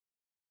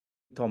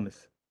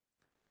Thomas.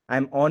 I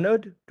am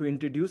honored to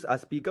introduce our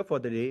speaker for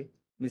the day,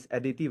 Ms.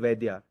 Aditi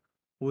Vaidya,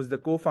 who is the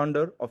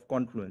co-founder of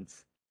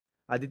Confrence.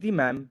 Aditi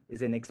ma'am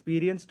is an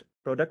experienced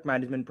product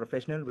management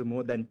professional with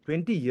more than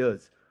 20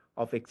 years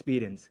of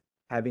experience,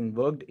 having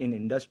worked in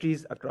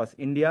industries across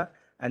India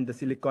and the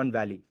Silicon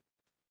Valley.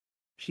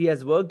 She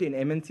has worked in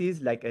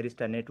MNCs like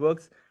Arista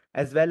Networks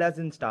as well as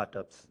in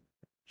startups.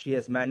 She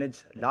has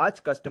managed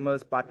large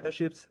customers,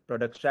 partnerships,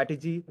 product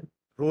strategy,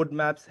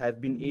 roadmaps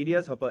have been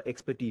areas of her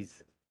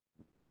expertise.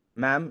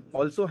 Ma'am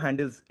also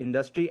handles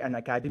industry and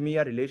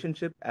academia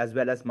relationship as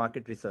well as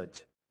market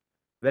research.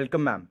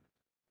 Welcome, ma'am.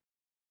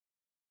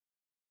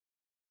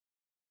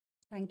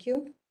 Thank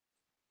you.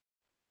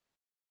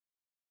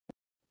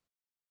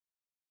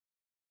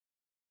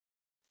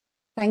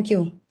 Thank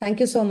you. Thank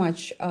you so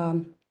much.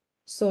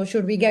 So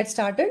should we get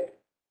started?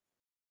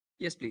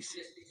 Yes, please.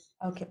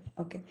 Okay,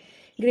 okay.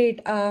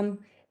 Great.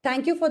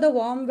 Thank you for the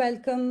warm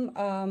welcome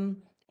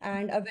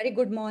and a very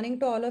good morning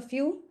to all of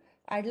you.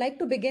 I'd like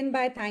to begin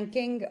by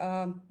thanking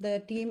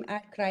the team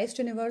at Christ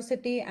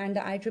University and the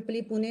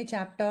IEEE Pune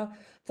chapter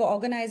for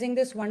organizing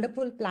this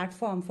wonderful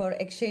platform for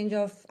exchange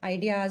of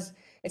ideas.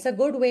 It's a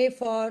good way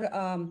for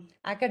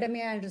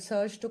academia and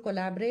research to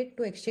collaborate,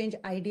 to exchange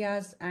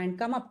ideas and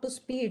come up to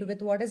speed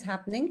with what is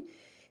happening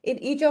in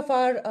each of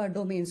our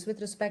domains with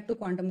respect to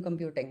quantum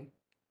computing.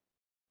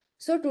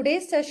 So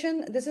today's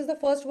session, this is the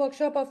first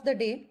workshop of the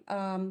day.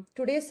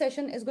 Today's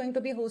session is going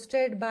to be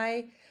hosted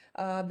by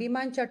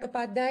Biman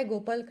Chattopadhyay,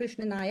 Gopal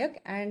Krishna Nayak,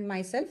 and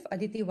myself,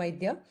 Aditi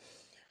Vaidya.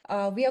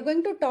 We are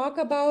going to talk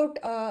about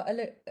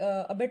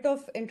a bit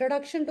of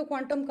introduction to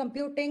quantum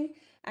computing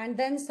and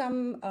then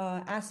some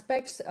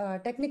aspects,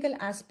 technical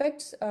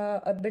aspects,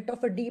 a bit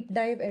of a deep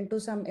dive into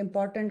some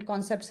important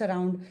concepts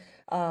around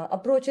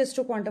approaches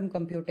to quantum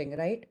computing,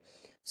 right?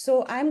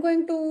 So I'm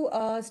going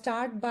to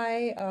start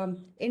by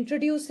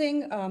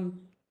introducing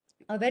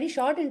a very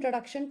short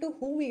introduction to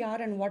who we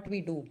are and what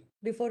we do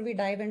before we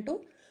dive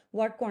into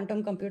what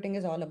quantum computing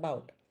is all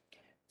about.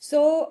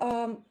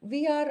 So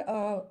we are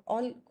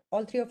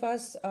all three of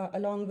us,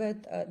 along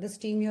with this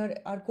team here,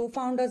 are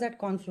co-founders at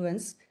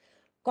Confluence.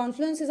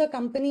 Confluence is a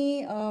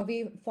company,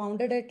 we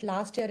founded it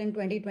last year in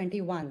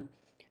 2021.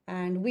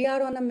 And we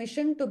are on a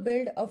mission to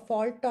build a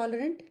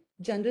fault-tolerant,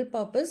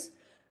 general-purpose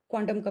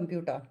quantum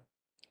computer.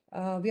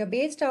 We are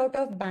based out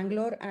of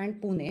Bangalore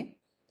and Pune.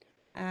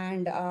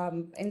 And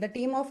in the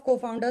team of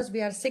co-founders,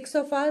 we are 6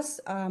 of us.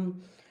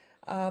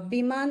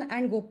 Biman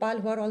and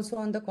Gopal, who are also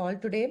on the call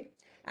today,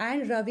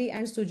 and Ravi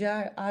and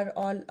Suja are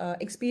all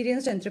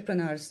experienced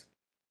entrepreneurs.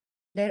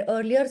 Their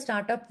earlier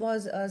startup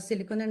was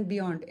Silicon and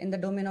Beyond in the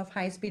domain of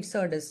high-speed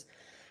SerDes,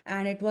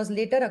 and it was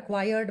later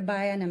acquired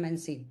by an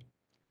MNC.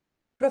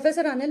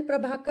 Professor Anil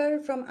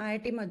Prabhakar from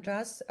IIT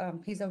Madras,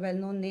 he's a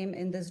well-known name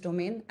in this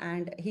domain,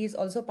 and he's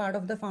also part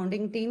of the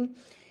founding team.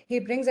 He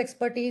brings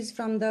expertise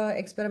from the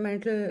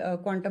experimental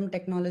quantum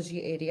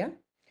technology area.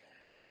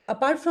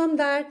 Apart from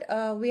that,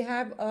 we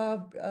have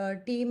a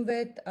team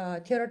with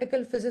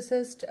theoretical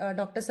physicist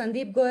Dr.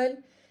 Sandeep Goel.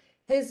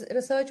 His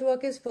research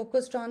work is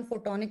focused on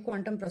photonic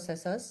quantum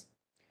processors.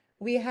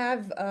 We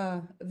have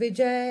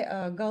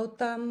Vijay,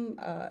 Gautam,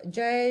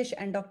 Jayesh,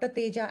 and Dr.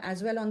 Teja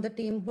as well on the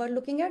team who are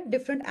looking at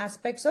different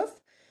aspects of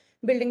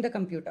building the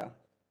computer.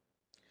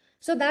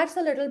 So that's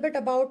a little bit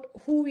about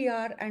who we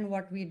are and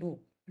what we do,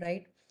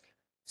 right?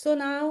 So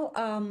now,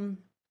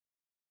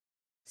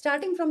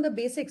 starting from the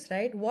basics,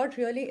 right? What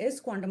really is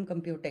quantum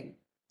computing?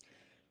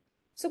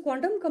 So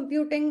quantum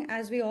computing,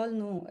 as we all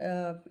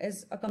know,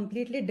 is a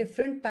completely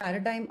different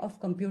paradigm of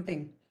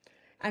computing.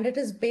 And it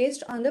is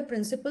based on the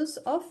principles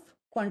of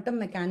quantum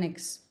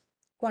mechanics,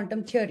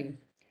 quantum theory.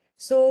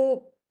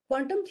 So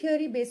quantum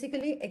theory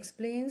basically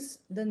explains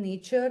the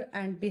nature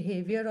and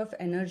behavior of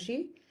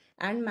energy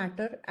and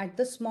matter at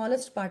the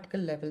smallest particle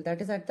level, that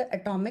is at the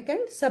atomic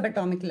and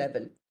subatomic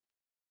level,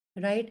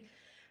 right?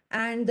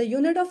 And the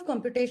unit of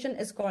computation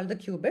is called the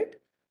qubit.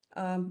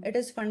 It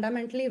is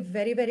fundamentally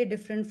very, very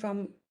different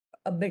from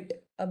a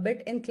bit. A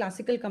bit in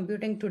classical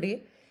computing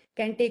today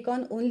can take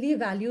on only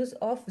values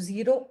of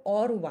 0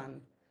 or 1.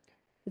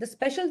 The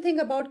special thing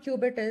about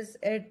qubit is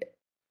it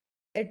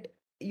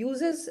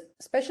uses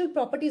special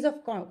properties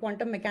of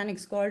quantum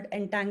mechanics called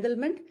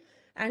entanglement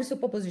and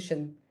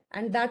superposition.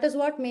 And that is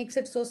what makes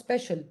it so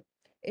special.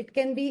 It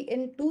can be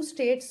in two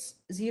states,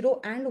 0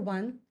 and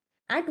 1,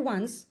 at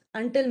once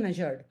until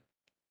measured.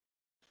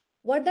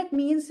 What that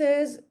means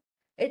is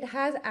it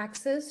has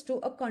access to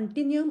a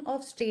continuum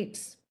of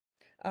states.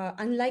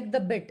 Unlike the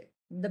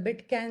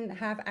bit can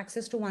have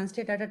access to one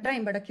state at a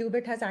time, but a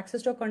qubit has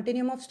access to a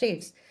continuum of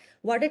states.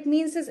 What it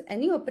means is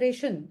any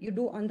operation you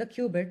do on the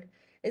qubit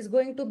is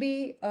going to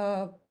be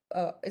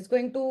is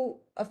going to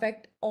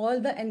affect all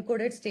the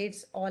encoded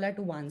states all at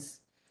once.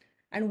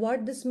 And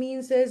what this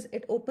means is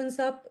it opens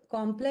up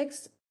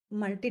complex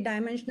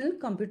multidimensional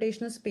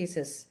computational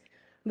spaces,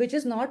 which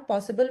is not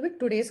possible with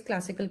today's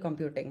classical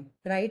computing,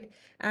 right?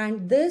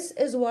 And this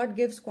is what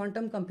gives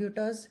quantum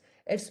computers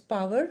its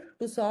power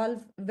to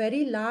solve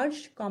very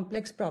large,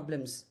 complex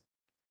problems.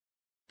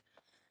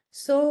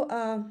 So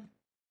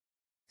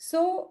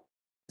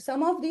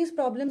some of these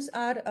problems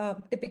are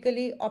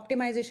typically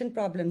optimization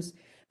problems,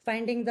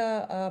 finding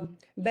the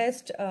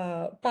best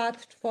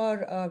path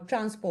for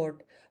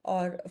transport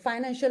or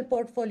financial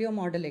portfolio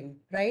modeling,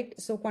 right?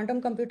 So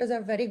quantum computers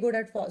are very good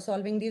at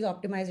solving these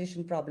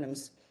optimization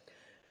problems.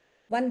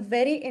 One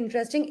very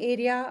interesting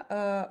area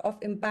of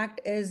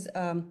impact is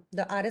the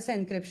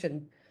RSA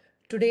encryption.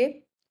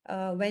 Today,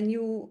 when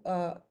you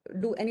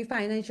do any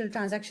financial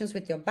transactions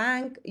with your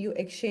bank, you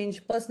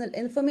exchange personal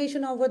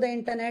information over the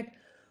internet,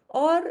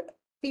 or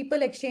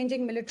people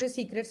exchanging military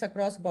secrets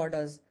across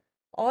borders.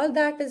 All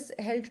that is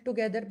held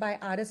together by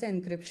RSA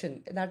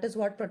encryption. That is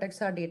what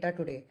protects our data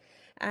today.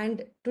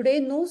 And today,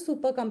 no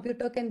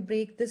supercomputer can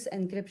break this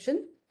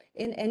encryption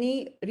in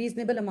any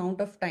reasonable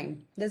amount of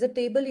time. There's a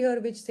table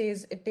here which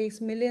says it takes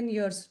million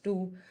years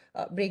to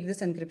break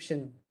this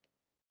encryption.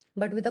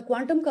 But with a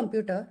quantum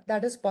computer,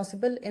 that is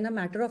possible in a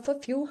matter of a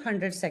few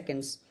hundred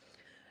seconds.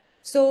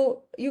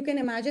 So you can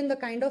imagine the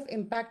kind of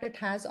impact it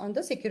has on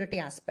the security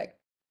aspect.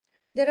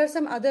 There are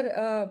some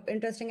other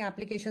interesting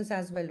applications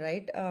as well,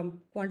 right?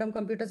 Quantum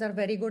computers are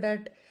very good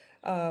at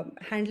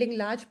handling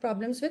large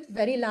problems with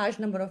very large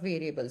number of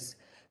variables.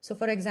 So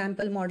for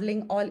example,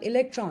 modeling all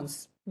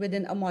electrons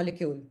within a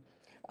molecule.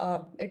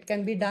 It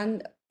can be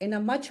done in a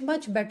much,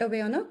 much better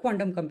way on a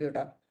quantum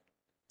computer.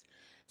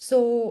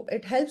 So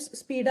it helps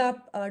speed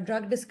up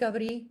drug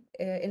discovery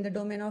in the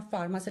domain of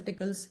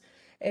pharmaceuticals.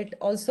 It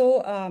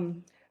also,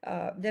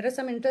 there are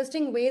some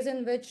interesting ways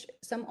in which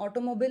some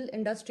automobile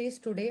industries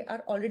today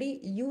are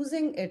already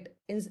using it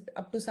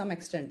up to some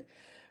extent.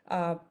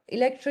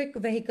 Electric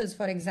vehicles,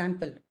 for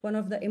example, one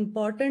of the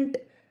important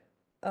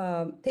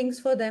things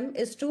for them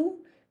is to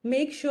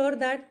make sure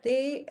that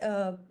they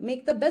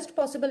make the best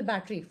possible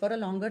battery for a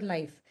longer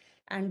life.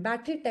 And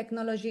battery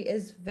technology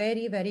is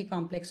very, very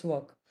complex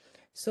work.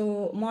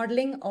 So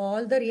modeling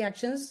all the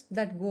reactions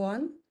that go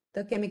on,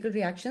 the chemical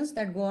reactions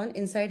that go on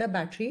inside a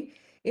battery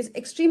is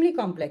extremely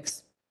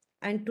complex.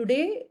 And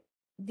today,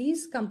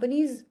 these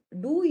companies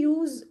do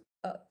use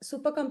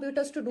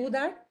supercomputers to do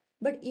that.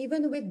 But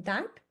even with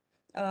that,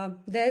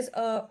 there's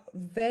a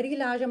very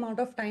large amount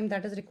of time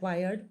that is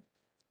required.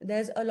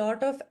 There's a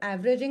lot of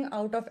averaging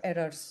out of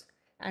errors.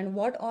 And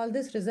what all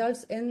this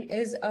results in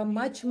is a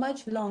much,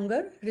 much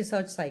longer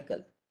research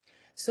cycle.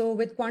 So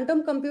with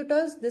quantum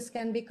computers, this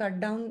can be cut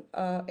down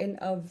in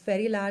a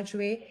very large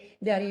way.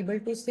 They are able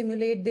to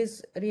simulate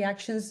these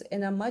reactions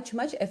in a much,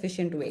 much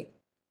efficient way.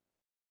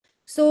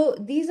 So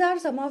these are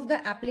some of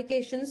the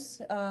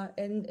applications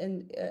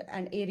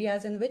and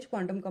areas in which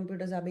quantum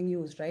computers are being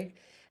used, right?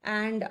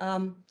 And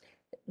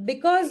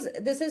because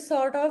this is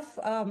sort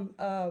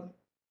of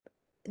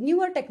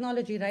newer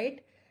technology,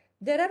 right?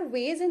 There are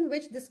ways in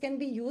which this can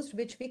be used,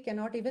 which we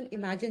cannot even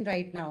imagine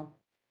right now.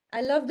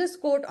 I love this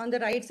quote on the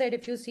right side,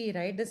 if you see,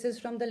 right? This is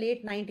from the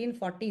late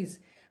 1940s,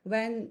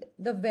 when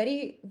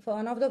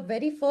one of the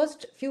very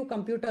first few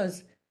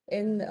computers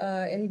in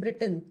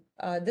Britain,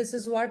 this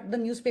is what the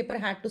newspaper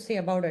had to say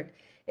about it.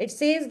 It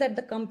says that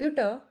the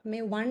computer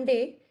may one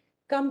day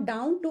come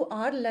down to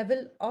our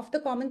level of the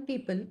common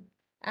people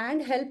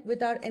and help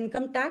with our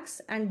income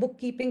tax and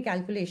bookkeeping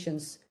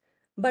calculations.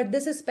 But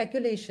this is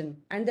speculation,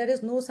 and there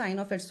is no sign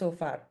of it so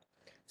far.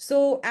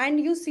 So, and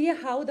you see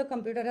how the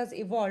computer has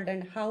evolved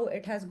and how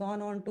it has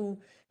gone on to,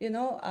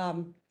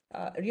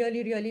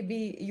 really, really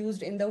be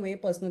used in the way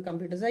personal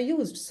computers are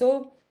used.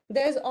 So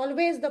there's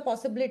always the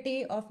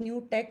possibility of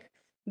new tech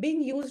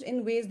being used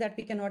in ways that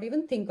we cannot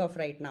even think of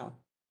right now,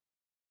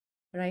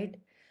 right?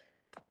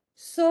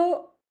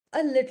 So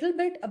a little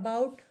bit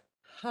about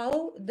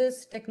how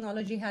this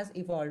technology has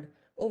evolved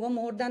over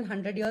more than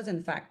 100 years,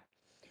 in fact.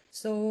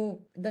 So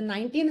the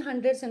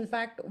 1900s, in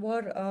fact,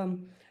 were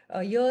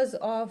years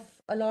of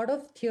a lot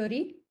of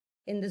theory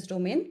in this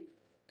domain.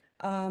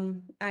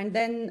 And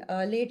then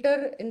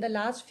later, in the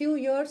last few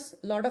years,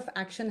 a lot of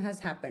action has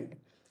happened.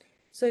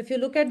 So if you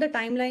look at the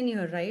timeline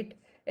here, right,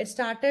 it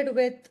started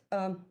with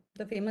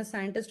the famous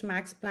scientist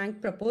Max Planck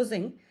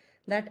proposing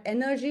that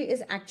energy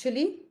is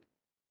actually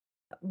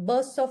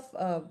bursts of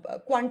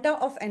quanta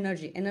of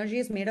energy. Energy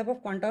is made up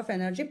of quanta of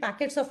energy,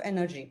 packets of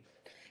energy.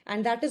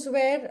 And that is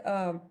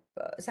where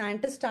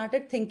scientists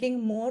started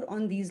thinking more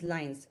on these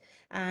lines.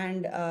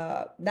 And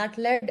that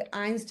led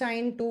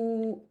Einstein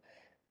to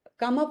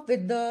come up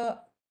with the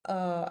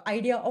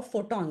idea of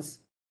photons.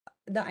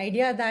 The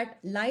idea that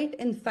light,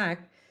 in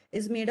fact,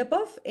 is made up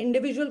of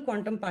individual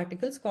quantum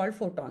particles called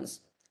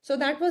photons. So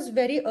that was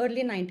very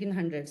early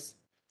 1900s.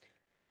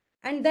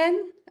 And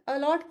then a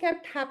lot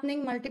kept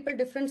happening. Multiple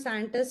different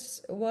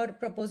scientists were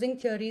proposing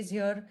theories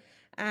here.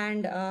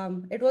 And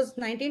it was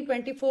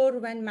 1924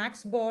 when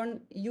Max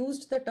Born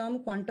used the term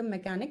quantum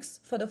mechanics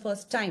for the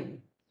first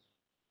time.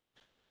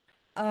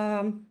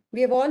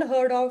 We have all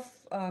heard of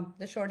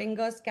the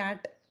Schrodinger's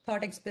cat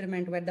thought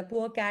experiment, where the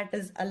poor cat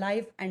is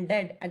alive and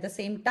dead at the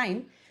same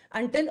time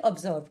until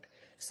observed.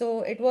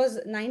 So it was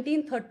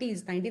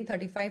 1930s,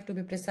 1935 to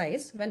be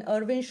precise, when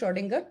Erwin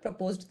Schrödinger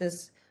proposed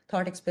this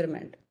thought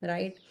experiment,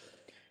 right?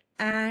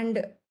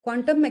 And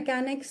quantum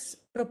mechanics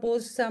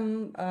proposed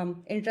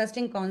some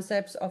interesting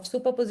concepts of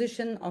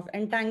superposition, of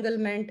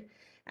entanglement,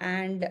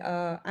 And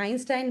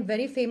Einstein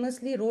very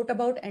famously wrote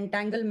about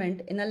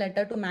entanglement in a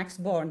letter to Max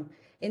Born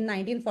in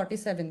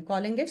 1947,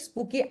 calling it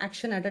spooky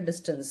action at a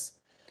distance.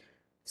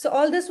 So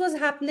all this was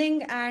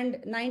happening, and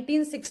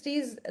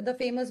 1960s, the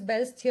famous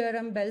Bell's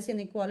theorem, Bell's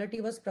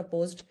inequality was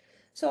proposed.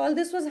 So all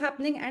this was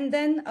happening, and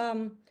then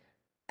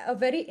a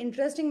very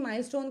interesting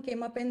milestone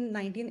came up in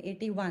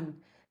 1981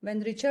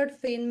 when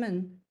Richard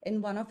Feynman,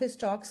 in one of his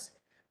talks,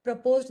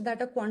 proposed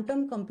that a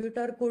quantum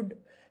computer could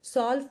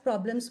solve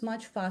problems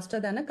much faster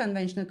than a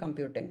conventional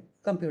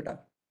computer.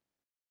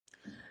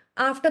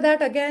 After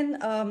that, again,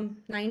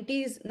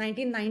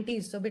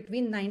 1990s, so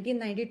between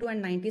 1992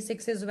 and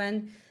 96 is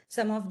when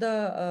some of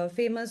the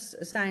famous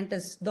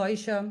scientists,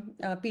 Deutsche,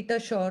 Peter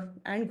Shor,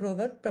 and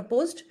Grover,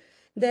 proposed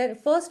their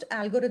first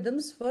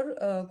algorithms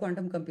for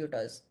quantum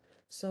computers.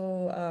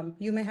 So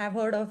you may have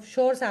heard of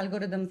Shor's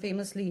algorithm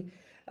famously.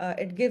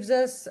 It gives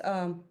us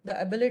the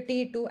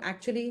ability to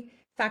actually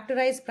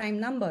factorize prime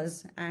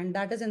numbers, and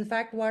that is in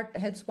fact what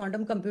helps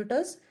quantum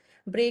computers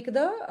break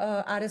the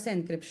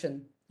RSA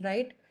encryption,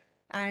 right?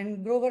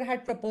 And Grover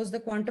had proposed the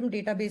quantum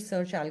database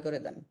search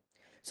algorithm.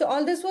 So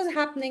all this was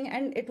happening,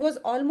 and it was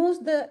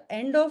almost the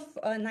end of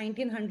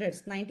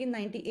 1900s,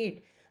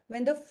 1998,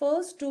 when the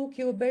first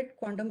 2-qubit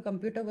quantum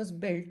computer was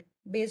built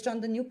based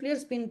on the nuclear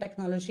spin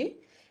technology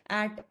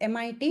at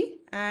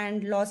MIT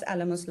and Los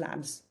Alamos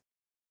Labs.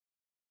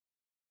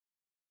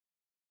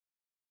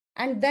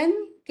 And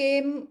then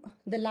came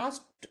the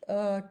last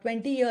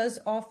 20 years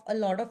of a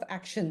lot of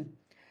action.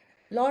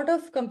 Lot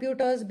of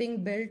computers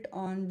being built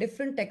on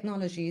different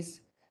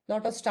technologies,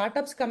 lot of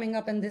startups coming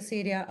up in this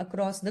area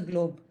across the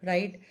globe,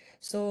 right?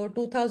 So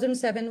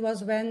 2007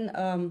 was when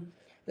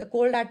the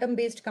cold atom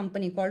based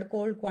company called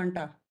Cold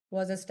Quanta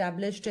was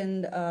established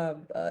in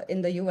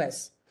the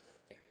US.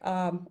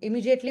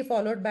 Immediately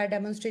followed by a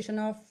demonstration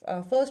of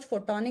first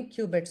photonic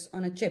qubits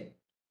on a chip.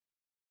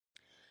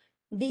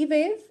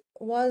 D-Wave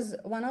was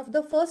one of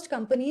the first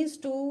companies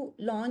to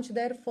launch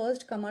their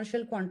first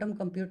commercial quantum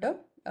computer.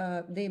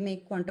 They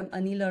make quantum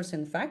annealers,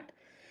 in fact.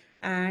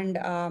 And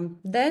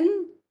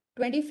then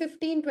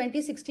 2015,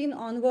 2016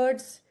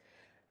 onwards,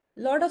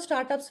 a lot of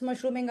startups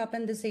mushrooming up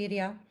in this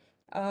area.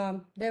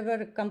 There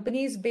were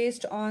companies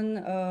based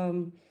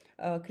on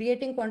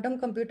creating quantum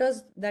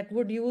computers that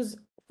would use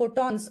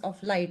photons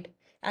of light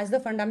as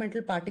the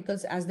fundamental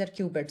particles as their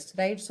qubits,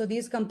 right? So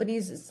these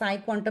companies, Psi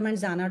Quantum and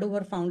Xanadu,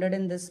 were founded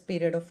in this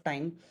period of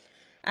time.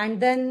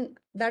 And then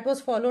that was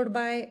followed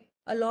by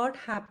a lot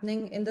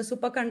happening in the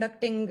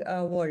superconducting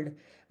world,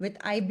 with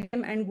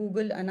IBM and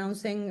Google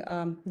announcing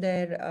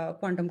their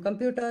quantum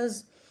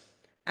computers.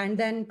 And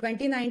then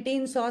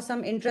 2019 saw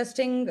some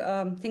interesting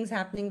things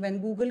happening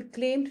when Google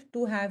claimed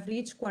to have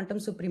reached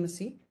quantum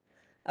supremacy.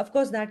 Of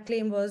course, that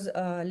claim was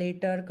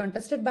later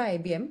contested by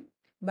IBM,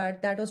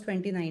 but that was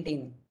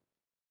 2019.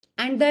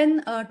 And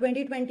then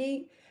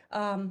 2020,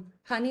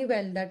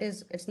 Honeywell, that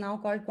is, it's now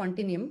called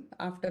Quantinuum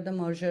after the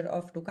merger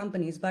of two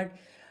companies, but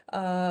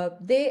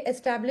they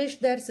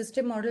established their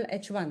system model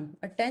H1,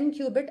 a 10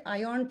 qubit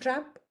ion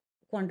trap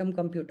quantum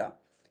computer.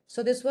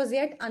 So this was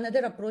yet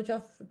another approach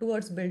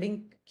towards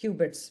building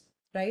qubits,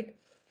 right?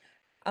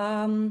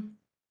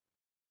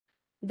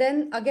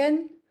 Then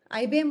again,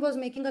 IBM was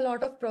making a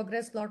lot of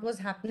progress, lot was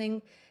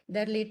happening.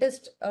 Their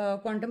latest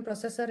quantum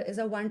processor is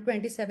a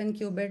 127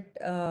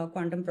 qubit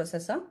quantum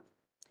processor.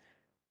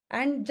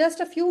 And just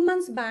a few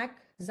months back,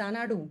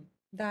 Xanadu,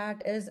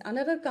 that is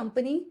another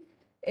company.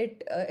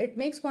 It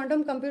makes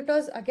quantum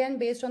computers again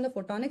based on the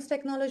photonics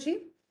technology.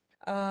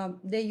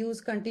 They use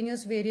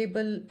continuous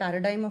variable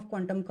paradigm of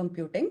quantum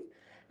computing,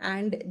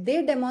 and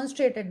they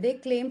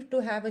claimed to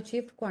have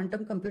achieved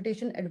quantum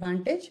computation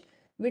advantage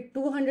with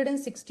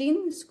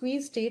 216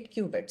 squeeze state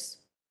qubits.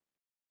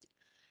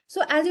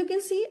 So as you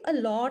can see, a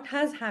lot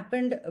has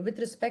happened with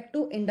respect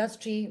to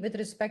industry, with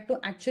respect to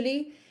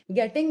actually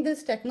getting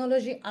this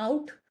technology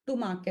out to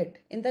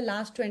market in the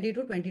last 20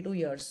 to 22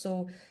 years.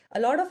 So a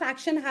lot of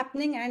action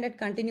happening, and it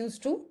continues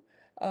to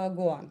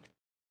go on.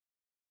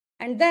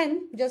 And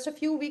then just a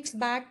few weeks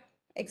back,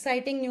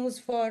 exciting news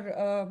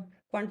for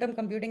quantum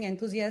computing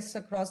enthusiasts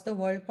across the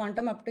world.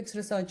 Quantum optics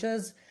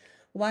researchers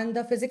won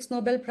the Physics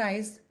Nobel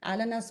Prize.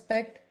 Alan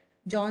Aspect,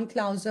 John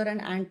Clauser,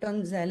 and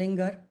Anton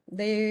Zeilinger.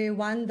 They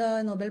won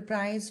the Nobel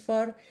Prize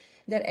for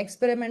their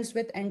experiments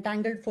with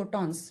entangled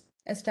photons,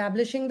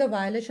 establishing the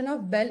violation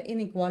of Bell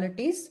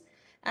inequalities,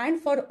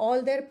 and for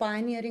all their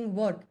pioneering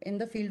work in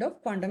the field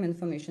of quantum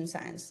information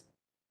science.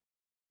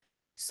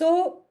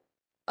 So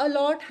a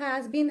lot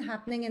has been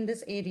happening in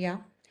this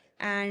area.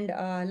 And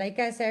like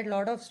I said, a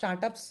lot of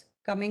startups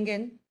coming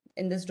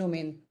in this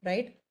domain,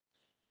 right?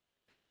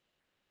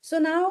 So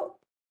now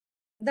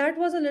that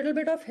was a little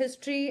bit of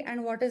history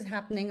and what is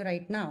happening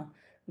right now.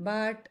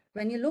 But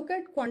when you look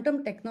at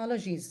quantum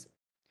technologies,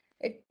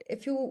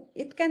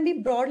 it can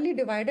be broadly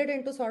divided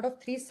into sort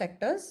of three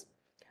sectors.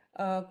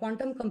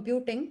 Quantum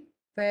computing,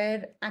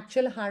 where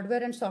actual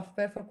hardware and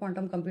software for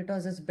quantum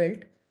computers is built.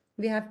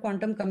 We have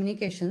quantum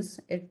communications.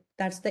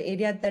 That's the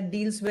area that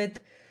deals with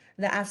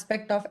the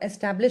aspect of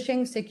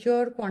establishing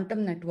secure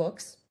quantum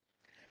networks.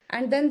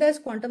 And then there's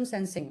quantum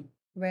sensing,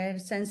 where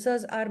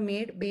sensors are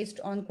made based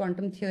on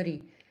quantum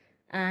theory.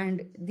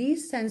 And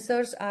these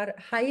sensors are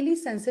highly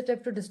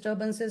sensitive to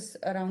disturbances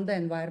around the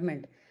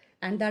environment.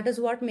 And that is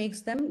what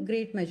makes them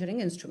great measuring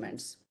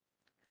instruments,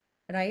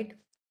 right?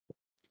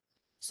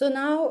 So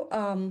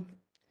now,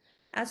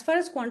 as far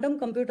as quantum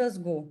computers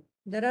go,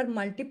 there are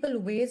multiple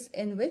ways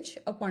in which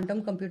a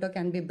quantum computer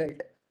can be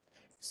built.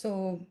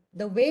 So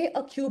the way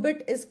a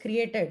qubit is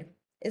created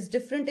is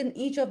different in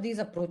each of these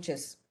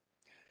approaches.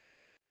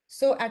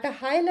 So at a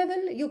high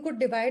level, you could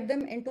divide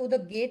them into the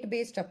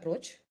gate-based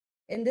approach.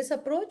 In this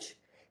approach,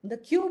 the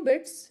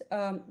qubits,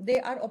 they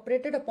are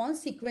operated upon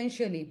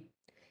sequentially,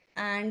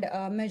 and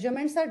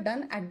measurements are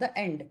done at the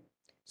end.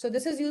 So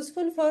this is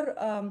useful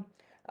for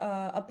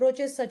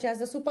approaches such as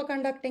the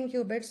superconducting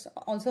qubits,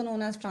 also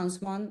known as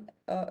transmon.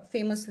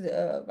 Famous,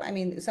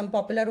 some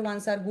popular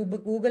ones are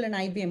Google and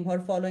IBM who are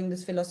following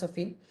this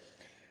philosophy.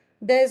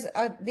 There's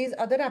these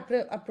other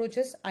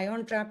approaches,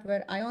 ion trap,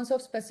 where ions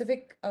of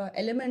specific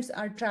elements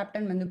are trapped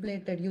and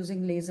manipulated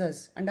using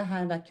lasers under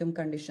high vacuum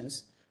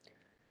conditions.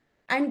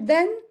 And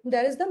then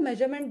there is the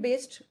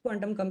measurement-based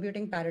quantum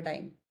computing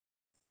paradigm.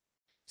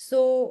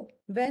 So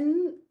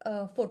when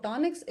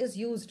photonics is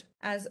used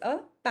as a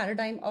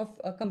paradigm of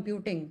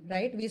computing,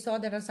 right? We saw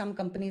there are some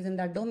companies in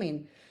that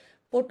domain.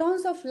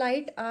 Photons of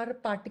light are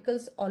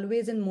particles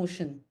always in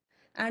motion,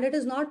 and it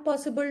is not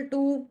possible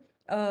to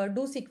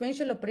do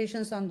sequential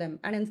operations on them.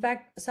 And in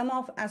fact, some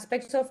of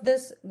aspects of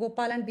this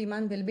Gopal and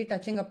Biman will be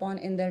touching upon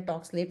in their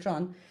talks later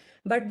on.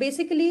 But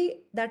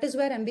basically, that is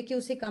where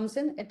MBQC comes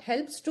in. It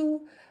helps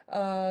to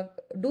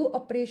do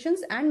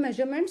operations and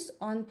measurements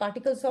on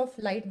particles of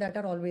light that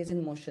are always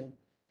in motion.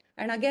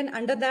 And again,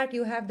 under that,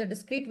 you have the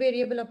discrete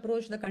variable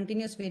approach, the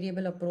continuous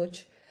variable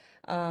approach.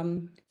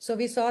 So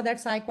we saw that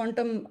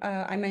PsiQuantum,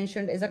 I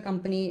mentioned, is a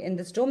company in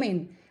this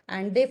domain,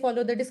 and they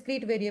follow the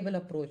discrete variable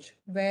approach,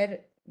 where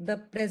the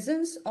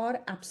presence or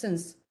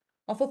absence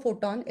of a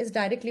photon is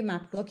directly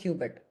mapped to a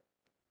qubit.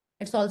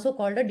 It's also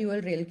called a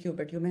dual rail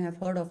qubit. You may have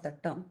heard of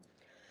that term.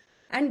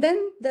 And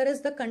then there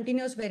is the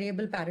continuous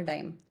variable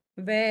paradigm,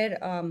 where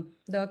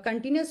the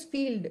continuous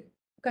field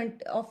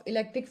of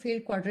electric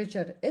field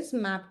quadrature is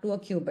mapped to a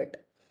qubit.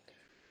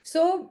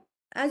 So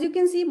as you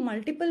can see,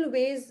 multiple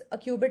ways a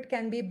qubit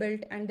can be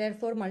built, and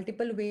therefore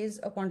multiple ways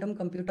a quantum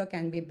computer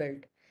can be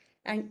built.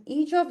 And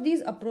each of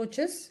these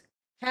approaches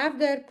have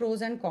their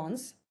pros and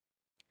cons.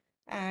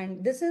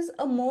 And this is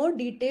a more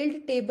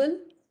detailed table.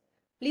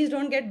 Please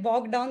don't get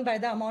bogged down by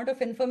the amount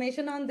of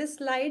information on this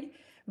slide,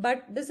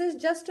 but this is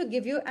just to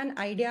give you an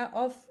idea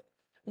of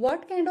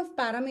what kind of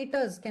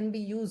parameters can be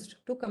used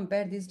to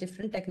compare these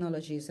different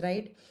technologies,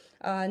 right?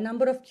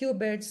 Number of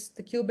qubits,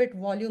 the qubit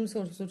volume,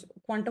 so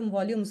quantum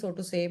volume, so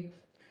to say.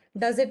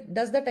 Does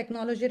the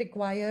technology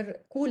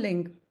require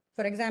cooling?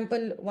 For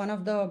example, one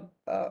of the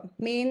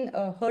main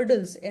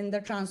hurdles in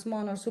the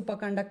transmon or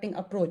superconducting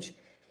approach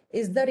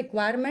is the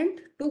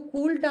requirement to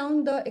cool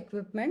down the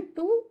equipment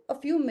to a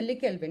few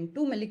millikelvin,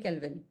 2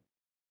 millikelvin.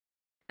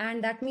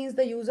 And that means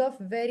the use of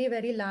very,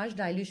 very large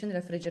dilution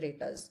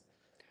refrigerators.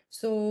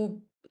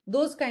 So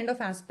those kind of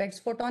aspects.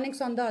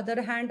 Photonics, on the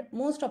other hand,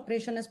 most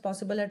operation is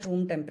possible at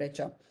room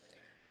temperature.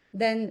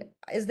 Then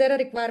is there a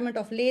requirement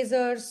of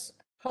lasers?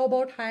 How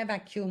about high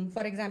vacuum?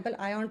 For example,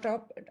 ion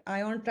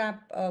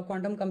trap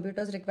quantum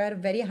computers require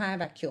very high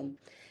vacuum.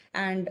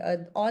 And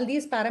all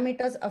these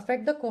parameters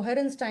affect the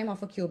coherence time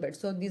of a qubit.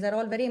 So these are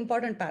all very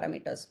important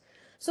parameters.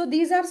 So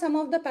these are some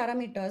of the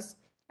parameters.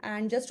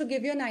 And just to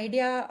give you an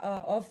idea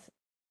of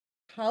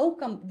how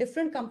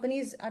different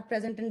companies are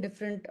present in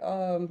different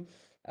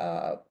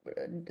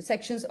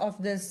sections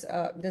of this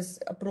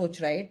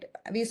approach, right?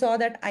 We saw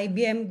that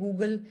IBM,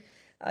 Google,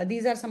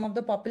 these are some of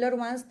the popular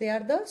ones. They are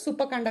the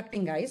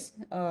superconducting guys.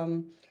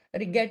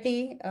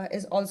 Rigetti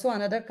is also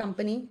another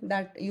company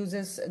that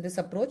uses this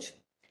approach.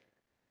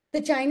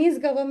 The Chinese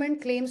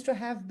government claims to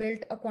have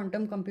built a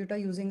quantum computer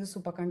using the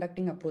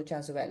superconducting approach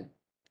as well.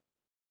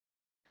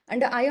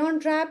 Under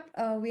ion trap,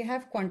 we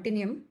have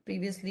Quantinuum,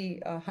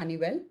 previously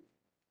Honeywell.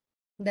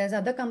 There's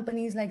other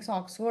companies like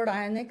Oxford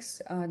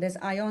Ionics, there's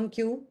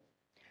IonQ.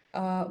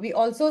 We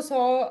also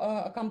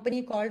saw a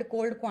company called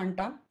Cold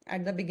Quanta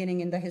at the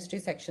beginning in the history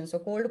section. So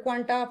Cold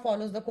Quanta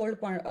follows the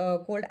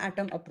cold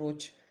atom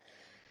approach.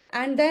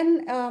 And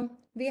then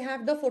we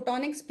have the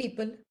photonics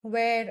people,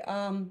 where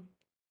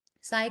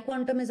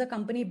PsiQuantum is a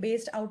company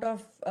based out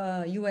of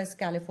US,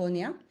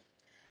 California.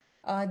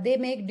 They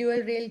make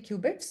dual rail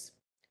qubits.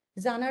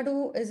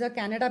 Xanadu is a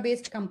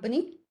Canada-based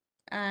company,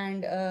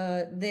 and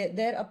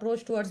their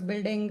approach towards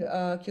building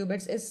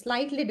qubits is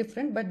slightly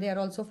different, but they are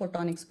also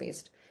photonics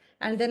based.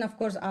 And then, of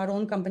course, our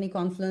own company,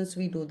 Confrence,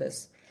 we do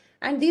this.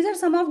 And these are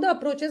some of the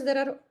approaches. There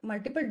are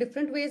multiple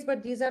different ways,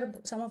 but these are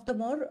some of the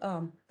more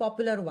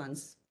popular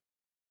ones.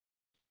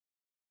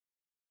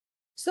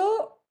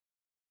 So,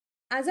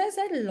 as I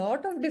said, a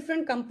lot of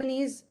different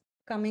companies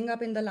coming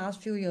up in the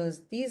last few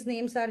years. These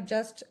names are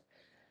just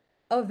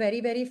a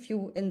very, very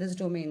few in this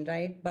domain,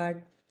 right? But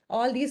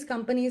all these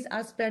companies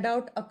are spread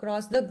out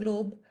across the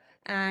globe,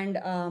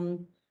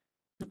 and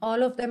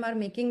All of them are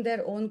making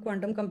their own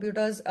quantum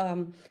computers.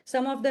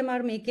 Some of them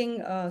are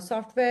making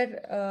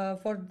software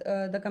for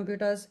the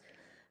computers.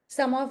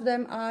 Some of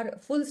them are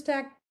full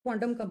stack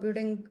quantum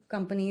computing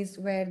companies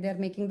where they're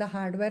making the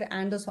hardware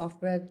and the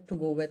software to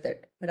go with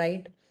it,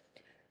 right?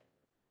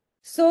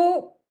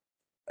 So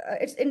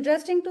it's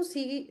interesting to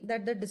see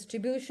that the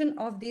distribution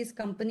of these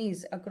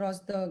companies across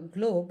the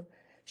globe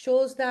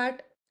shows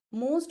that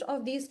most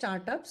of these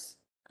startups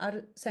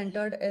are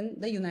centered in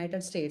the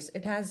United States.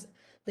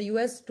 The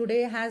US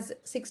today has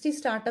 60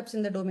 startups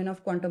in the domain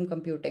of quantum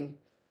computing,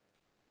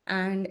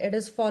 and it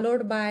is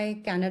followed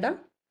by Canada.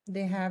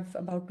 They have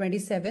about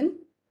 27.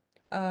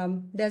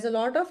 There's a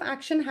lot of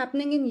action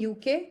happening in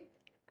UK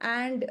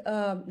and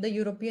the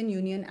European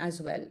Union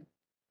as well.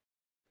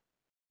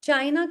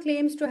 China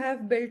claims to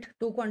have built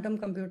two quantum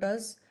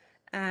computers,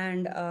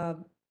 and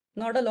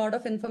not a lot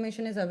of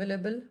information is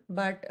available,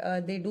 but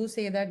they do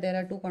say that there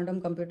are two quantum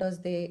computers.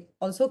 They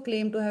also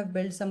claim to have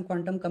built some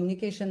quantum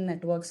communication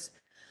networks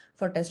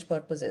for test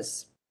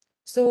purposes.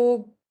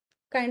 So,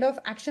 kind of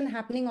action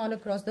happening all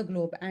across the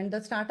globe, and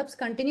the startups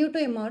continue to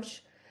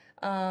emerge.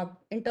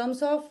 In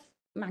terms of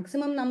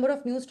maximum number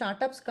of new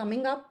startups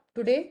coming up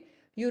today,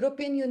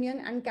 European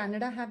Union and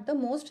Canada have the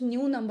most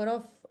new number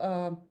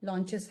of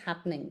launches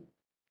happening.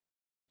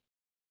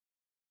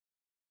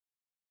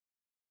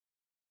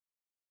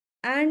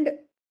 And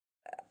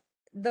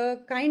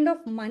the kind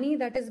of money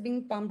that is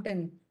being pumped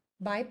in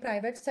by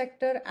private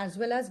sector as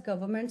well as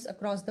governments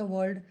across the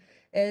world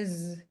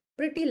is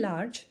pretty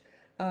large.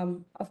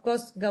 Of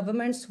course,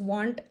 governments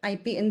want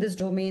IP in this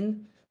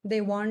domain.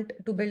 They want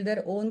to build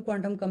their own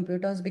quantum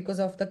computers because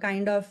of the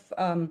kind of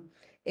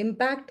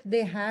impact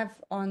they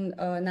have on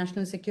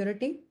national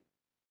security.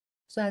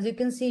 So as you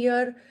can see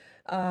here,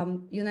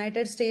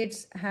 United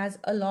States has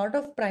a lot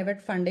of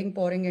private funding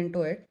pouring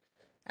into it,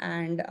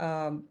 and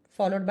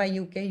followed by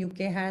UK.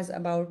 UK has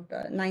about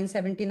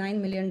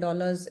 $979 million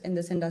in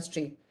this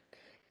industry.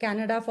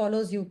 Canada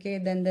follows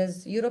UK, then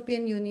there's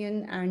European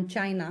Union and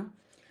China.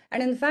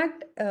 And in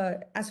fact,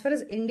 as far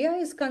as India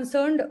is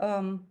concerned,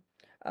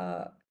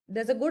 uh,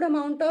 there's a good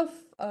amount of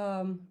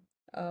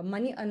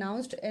money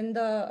announced in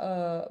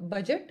the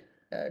budget.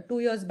 2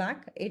 years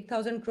back,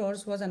 8,000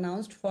 crores was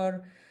announced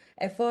for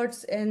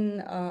efforts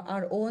in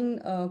our own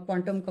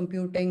quantum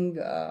computing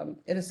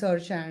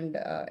research and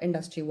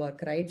industry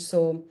work, right?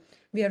 So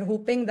we are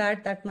hoping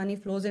that that money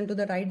flows into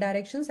the right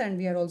directions, and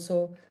we are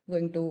also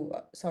going to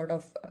sort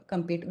of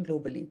compete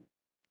globally.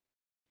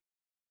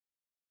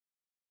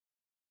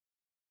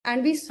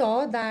 And we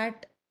saw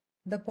that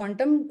the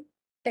quantum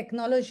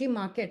technology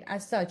market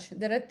as such,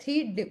 there are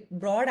three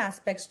broad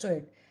aspects to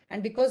it.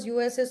 And because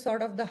US is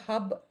sort of the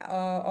hub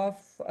of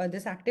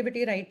this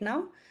activity right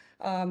now,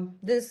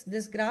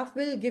 this graph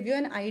will give you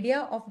an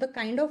idea of the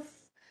kind of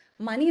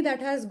money that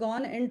has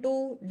gone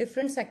into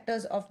different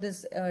sectors of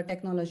this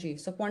technology.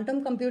 So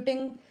quantum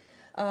computing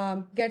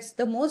gets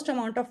the most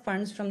amount of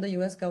funds from the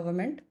US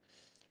government.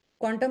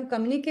 Quantum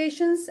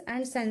communications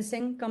and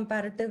sensing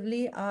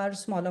comparatively are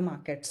smaller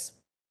markets.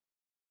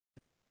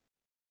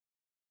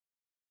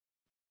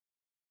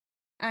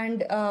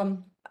 And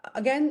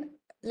again,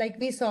 like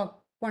we saw,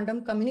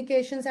 quantum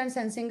communications and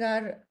sensing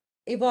are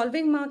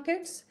evolving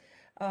markets.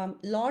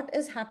 Lot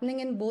is happening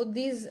in both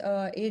these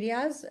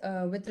areas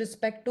with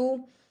respect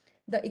to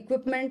the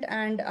equipment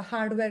and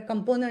hardware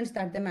components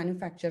that they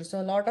manufacture. So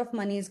a lot of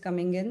money is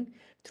coming in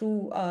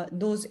through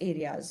those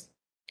areas.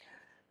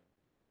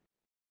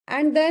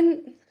 And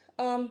then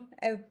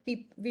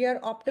we are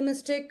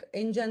optimistic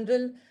in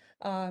general.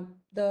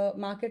 The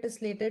market is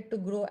slated to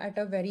grow at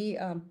a very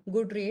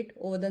good rate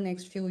over the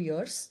next few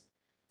years.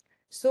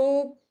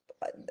 So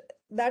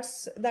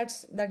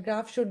that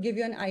graph should give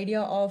you an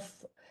idea of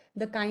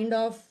the kind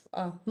of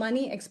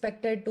money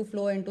expected to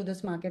flow into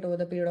this market over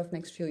the period of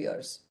next few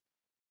years.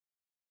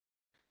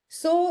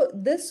 So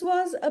this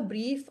was a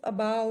brief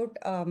about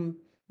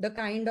the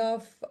kind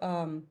of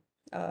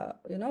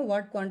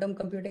what quantum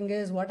computing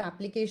is, what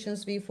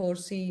applications we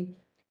foresee,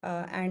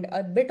 and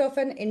a bit of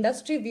an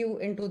industry view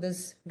into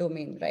this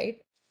domain,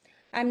 right?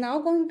 I'm now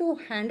going to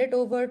hand it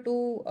over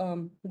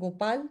to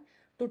Gopal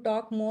to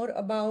talk more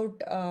about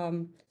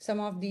some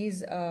of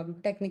these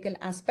technical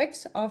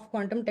aspects of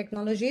quantum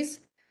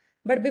technologies.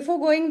 But before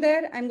going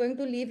there, I'm going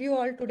to leave you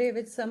all today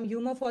with some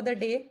humor for the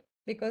day,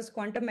 because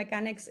quantum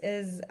mechanics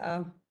is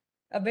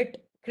a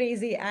bit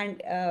crazy.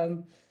 And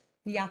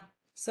yeah,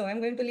 so I'm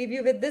going to leave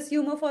you with this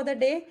humor for the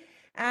day.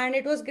 And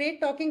it was great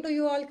talking to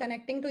you all,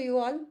 connecting to you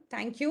all.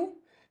 Thank you.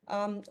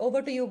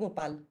 Over to you,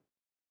 Gopal.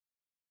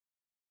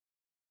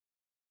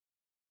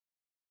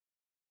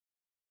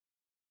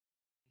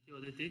 Thank you,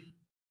 Aditi.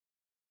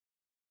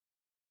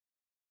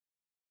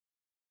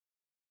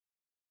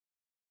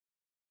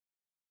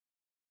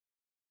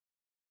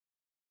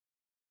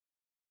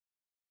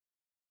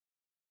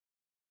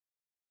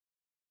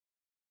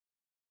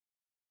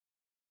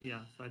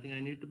 Yeah, so I think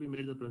I need to be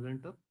made the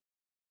presenter.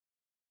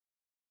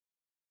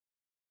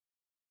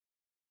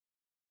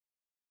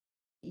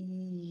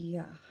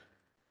 Yeah.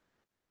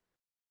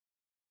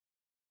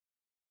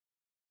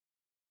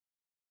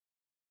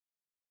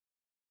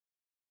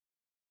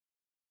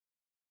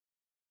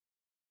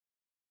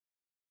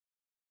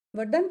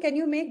 Vardhan, can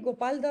you make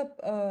Gopal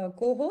the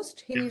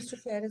co-host? He needs to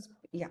share his,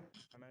 yeah.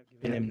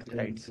 Given him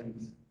slides.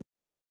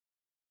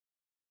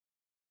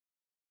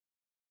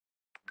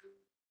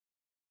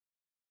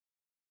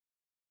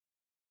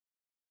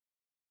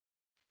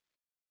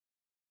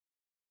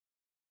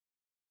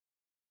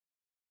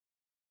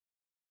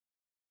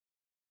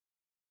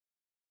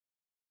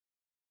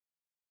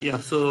 Yeah,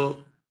 so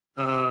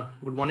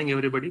good morning,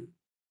 everybody.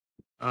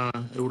 I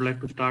would like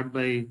to start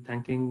by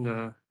thanking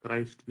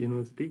Christ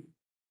University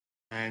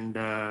and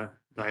the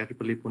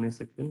IEEE Pune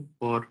section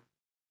for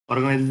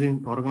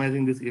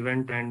organizing this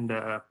event and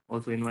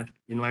also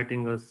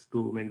inviting us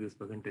to make this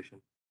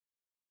presentation.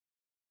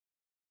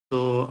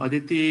 So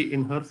Aditi,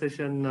 in her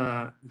session,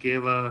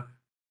 gave a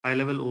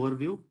high-level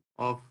overview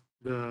of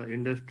the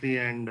industry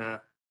and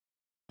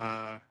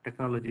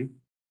technology.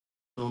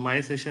 So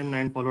my session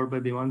and followed by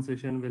Biman's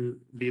session will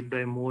deep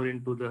dive more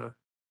into the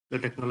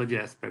technology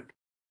aspect.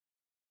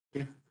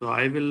 Okay. So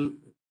I will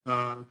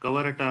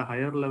cover at a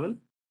higher level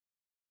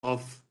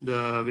of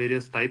the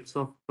various types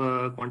of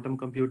quantum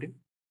computing.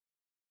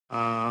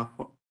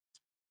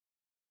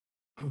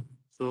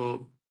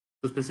 So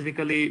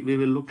specifically, we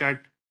will look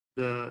at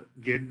the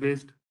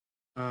gate-based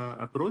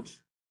approach,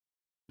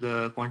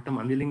 the quantum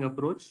annealing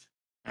approach,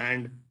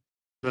 and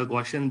the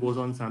Gaussian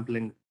boson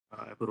sampling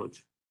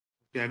approach.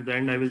 Okay, at the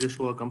end, I will just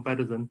show a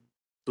comparison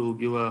to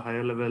give a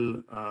higher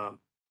level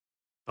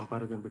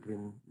comparison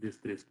between these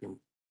three schemes.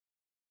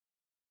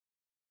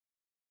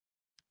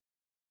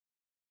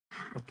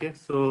 Okay,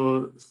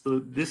 so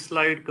this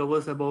slide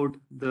covers about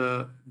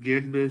the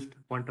gate-based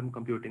quantum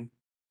computing.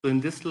 So in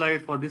this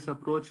slide, for this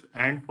approach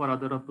and for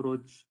other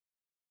approach,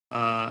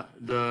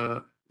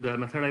 the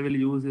method I will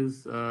use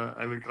is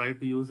I will try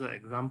to use an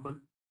example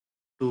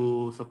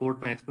to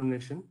support my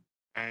explanation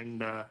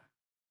and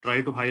try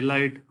to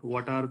highlight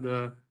what are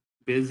the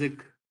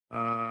basic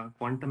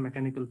quantum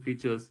mechanical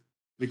features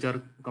which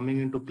are coming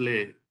into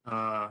play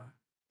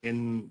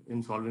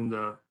in solving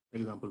the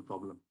example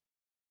problem.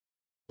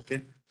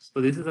 Okay,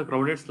 so this is a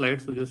crowded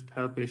slide, so just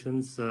have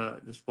patience,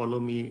 just follow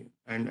me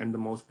and the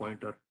mouse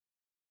pointer.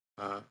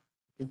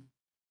 Okay.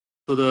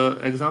 So the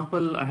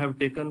example I have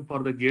taken for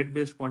the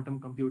gate-based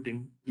quantum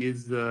computing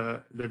is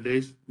the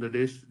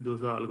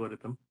Desh-Doza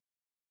algorithm.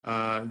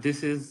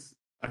 This is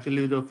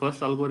actually the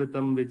first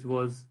algorithm which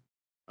was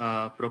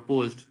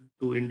proposed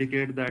to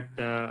indicate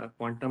that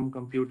quantum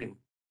computing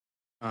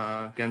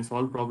can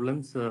solve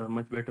problems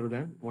much better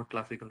than what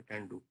classical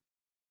can do.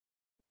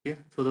 Okay,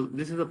 so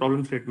this is a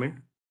problem statement.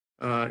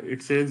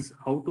 It says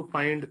how to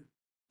find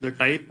the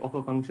type of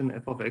a function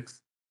f of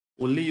x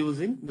only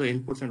using the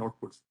inputs and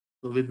outputs.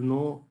 So with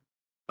no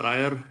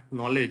prior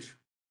knowledge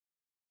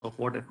of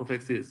what f of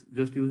x is,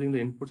 just using the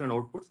inputs and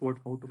outputs,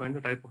 how to find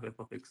the type of f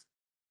of x.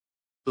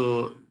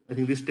 So I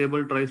think this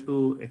table tries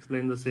to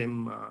explain the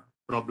same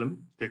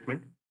problem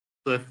statement.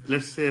 So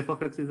let's say f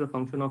of x is a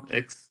function of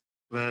x,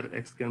 where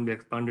x can be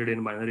expanded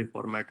in binary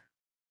format,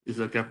 is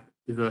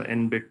a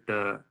n-bit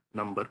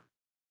number.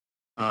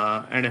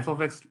 And f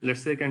of x,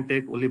 let's say, can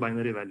take only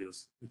binary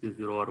values, which is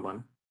 0 or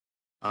 1.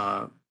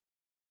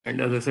 And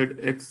as I said,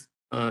 x,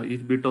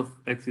 each bit of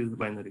x is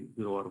binary,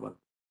 0 or 1.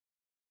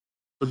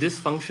 So this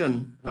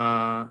function,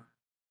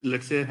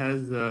 let's say,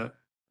 has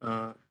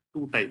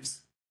two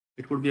types.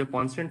 It could be a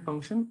constant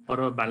function or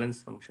a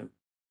balanced function.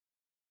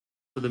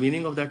 So the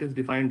meaning of that is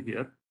defined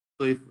here.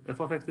 So if f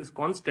of x is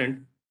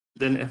constant,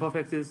 then f of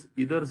x is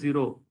either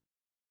 0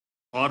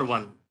 or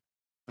 1.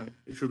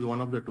 It should be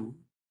one of the two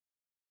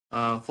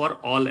for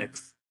all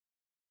x.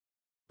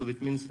 So which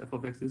means f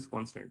of x is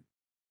constant.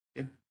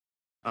 Okay.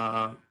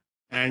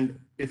 And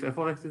if f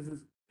of x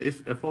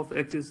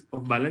is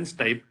of balanced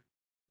type,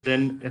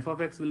 then f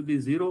of x will be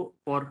 0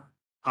 for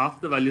half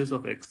the values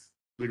of x.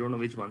 We don't know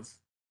which ones.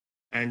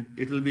 And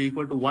it will be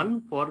equal to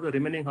 1 for the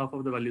remaining half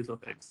of the values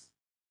of x.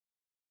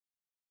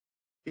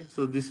 Okay,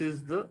 so this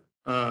is the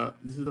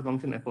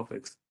function f of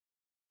x.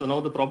 So now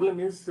the problem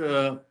is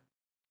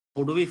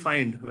how do we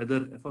find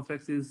whether f of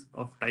x is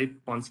of type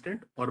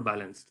constant or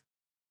balanced?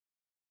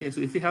 Okay,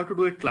 so if we have to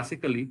do it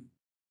classically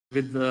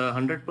with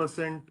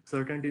 100%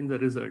 certainty in the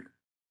result,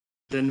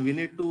 then we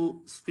need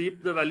to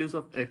sweep the values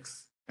of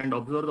x and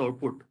observe the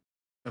output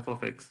f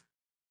of x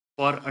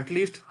for at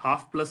least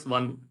half plus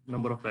 1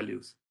 number of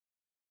values.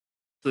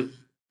 So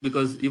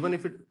because even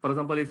if it, for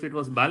example, if it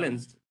was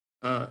balanced,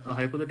 a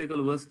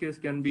hypothetical worst case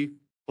can be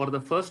for the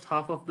first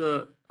half of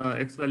the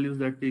x values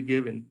that we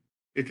gave in,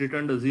 it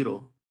returned a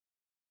 0.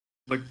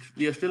 But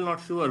we are still not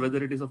sure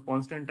whether it is of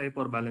constant type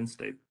or balanced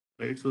type,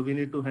 right? So we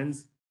need to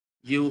hence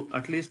give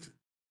at least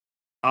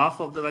half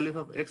of the values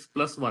of x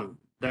plus 1,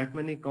 that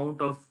many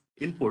count of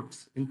input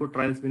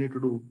trials we need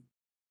to do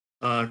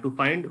to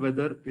find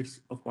whether it's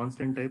of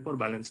constant type or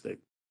balanced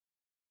type.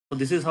 So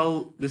this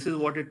is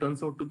what it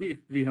turns out to be if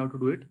we have to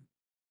do it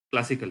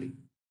classically.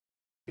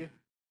 Okay.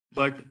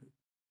 But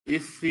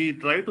if we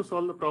try to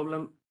solve the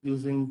problem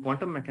using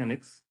quantum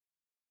mechanics,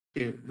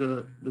 okay,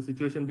 the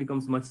situation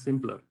becomes much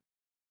simpler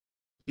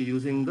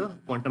using the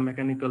quantum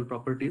mechanical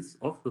properties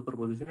of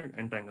superposition and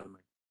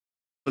entanglement.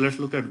 So let's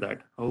look at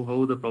that,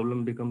 how the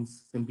problem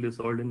becomes simply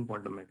solved in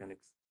quantum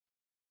mechanics.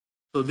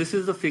 So this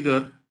is the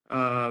figure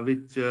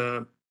which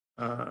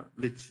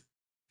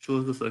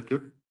shows the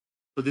circuit.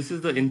 So this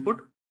is the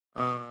input.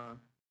 And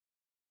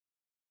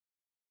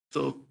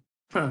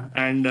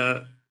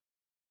so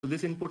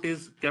this input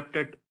is kept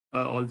at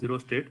all zero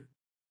state.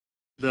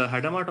 The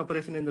Hadamard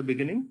operation in the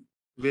beginning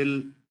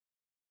will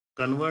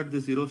convert the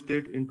zero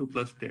state into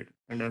plus state.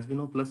 And as we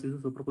know, plus is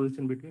a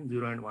superposition between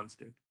 0 and 1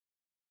 state.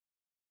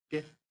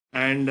 Okay.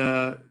 And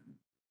an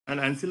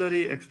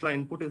ancillary extra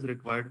input is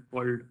required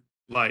called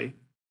Y.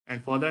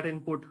 And for that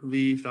input,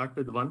 we start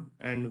with 1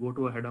 and go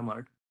to a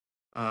Hadamard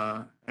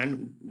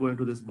and go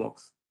into this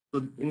box.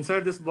 So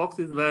inside this box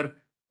is where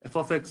f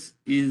of x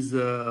is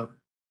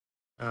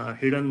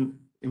hidden,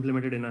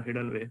 implemented in a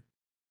hidden way.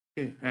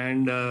 Okay.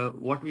 And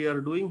what we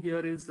are doing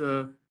here is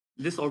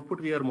this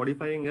output we are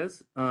modifying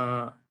as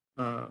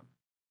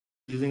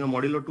using a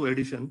modulo 2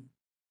 addition.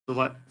 So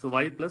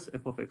y plus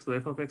f of x. So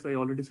f of x I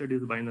already said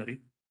is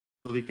binary.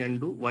 So we can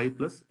do y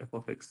plus f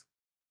of x.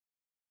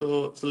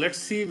 So let's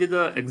see with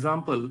the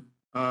example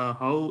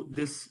how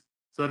this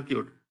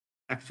circuit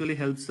actually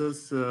helps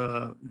us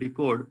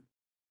decode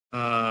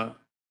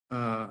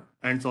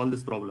and solve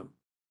this problem.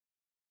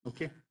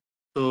 Okay.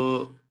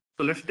 So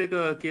let's take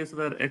a case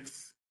where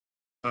x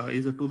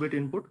is a 2-bit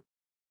input,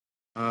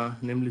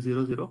 namely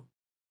 0, 0,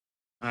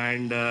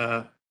 and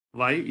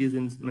y is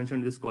mentioned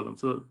in this column.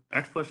 So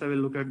at first I will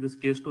look at this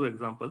case 2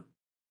 example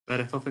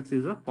where f of x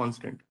is a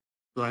constant.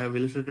 So I have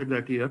illustrated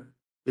that here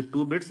with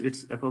 2 bits.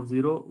 It's f of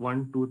 0,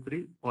 1, 2,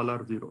 3, all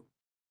are 0.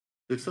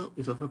 It's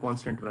of a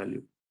constant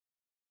value.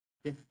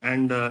 Okay.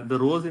 And the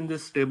rows in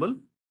this table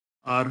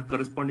are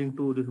corresponding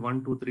to this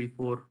 1, 2, 3,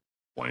 4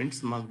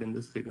 points marked in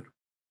this figure.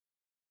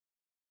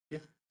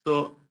 Okay.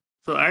 So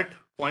at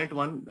point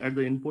 1 at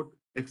the input,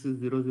 x is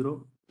 0,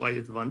 0, y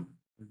is 1,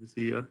 as you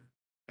see here.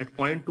 At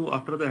point 2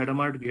 after the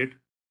Hadamard gate,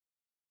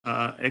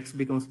 x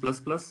becomes plus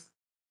plus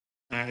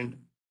and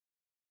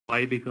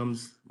y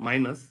becomes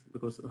minus,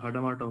 because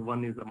Hadamard of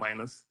 1 is a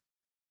minus.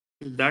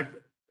 That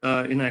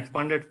in an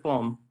expanded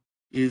form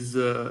is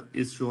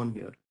shown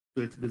here.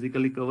 So it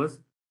basically covers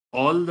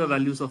all the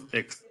values of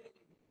x.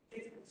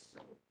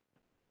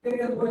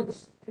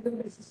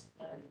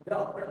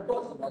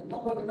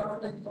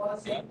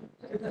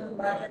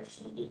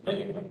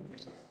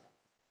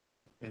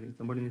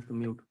 Somebody needs to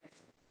mute.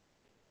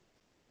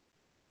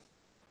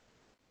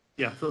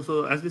 Yeah,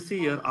 so as we see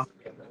here,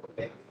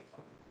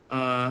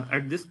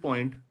 at this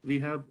point, we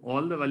have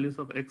all the values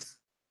of x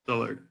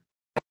covered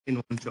in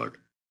one shot.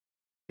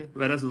 Okay.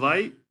 Whereas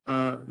y,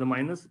 the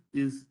minus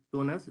is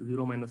shown as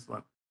 0, minus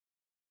 1.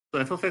 So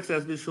f of x,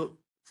 as we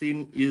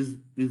seen, is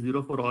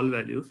 0 for all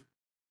values.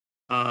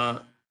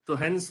 So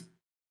hence,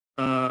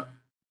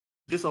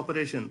 this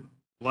operation,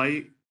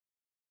 y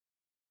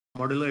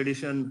modulo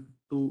addition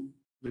 2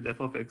 with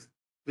f of x,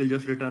 will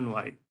just return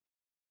y.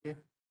 Okay.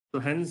 So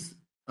hence,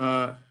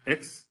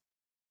 x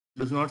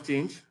does not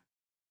change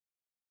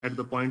at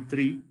the point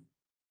 3.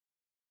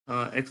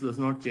 X does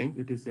not change.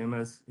 It is same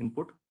as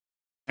input.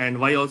 And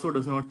y also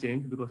does not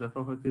change because f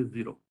of x is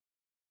 0.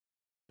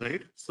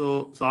 Right.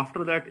 So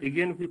after that,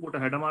 again, if we put a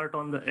Hadamard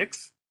on the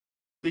x,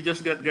 we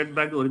just get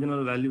back the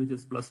original value, which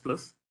is plus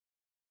plus.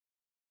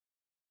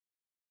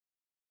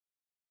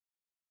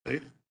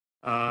 Right.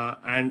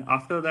 And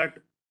after that,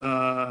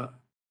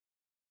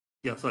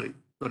 yeah, sorry,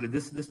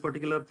 this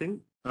particular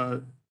thing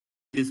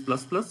is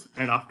plus plus,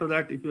 and after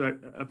that, if you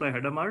apply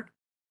Hadamard,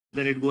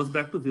 then it goes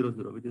back to 0,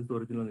 0, which is the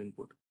original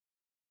input.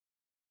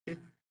 Okay.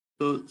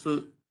 So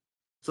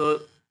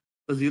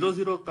the 0,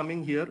 0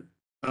 coming here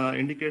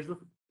indicates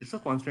it's a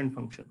constant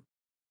function.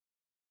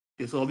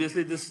 Okay. So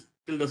obviously this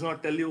still does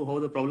not tell you how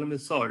the problem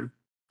is solved.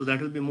 So that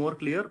will be more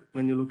clear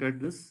when you look at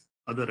this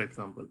other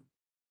example.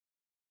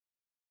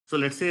 So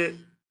let's say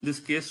this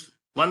case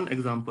 1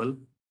 example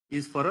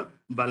is for a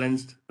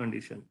balanced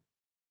condition.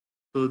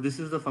 So this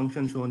is the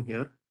function shown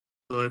here.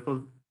 So f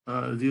of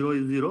 0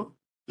 is 0.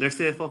 Let's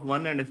say f of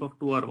 1 and f of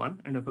 2 are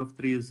 1 and f of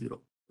 3 is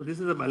 0. So this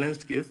is a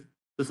balanced case.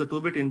 This is a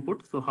 2-bit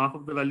input. So half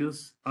of the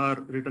values are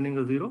returning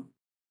a 0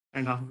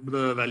 and half of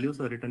the values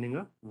are returning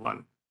a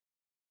 1.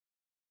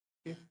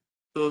 Okay.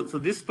 So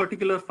this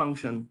particular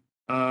function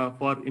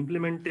for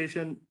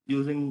implementation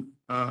using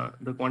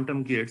the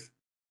quantum gates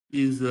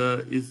is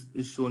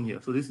shown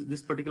here. So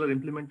this particular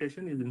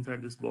implementation is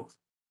inside this box.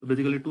 So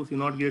basically 2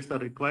 CNOT gates are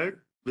required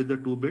with the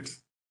 2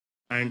 bits,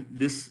 and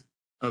this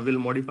will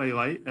modify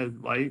y as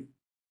y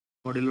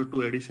modulo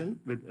 2 addition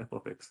with f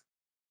of x,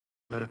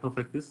 where f of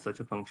x is such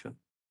a function.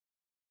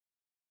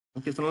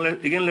 Okay, so now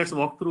again let's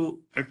walk through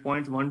at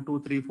points 1,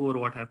 2, 3, 4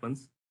 what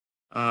happens.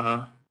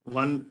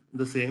 1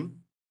 the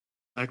same.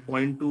 At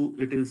point 2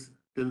 it is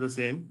still the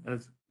same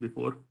as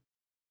before.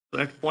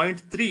 So at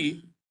point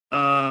 3,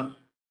 so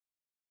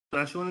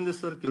as shown in this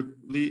circuit,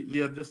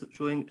 we are just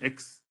showing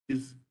x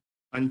is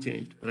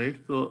unchanged, right?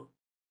 So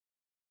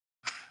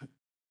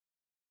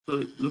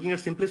looking at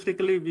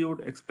simplistically, we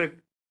would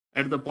expect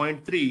at the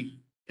point 3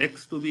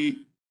 x to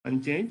be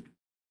unchanged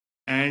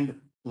and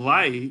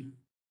y,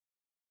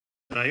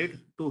 right,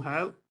 to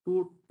have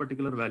two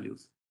particular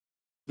values,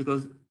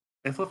 because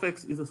f of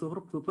x is a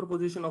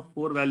superposition of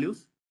 4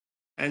 values.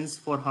 Hence,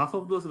 for half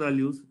of those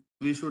values,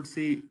 we should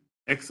see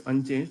x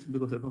unchanged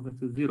because f of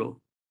x is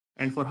 0.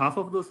 And for half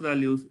of those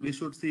values, we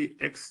should see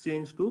x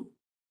change to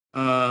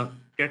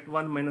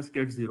ket1 minus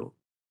ket0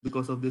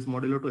 because of this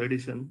modulo 2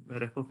 addition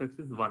where f of x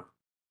is 1.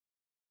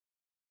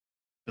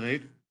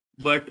 Right?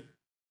 But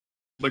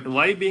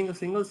y being a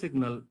single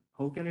signal,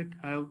 how can it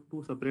have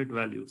two separate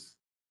values?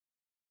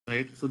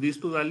 Right? So these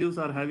two values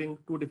are having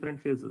two different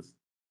phases.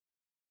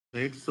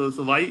 Right? So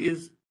y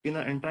is in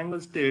an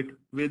entangled state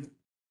with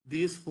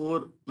these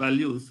 4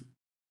 values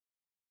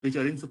which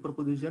are in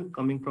superposition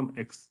coming from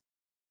x.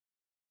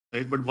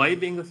 Right? But y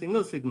being a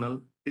single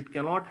signal, it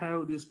cannot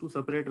have these two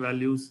separate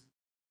values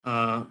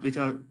which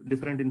are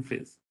different in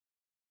phase.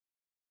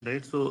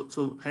 Right?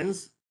 So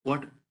hence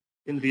what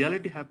in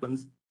reality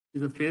happens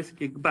is a phase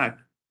kickback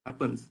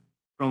happens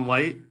from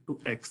y to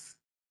x.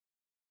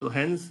 So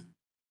hence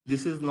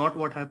this is not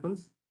what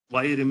happens.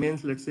 Y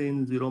remains, let's say,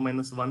 in 0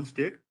 minus 1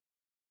 state,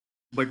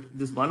 but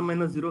this 1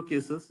 minus 0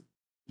 cases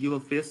give a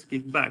phase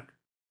kickback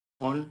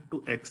on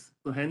to x.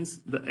 So hence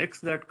the x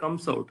that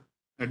comes out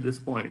at this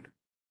point,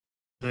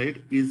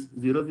 right, is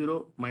 0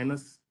 0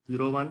 minus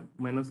 0 1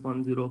 minus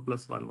 1 0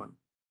 plus 1 1.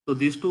 So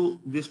these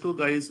two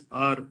guys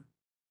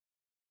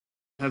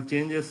have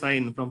changed a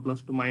sign from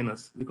plus to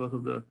minus because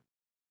of the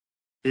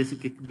basic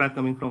kickback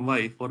coming from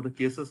y for the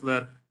cases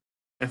where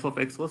f of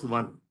x was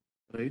 1,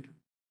 right?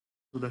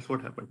 So that's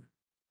what happened.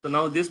 So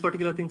now this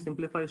particular thing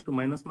simplifies to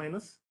minus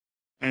minus,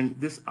 and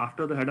this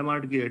after the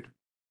Hadamard gate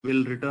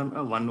will return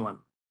a 1 1.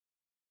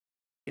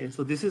 Okay,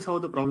 so this is how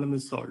the problem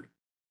is solved.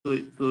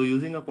 So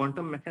using a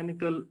quantum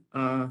mechanical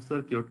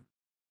circuit,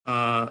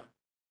 so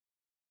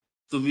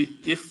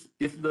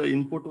if the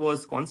input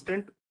was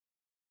constant,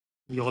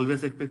 we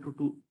always expect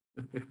to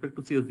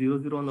see a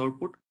 0 0 on the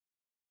output,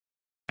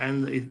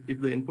 and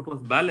if the input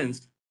was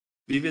balanced,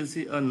 we will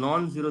see a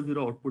non-zero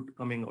 0 output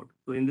coming out.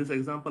 So in this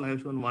example, I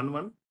have shown 1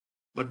 1,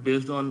 but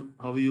based on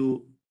how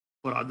you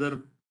for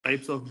other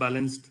types of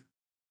balanced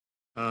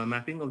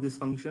mapping of this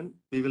function,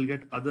 we will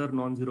get other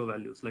non-zero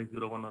values like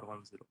 0 1 or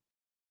 1 0.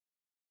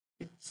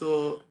 Okay.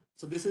 So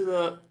this is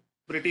a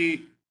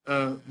pretty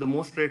the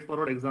most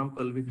straightforward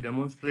example which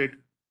demonstrate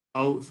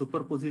how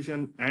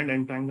superposition and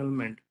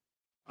entanglement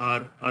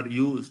are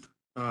used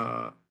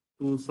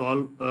to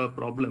solve a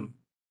problem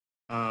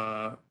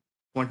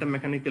quantum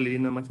mechanically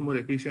in a much more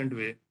efficient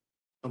way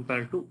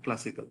compared to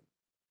classical.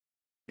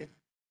 Okay.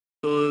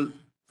 So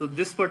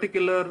this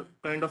particular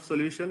kind of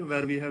solution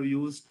where we have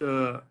used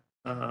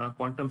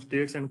quantum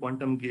states and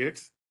quantum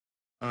gates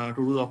to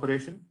do the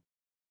operation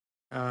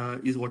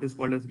is what is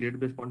called as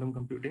gate-based quantum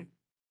computing.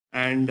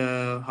 And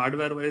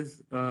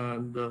hardware-wise,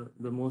 the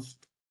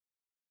most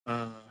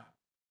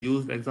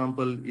used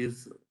example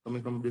is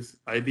coming from this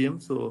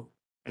IBM. So,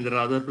 and there are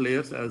other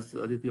players, as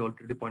Aditi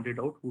already pointed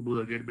out, who do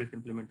the gate-based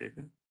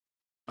implementation.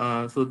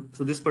 So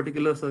this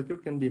particular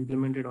circuit can be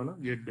implemented on a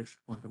gate-based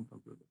quantum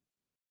computer.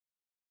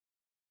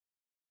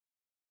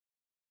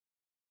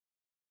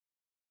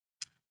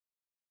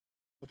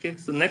 Okay,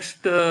 so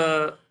next,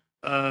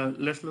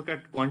 let's look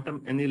at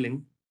quantum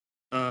annealing.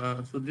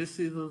 So this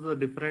is a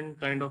different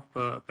kind of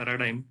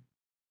paradigm,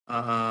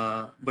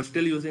 but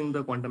still using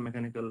the quantum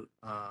mechanical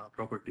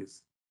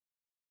properties.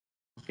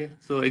 Okay,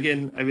 so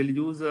again, I will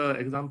use an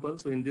example.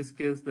 So in this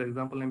case, the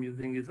example I'm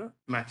using is a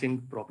matching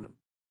problem.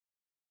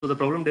 So the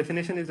problem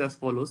definition is as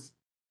follows.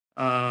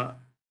 So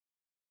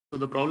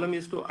the problem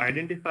is to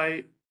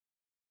identify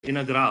in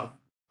a graph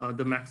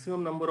the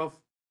maximum number of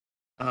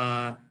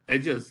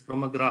edges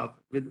from a graph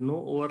with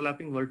no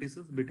overlapping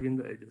vertices between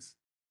the edges.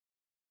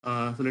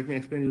 So let me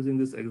explain using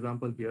this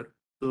example here.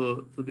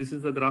 So this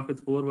is a graph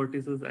with 4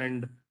 vertices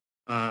and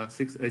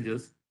 6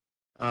 edges.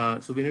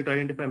 So we need to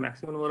identify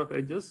maximum number of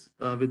edges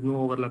with no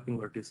overlapping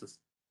vertices.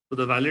 So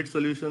the valid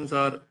solutions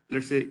are,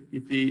 let's say,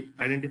 if we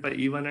identify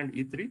E1 and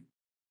E3,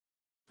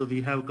 so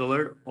we have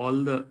covered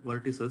all the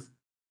vertices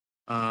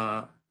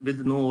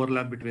with no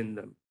overlap between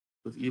them.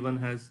 Because E1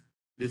 has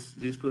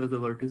these two as the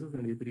vertices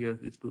and E3 has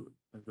these two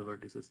as the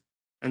vertices.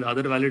 And the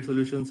other valid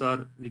solutions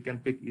are we can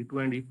pick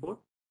E2 and E4,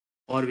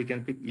 or we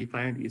can pick E5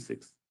 and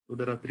E6. So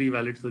there are 3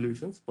 valid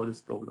solutions for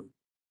this problem.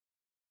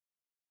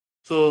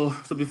 So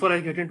before I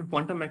get into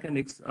quantum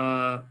mechanics,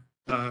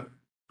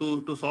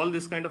 to solve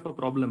this kind of a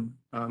problem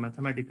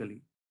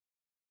mathematically,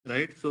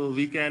 right? So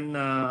we can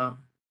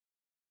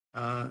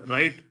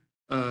write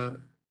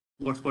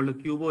what's called a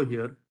QO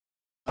here,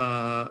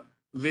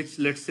 which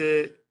let's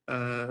say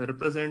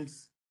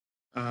represents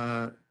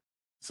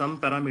some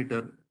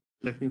parameter.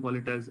 Let me call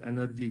it as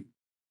energy.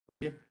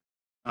 Okay,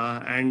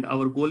 and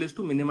our goal is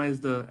to minimize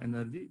the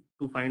energy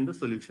to find the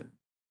solution.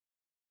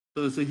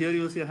 So here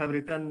you see I have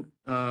written.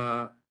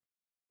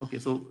 Okay,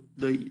 so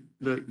the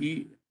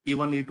E1,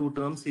 E2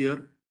 terms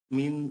here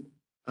mean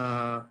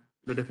the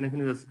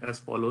definition is as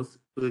follows.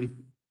 So if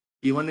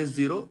E1 is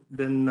 0,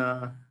 then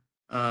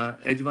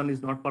edge 1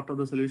 is not part of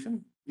the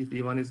solution. If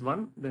E1 is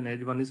 1, then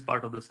edge 1 is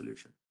part of the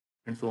solution,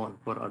 and so on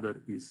for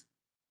other E's.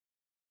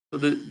 So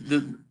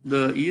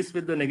the ease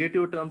with the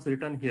negative terms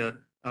written here,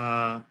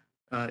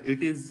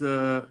 it is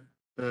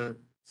okay.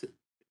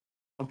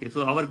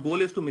 So our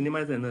goal is to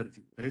minimize the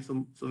energy, right?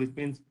 So which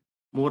means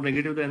more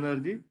negative the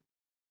energy,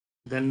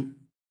 then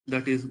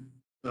that is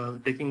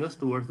taking us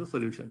towards the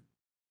solution.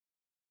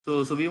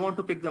 So we want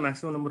to pick the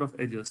maximum number of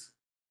edges.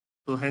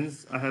 So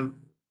hence I have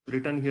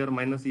written here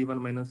minus E1,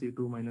 minus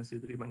E2, minus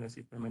E3, minus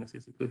E5, minus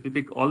E6. So if we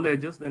pick all the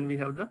edges, then we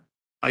have the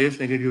highest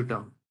negative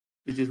term,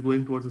 which is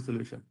going towards the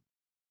solution.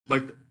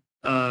 But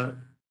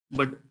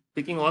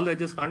picking all the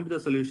edges can't be the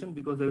solution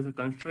because there is a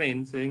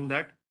constraint saying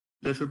that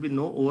there should be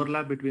no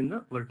overlap between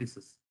the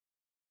vertices.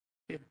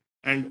 Okay?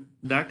 And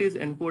that is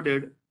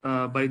encoded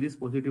by these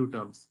positive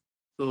terms.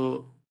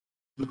 So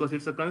because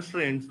it's a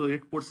constraint, so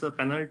it puts a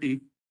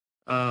penalty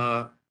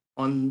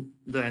on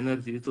the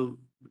energy. So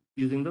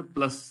using the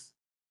plus,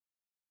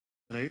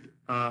 right?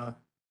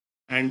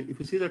 And if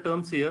you see the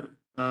terms here,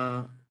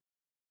 for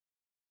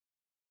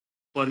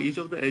each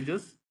of the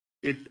edges,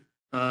 it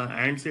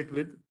ANDs it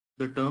with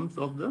the terms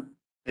of the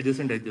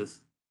adjacent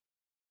edges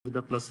with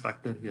the plus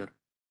factor here.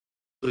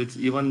 So it's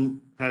E1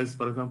 has,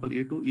 for example,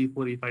 E2,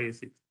 E4, E5,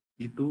 E6,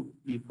 E2,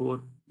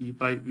 E4,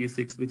 E5,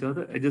 E6, which are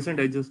the adjacent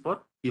edges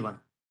for E1.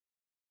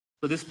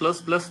 So this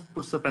plus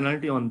puts a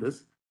penalty on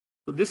this.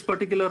 So this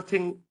particular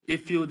thing,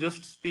 if you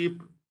just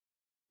sweep,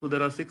 so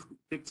there are six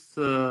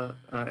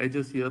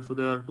edges here. So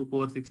there are 2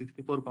 power 6,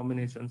 64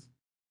 combinations,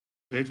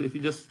 right? So if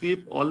you just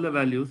sweep all the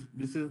values,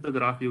 this is the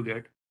graph you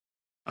get,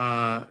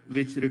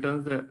 which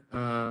returns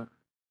the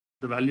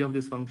value of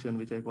this function,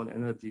 which I call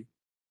energy,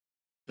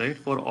 right,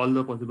 for all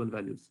the possible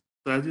values.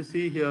 So as you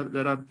see here,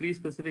 there are 3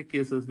 specific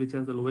cases which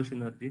has the lowest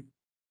energy,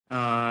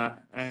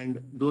 and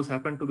those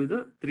happen to be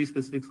the 3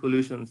 specific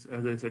solutions,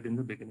 as I said in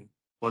the beginning,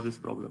 for this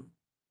problem.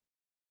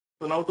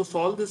 So now to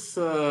solve this,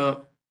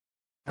 so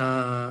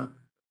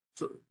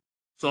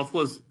of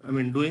course, I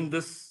mean, doing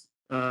this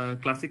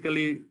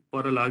classically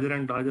for a larger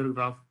and larger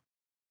graph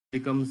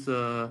becomes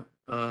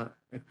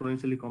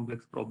exponentially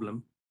complex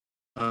problem.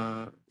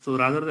 So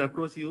rather the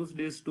approach used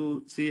is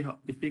to see how,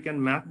 if we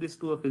can map this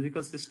to a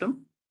physical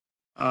system,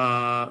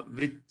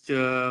 which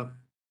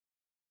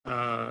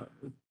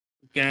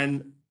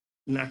can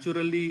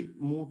naturally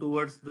move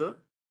towards the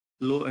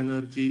low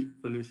energy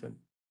solution.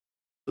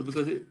 So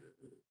because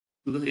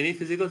any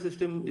physical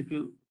system, if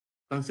you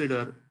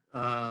consider,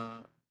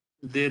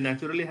 they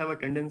naturally have a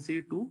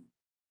tendency to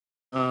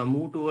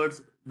move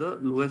towards the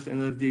lowest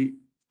energy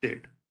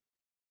state,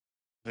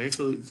 right?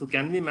 So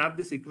can we map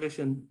this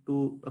equation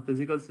to a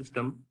physical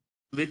system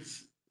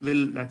which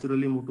will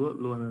naturally move to a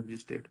low energy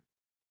state?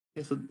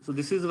 Okay, so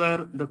this is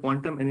where the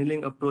quantum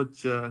annealing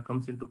approach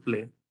comes into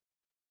play.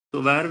 So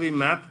where we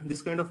map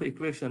this kind of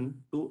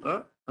equation to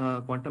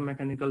a quantum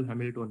mechanical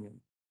Hamiltonian.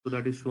 So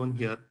that is shown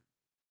here.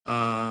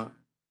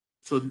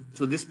 So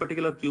this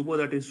particular cubo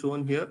that is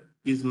shown here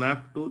is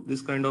mapped to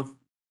this kind of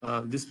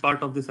this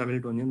part of this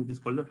Hamiltonian, which is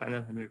called the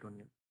final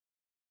Hamiltonian.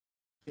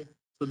 Okay.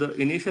 So the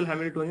initial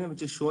Hamiltonian,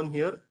 which is shown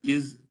here,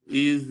 is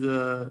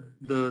the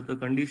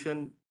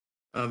condition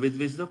with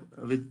which the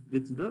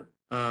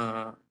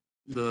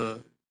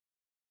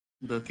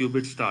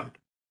qubits start.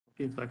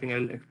 Okay, so I think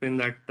I'll explain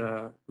that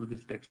through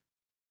this text.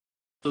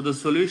 So the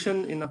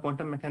solution in a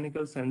quantum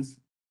mechanical sense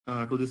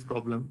to this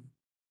problem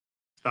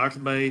starts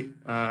by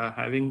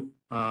having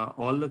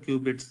all the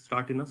qubits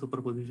start in a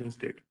superposition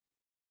state.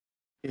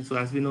 Okay, so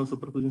as we know,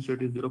 superposition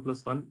state is 0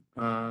 plus 1,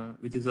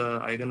 which is a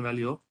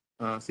eigenvalue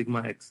of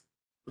sigma x.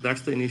 So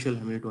that's the initial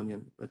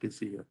Hamiltonian that you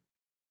see here.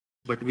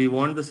 But we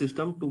want the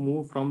system to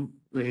move from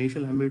the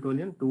initial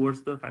Hamiltonian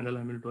towards the final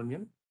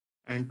Hamiltonian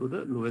and to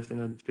the lowest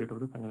energy state of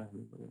the final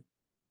Hamiltonian.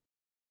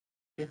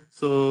 Okay,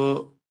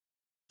 so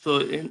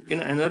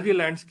in energy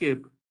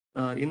landscape,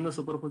 in the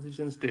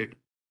superposition state,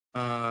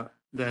 the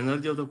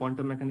energy of the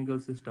quantum mechanical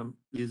system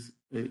is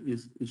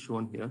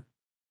shown here.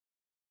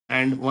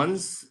 And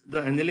once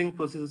the annealing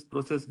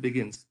process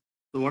begins,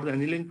 so what the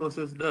annealing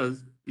process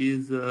does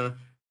is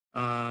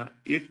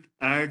it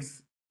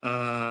adds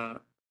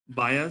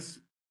bias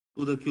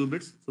to the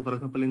qubits. So for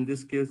example, in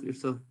this case,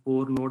 it's a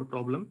 4-node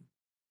problem.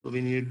 So we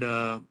need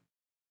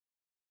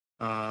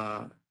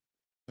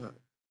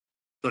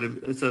sorry,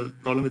 it's a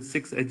problem with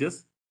 6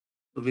 edges.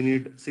 So we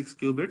need 6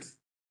 qubits.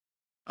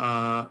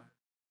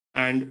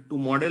 And to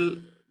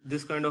model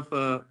this kind of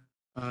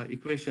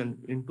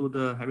equation into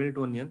the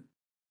Hamiltonian,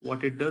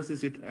 what it does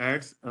is it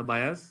adds a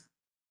bias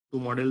to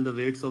model the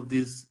weights of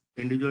these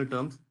individual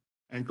terms,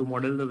 and to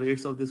model the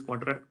weights of these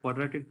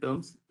quadratic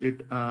terms,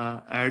 it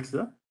adds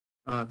a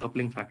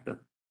coupling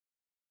factor.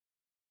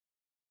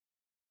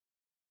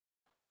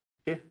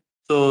 Okay,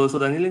 so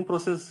the annealing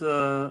process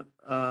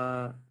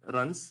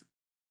runs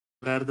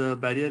where the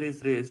barrier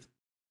is raised,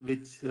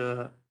 which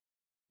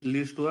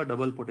leads to a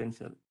double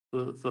potential.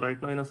 So right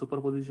now in a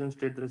superposition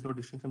state, there is no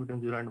distinction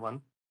between 0 and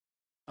 1.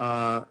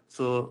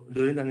 So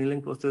during the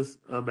annealing process,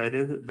 a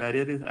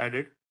barrier is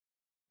added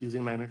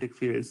using magnetic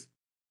fields,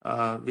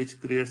 which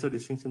creates a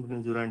distinction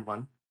between 0 and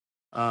 1.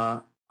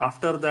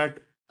 After that,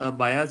 a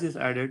bias is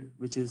added,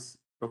 which is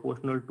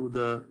proportional to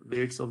the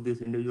weights of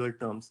these individual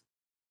terms,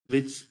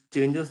 which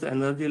changes the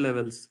energy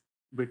levels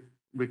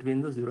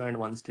between the 0 and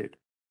 1 state.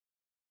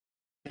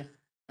 Okay.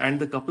 And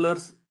the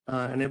couplers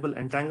enable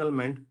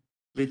entanglement,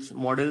 which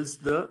models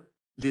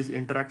these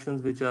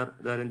interactions which are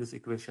there in this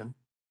equation.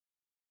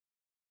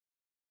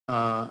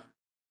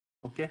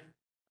 Okay.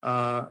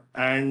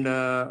 And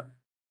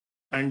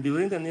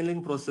during the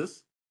annealing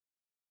process,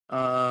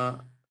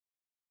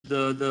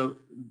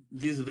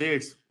 these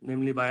weights,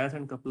 namely bias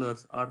and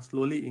couplers, are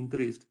slowly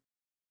increased,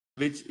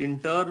 which in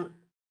turn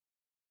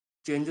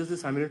changes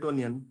this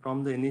Hamiltonian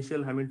from the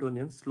initial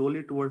Hamiltonian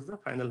slowly towards the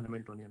final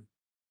Hamiltonian.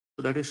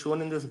 So that is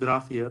shown in this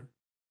graph here.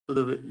 So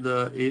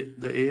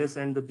the AS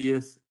and the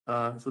BS,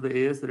 so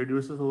the AS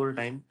reduces over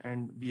time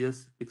and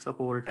BS picks up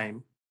over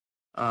time.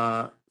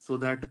 So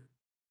that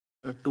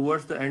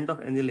towards the end of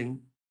annealing,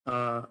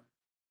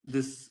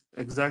 this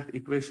exact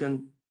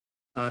equation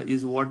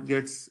is what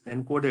gets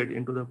encoded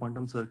into the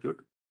quantum circuit,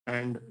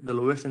 and the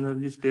lowest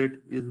energy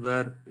state is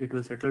where it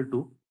will settle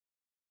to,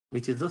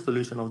 which is the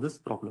solution of this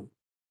problem.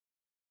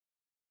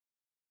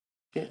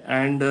 Okay.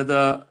 And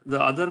the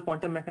other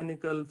quantum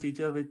mechanical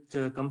feature which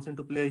comes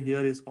into play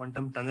here is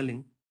quantum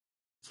tunneling.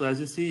 So as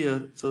you see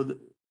here, so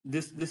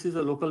this is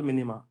a local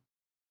minima.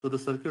 So the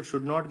circuit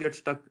should not get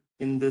stuck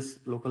in this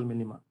local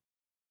minima.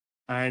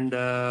 And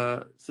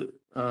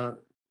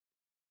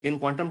in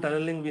quantum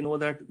tunneling, we know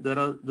that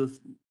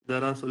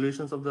there are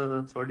solutions of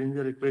the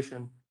Schrodinger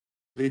equation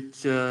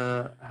which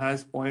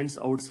has points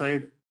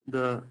outside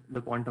the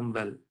quantum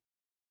well,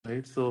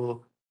 right?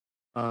 So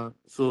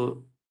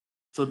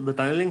so the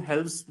tunneling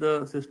helps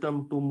the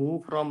system to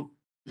move from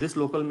this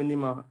local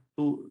minima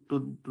to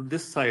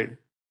this side,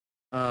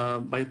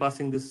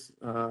 bypassing this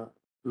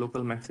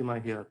local maxima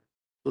here,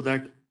 so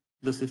that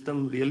the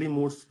system really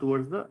moves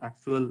towards the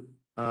actual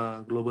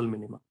global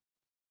minima.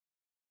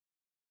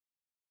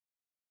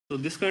 So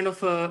this kind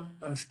of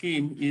a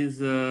scheme is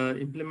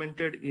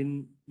implemented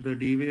in the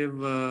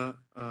D-Wave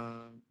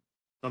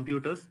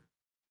computers.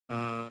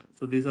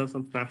 So these are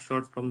some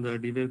snapshots from the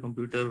D-Wave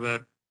computer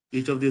where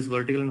each of these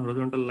vertical and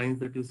horizontal lines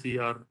that you see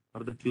are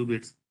the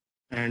qubits,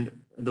 and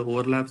the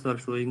overlaps are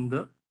showing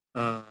the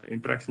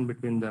interaction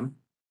between them.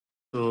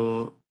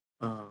 So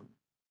so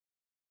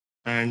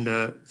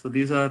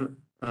these are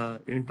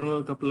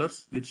internal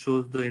couplers, which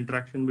shows the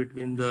interaction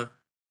between the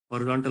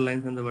horizontal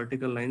lines and the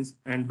vertical lines,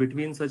 and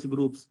between such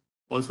groups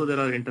also there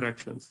are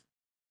interactions,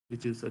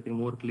 which is, I think,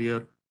 more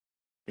clear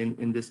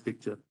in this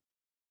picture.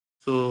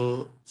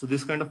 So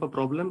this kind of a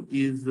problem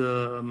is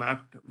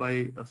mapped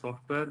by a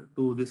software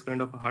to this kind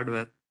of a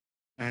hardware,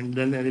 and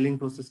then the annealing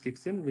process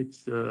kicks in,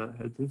 which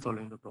helps in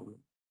solving the problem.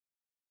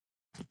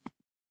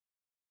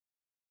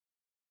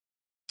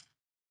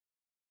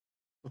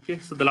 Okay,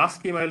 so the last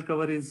scheme I will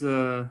cover is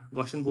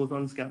Gaussian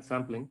boson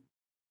sampling.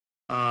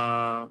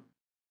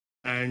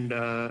 And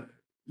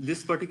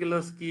this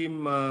particular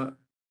scheme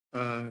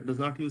does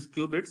not use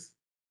qubits,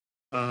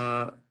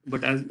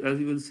 but as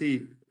you will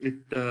see,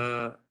 it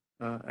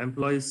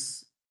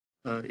employs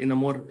in a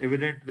more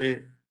evident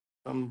way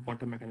some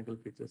quantum mechanical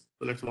features.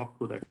 So let's walk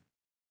through that.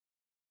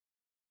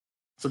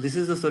 So this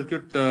is the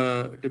circuit,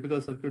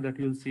 typical circuit that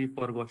you'll see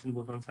for Gaussian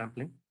boson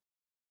sampling.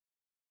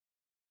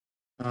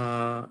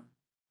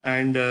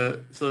 And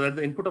so at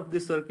the input of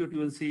this circuit, you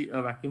will see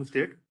a vacuum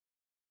state.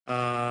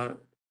 So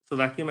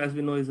vacuum, as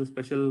we know, is a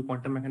special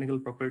quantum mechanical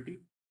property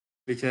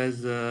which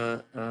has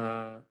 0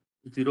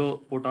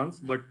 photons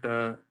but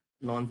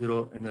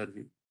non-zero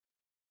energy.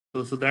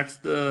 So that's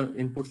the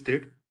input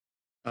state.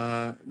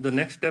 The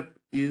next step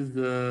is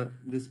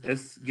this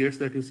S gates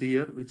that you see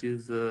here, which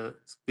is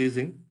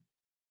squeezing.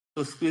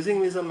 So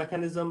squeezing is a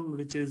mechanism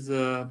which is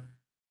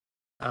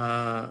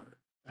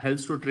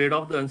helps to trade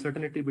off the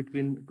uncertainty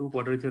between two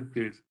quadrature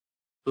fields.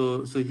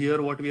 So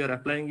here what we are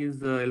applying is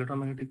the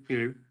electromagnetic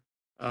field,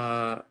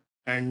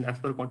 and as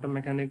per quantum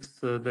mechanics,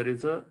 there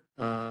is a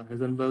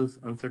Heisenberg's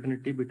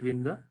uncertainty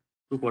between the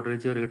two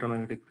quadrature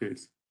electromagnetic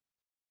fields.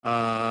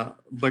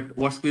 But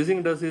what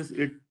squeezing does is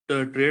it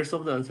trades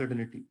off the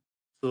uncertainty.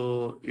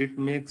 So it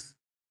makes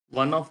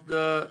one of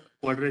the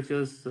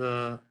quadratures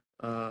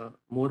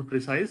more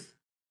precise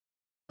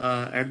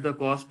at the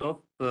cost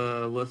of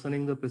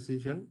worsening the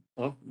precision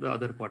of the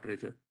other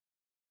quadrature.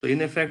 So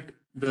in effect,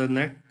 the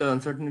net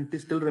uncertainty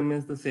still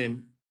remains the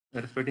same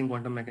respecting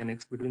quantum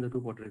mechanics between the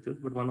two quadratures,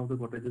 but one of the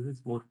quadratures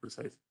is more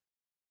precise.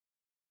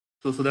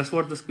 So that's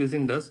what the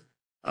squeezing does.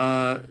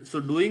 So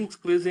doing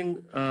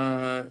squeezing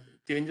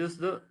changes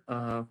the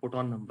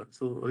photon number.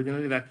 So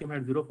originally vacuum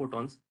had 0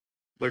 photons,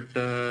 but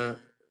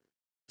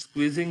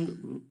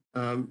squeezing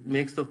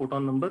makes the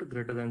photon number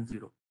greater than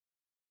 0.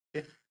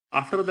 Okay.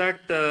 After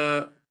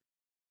that,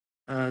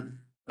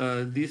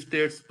 these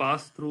states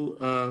pass through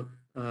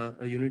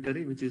a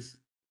unitary, which is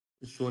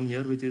shown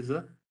here, which is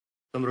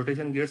some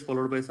rotation gates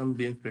followed by some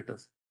beam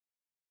splitters.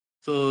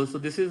 So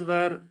this is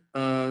where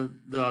the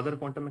other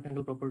quantum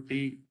mechanical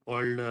property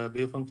called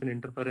wave function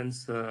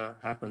interference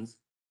happens,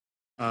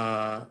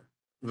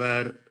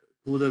 where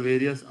through the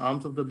various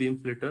arms of the beam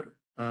splitter,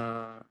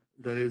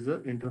 there is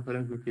an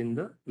interference between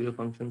the wave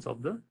functions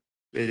of the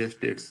various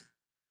states.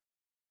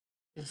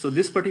 So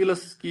this particular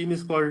scheme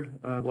is called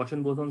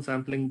Gaussian boson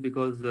sampling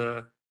because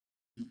the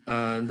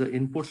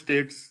input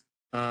states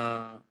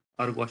are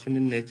Gaussian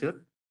in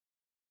nature.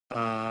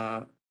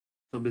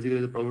 So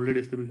basically, the probability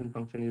distribution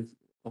function is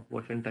of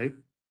Gaussian type,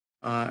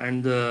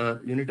 and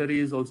the unitary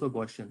is also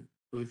Gaussian.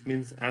 So which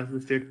means as the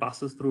state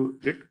passes through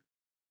it,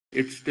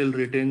 it still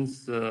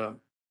retains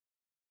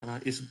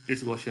its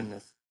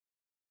Gaussianness.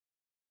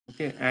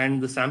 Okay,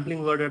 and the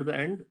sampling word at the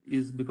end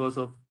is because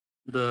of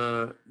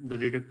the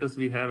detectors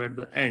we have at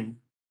the end,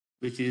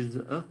 which is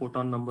a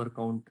photon number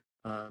count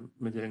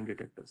measuring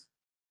detectors.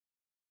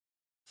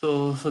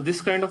 So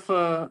this kind of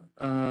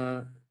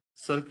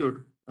circuit,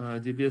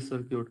 GBS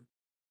circuit,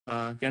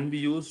 can be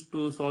used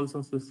to solve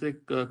some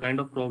specific kind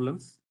of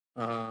problems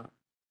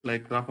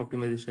like graph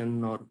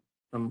optimization or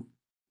some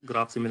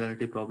graph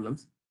similarity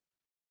problems.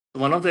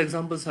 One of the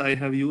examples I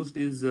have used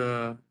is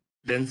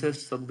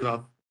densest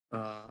subgraph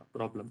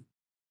problem.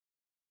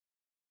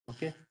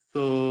 Okay,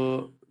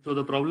 so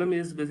the problem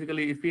is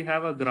basically if we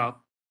have a graph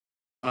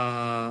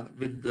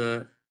with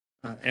the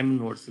m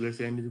nodes, let's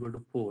say m is equal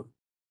to 4,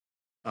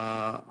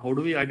 how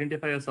do we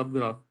identify a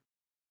subgraph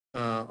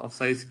of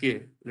size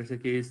k? Let's say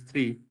k is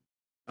 3,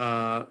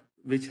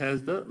 which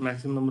has the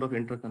maximum number of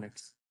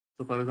interconnects.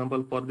 So for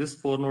example, for this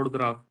 4-node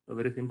graph, a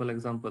very simple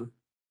example,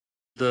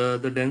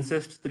 the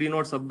densest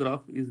 3-node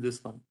subgraph is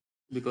this one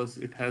because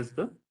it has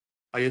the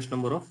highest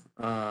number of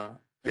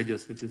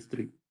edges, which is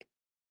 3.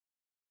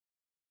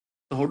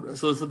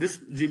 So this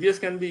GBS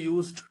can be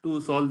used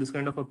to solve this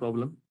kind of a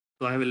problem.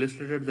 So I have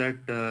illustrated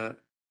that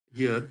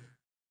here.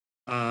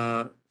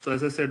 So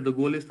as I said, the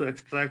goal is to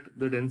extract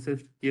the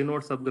densest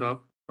k-node subgraph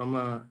from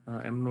a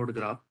m-node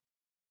graph.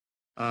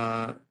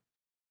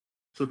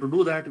 So to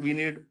do that, we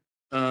need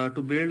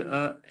to build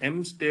a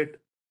m-state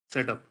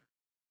setup.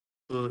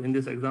 So in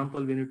this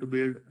example, we need to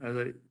build, as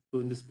I show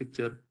in this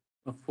picture,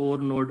 a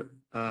 4-node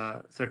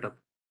setup.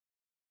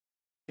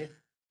 Okay.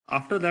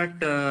 After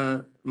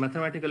that,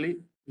 mathematically,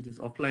 which is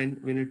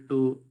offline, we need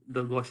to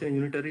the Gaussian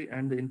unitary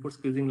and the input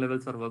squeezing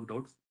levels are worked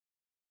out.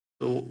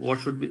 So what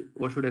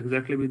should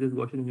exactly be this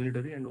Gaussian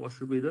unitary and what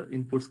should be the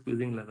input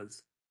squeezing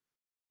levels?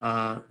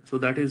 So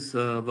that is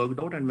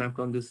worked out and mapped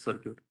on this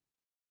circuit.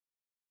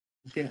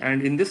 Okay,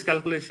 and in this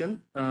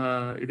calculation,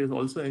 it is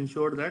also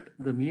ensured that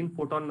the mean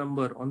photon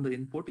number on the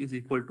input is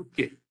equal to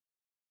k.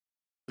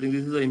 I think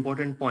this is an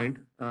important point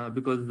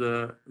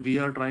because we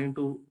are trying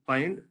to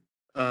find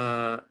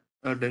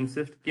a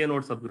densest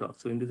k-node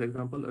subgraph. So in this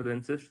example, a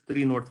densest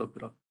 3-node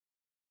subgraph.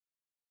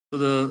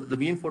 So the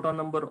mean photon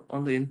number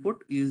on the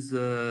input is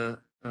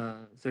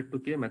set to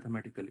k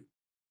mathematically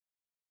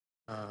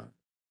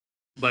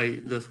by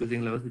the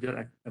squeezing levels which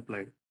are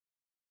applied.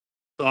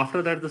 So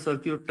after that, the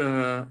circuit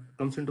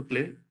comes into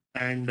play,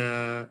 and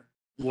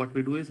what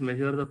we do is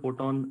measure the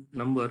photon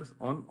numbers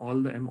on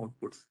all the m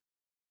outputs.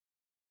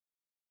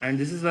 And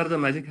this is where the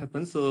magic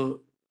happens.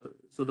 So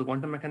the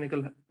quantum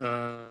mechanical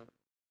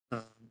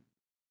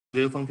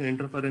wave function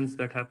interference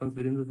that happens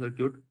within the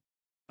circuit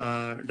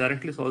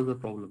directly solves the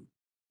problem.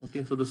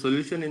 Okay, so the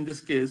solution in this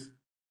case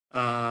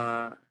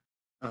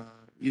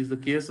is the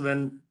case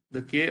when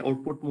the k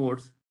output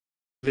modes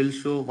will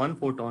show 1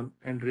 photon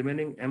and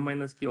remaining m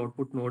minus k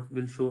output nodes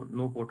will show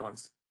no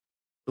photons.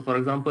 So for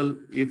example,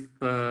 if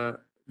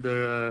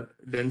the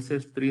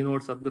densest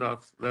 3-node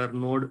subgraphs were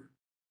node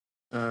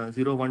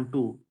 0, 1,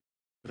 2,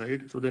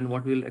 right? So then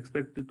what we'll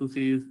expect to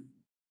see is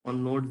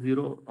on node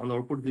 0, on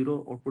output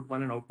 0, output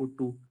 1 and output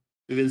 2,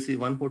 we will see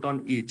 1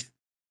 photon each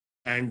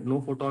and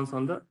no photons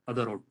on the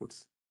other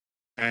outputs.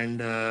 And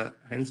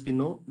hence we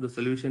know the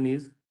solution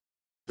is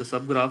the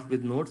subgraph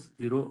with nodes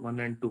 0, 1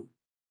 and 2.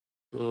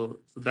 So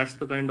that's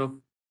the kind of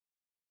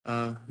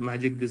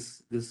magic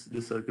this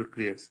circuit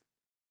creates.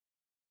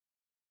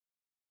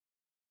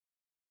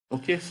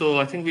 Okay, so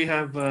I think we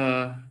have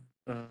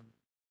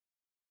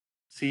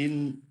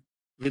seen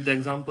with the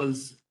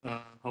examples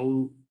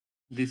how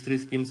these 3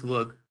 schemes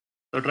work.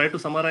 So try to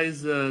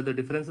summarize the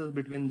differences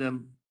between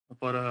them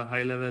for a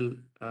high level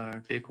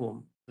take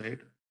home, right?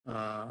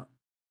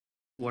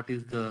 What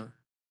is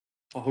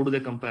how do they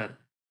compare?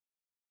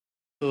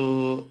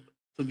 So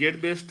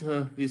gate based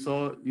we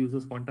saw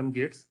uses quantum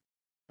gates.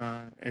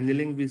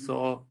 Annealing we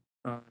saw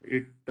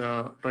it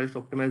tries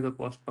to optimize the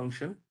cost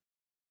function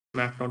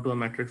mapped onto a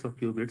matrix of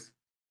qubits.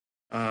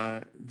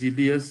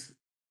 GBS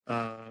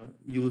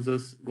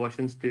uses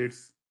Gaussian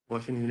states,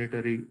 Gaussian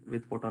unitary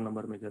with photon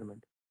number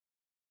measurement.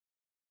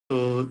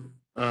 So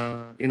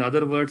in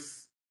other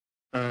words,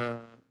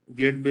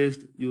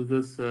 gate-based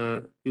uses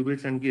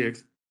qubits and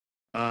gates,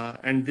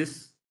 and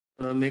this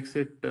makes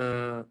it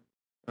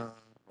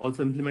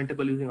also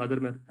implementable using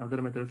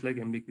other methods like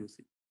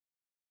MBQC.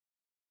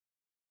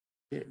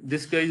 Okay.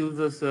 This guy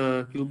uses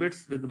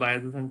qubits with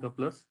biases and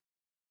couplers,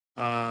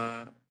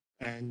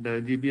 and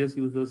GBS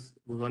uses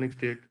bosonic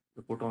state,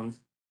 the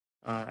photons,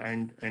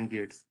 and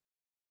gates.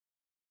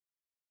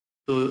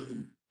 So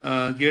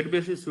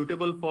gate-based is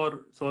suitable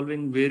for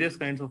solving various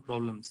kinds of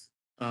problems.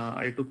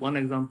 I took one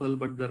example,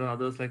 but there are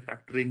others like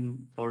factoring,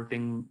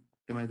 sorting,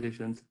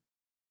 optimizations.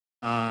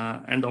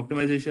 And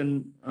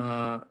optimization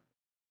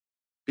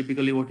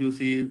typically what you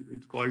see,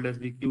 it's called as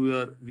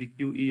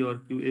VQE or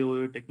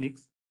QAOA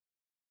techniques,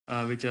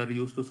 which are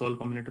used to solve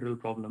combinatorial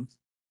problems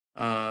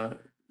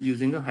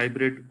using a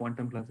hybrid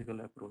quantum classical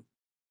approach.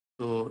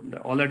 So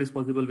all that is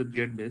possible with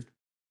gate-based.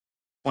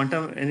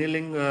 Quantum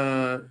annealing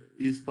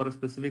is for a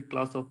specific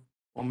class of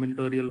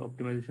combinatorial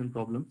optimization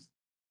problems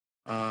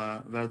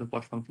where the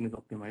cost function is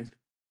optimized.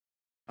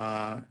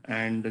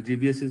 And the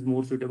GBS is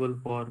more suitable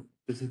for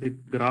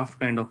specific graph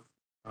kind of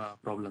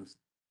problems.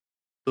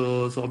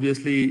 So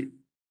obviously,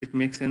 it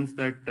makes sense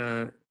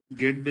that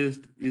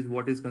gate-based is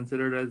what is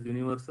considered as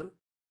universal,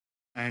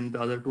 and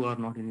the other two are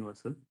not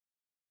universal.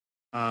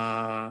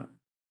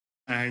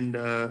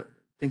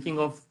 Thinking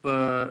of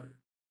the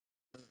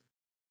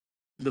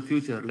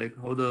future, like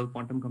how the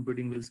quantum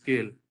computing will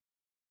scale.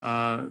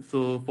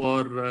 So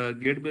for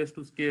gate-based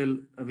to scale,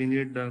 we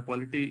need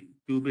quality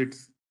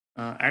qubits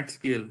at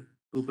scale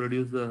to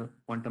produce the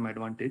quantum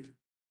advantage.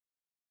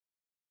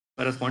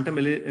 Whereas quantum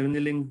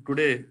annealing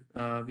today,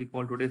 we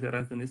call today's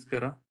era as the NISQ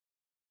era.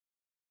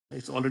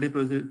 It's already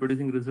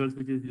producing results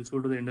which is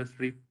useful to the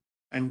industry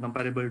and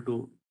comparable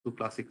to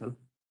classical.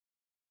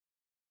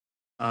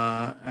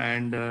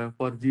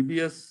 For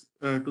GBS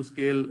to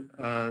scale,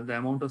 the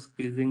amount of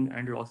squeezing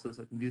and losses,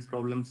 these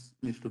problems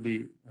needs to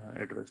be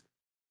addressed.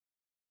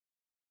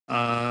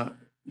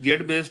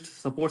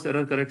 Gate-based supports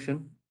error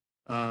correction,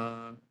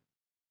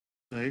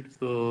 right?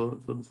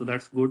 So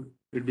that's good.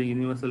 It being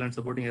universal and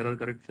supporting error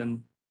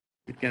correction,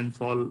 it can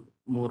solve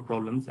more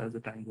problems as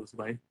the time goes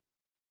by.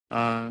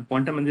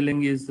 Quantum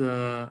annealing is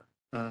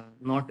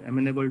not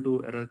amenable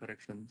to error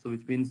correction. So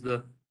which means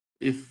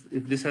if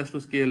this has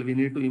to scale, we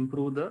need to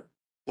improve the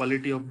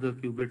quality of the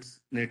qubits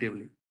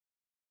natively.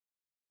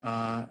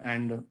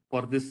 And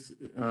for this,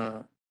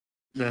 the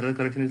error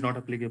correction is not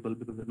applicable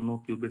because there are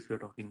no qubits we are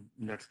talking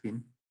in that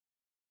scheme.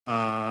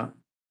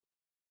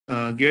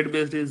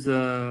 Gate-based is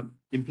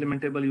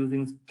implementable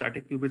using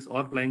static qubits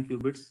or flying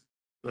qubits.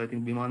 So I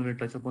think Biman will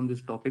touch upon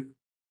this topic.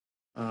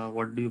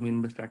 What do you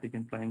mean by static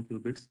and flying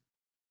qubits?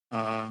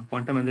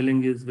 Quantum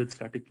annealing is with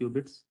static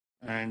qubits,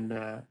 and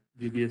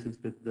GBS is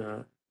with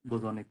the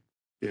bosonic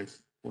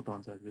pairs,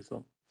 photons, as we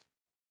saw.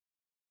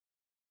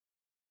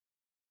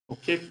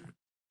 Okay,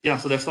 yeah,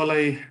 so that's all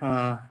I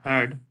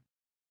had.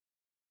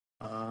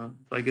 So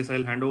I guess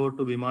I'll hand over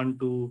to Biman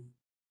to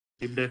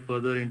deep dive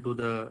further into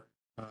the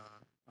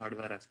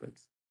hardware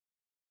aspects.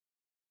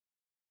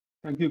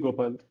 Thank you,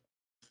 Gopal.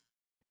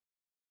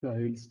 So I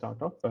will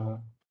start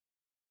off.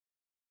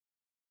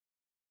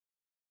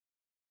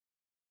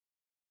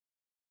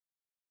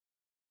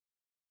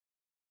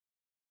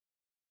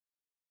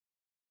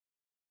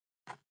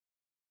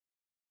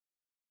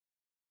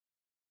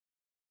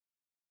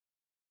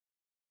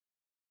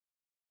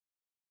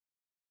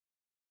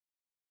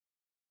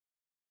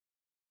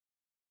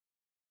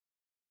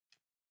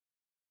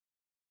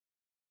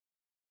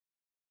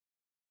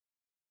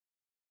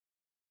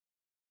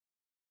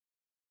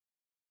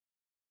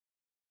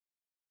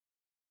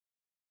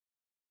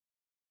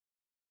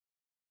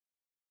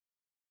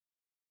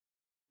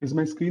 Is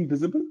my screen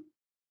visible?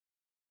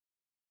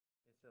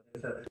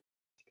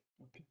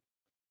 Okay.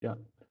 Yeah.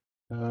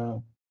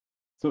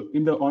 So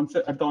at the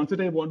onset,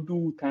 I want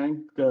to thank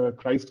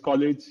Christ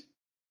College,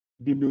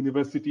 Deemed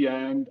University,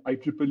 and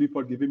IEEE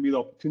for giving me the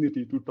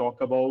opportunity to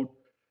talk about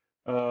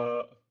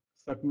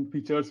certain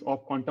features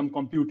of quantum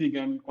computing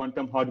and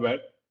quantum hardware.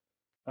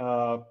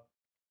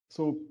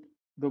 So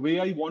the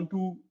way I want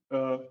to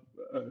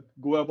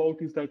go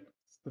about is that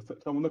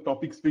some of the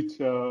topics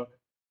which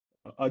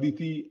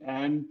Aditi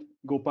and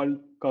Gopal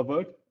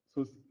covered.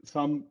 So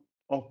some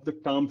of the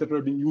terms that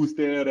are being used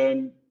there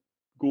and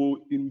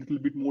go in a little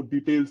bit more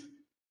details,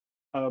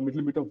 a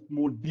little bit of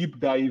more deep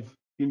dive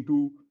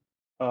into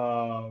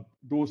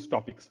those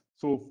topics.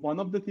 So one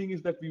of the things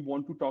is that we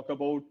want to talk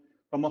about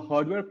from a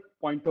hardware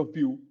point of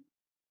view,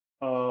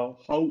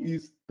 how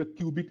is the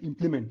qubit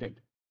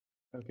implemented?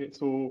 Okay,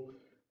 so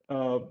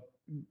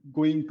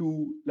going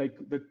to like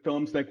the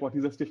terms like what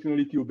is a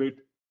stationary qubit,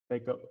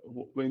 like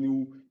when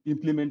you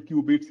implement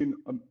qubits in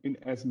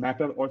as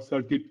matter or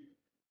circuit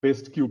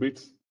based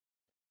qubits.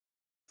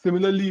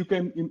 Similarly, you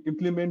can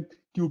implement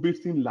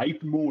qubits in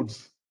light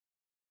modes,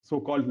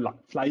 so-called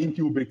flying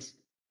qubits.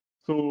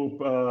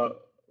 So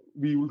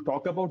we will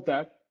talk about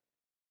that.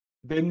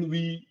 Then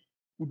we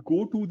would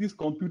go to these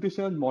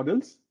computational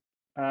models,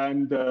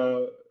 and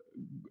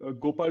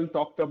Gopal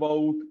talked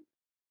about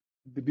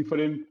the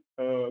different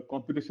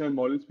computational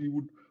models. We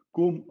would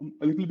go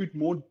a little bit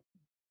more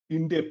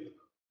in depth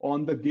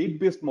on the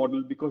gate-based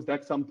model, because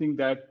that's something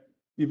that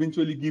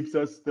eventually gives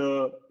us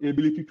the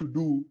ability to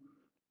do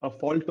a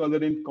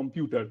fault-tolerant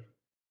computer.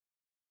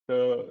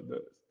 So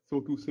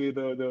to say,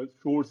 the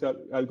source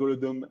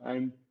algorithm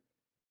and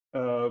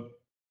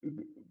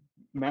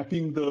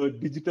mapping the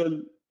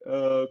digital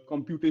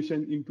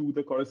computation into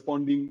the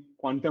corresponding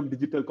quantum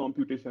digital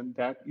computation.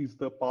 That is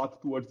the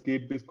path towards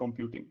gate-based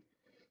computing.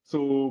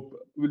 So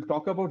we'll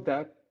talk about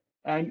that.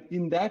 And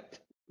in that,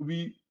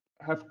 we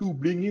have to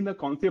bring in a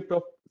concept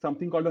of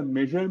something called a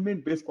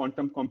measurement-based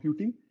quantum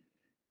computing.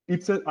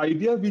 It's an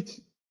idea which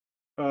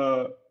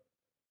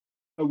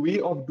a way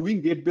of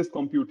doing gate-based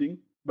computing,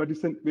 but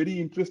it's a very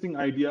interesting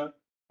idea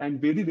and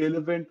very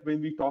relevant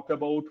when we talk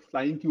about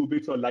flying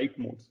qubits or light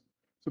modes.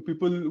 So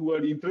people who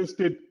are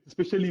interested,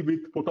 especially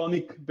with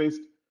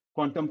photonic-based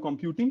quantum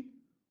computing,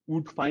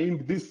 would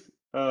find this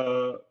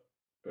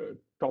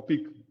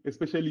topic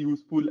especially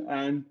useful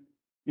and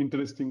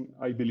interesting,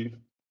 I believe.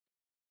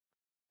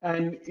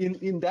 And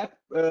in that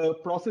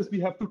process, we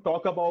have to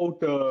talk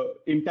about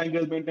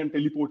entanglement and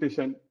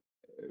teleportation,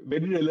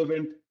 very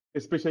relevant,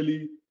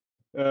 especially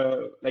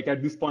like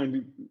at this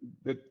point,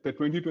 the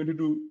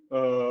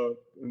 2022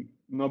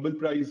 Nobel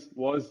Prize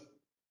was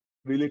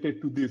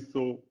related to this.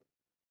 So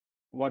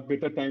what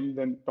better time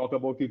than talk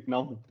about it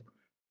now?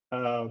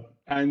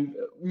 And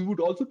we would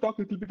also talk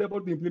a little bit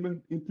about the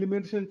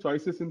implementation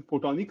choices in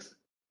photonics.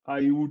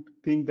 I would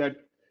think that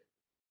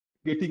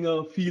getting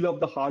a feel of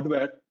the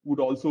hardware would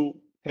also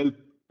help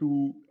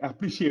to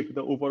appreciate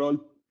the overall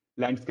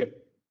landscape.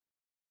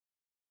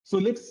 So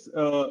let's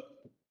go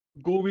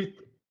with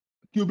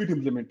qubit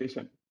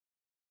implementation.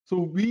 So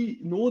we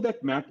know that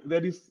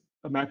there is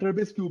a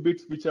matter-based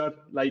qubits, which are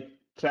like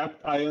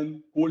trapped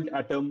ion, cold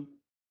atom,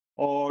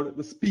 or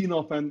the spin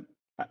of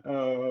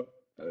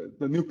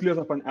the nucleus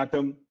of an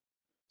atom.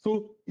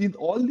 So in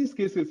all these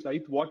cases,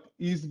 right, what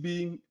is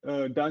being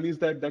done is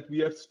that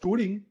we are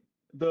storing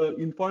the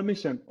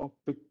information of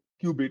the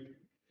qubit,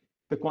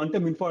 the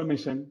quantum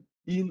information,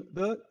 in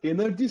the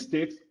energy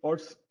states or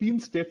spin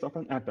states of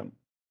an atom.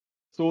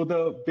 So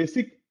the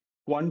basic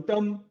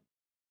quantum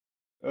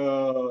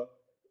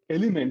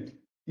element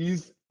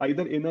is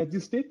either energy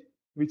state,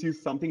 which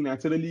is something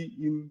naturally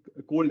in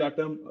cold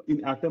atom,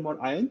 in atom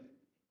or ion,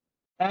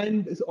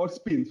 and or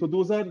spin. So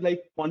those are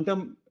like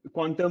quantum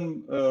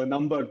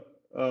number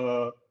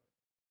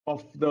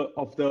of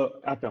the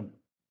atom.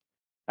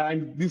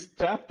 And this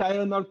trapped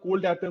ion or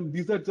cold atom,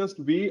 these are just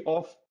way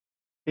of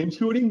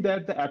ensuring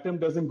that the atom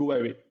doesn't go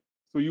away.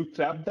 So you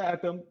trap the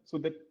atom, so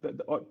that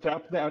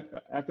trap the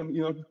atom,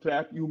 in order to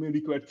trap, you may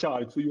require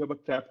charge. So you have a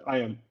trapped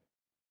ion.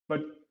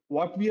 But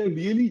what we are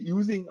really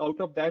using out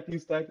of that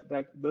is that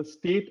the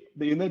state,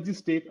 the energy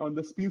state on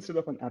the spin state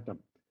of an atom.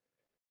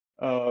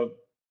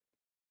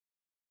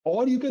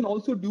 Or you can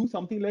also do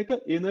something like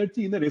an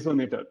energy in a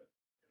resonator.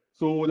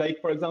 So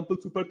like, for example,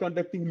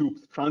 superconducting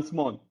loops,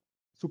 transmon,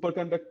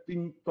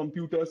 superconducting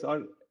computers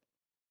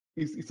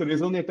is a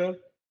resonator,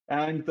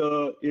 and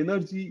the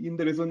energy in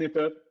the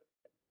resonator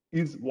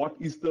is what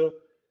is the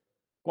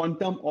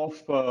quantum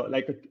of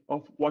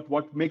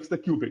what makes the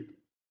qubit,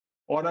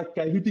 or a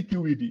cavity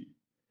QED.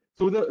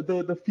 So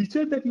the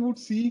feature that you would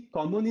see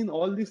common in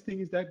all these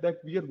things is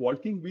that we are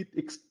working with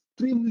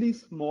extremely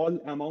small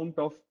amount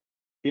of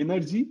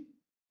energy,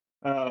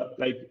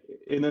 like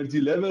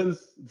energy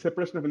levels,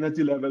 separation of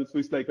energy levels. So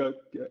it's like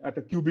at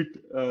a qubit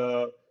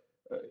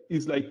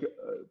is like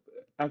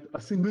at a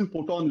single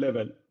photon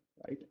level,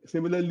 right?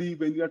 Similarly,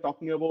 when we are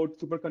talking about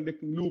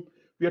superconducting loop,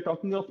 we are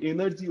talking of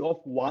energy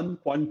of one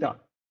quanta.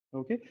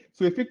 Okay,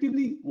 so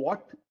effectively,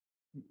 what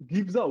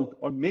gives out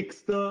or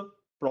makes the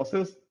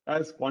process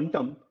as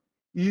quantum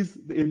is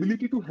the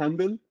ability to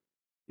handle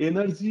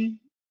energy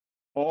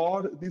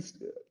or this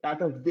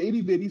at a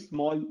very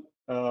small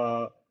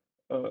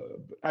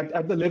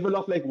at the level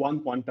of like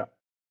one quanta.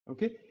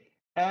 Okay,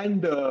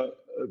 and the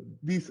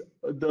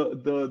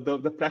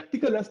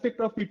practical aspect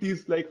of it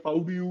is like, how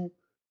do you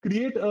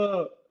create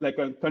a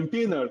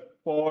container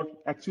for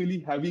actually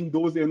having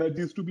those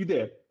energies to be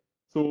there?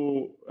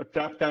 So a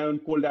trapped ion,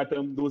 cold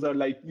atom, those are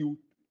like, you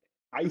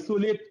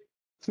isolate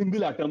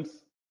single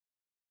atoms,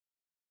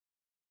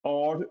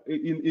 or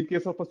in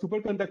case of a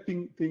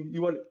superconducting thing,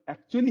 you are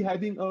actually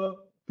having a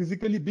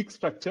physically big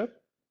structure,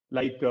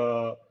 like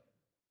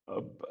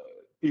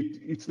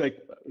it's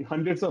like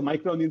hundreds of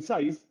micron in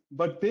size,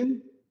 but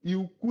then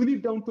you cool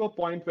it down to a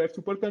point where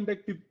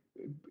superconductive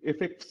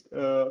effects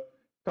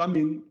come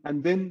in,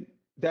 and then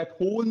that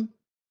whole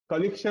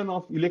collection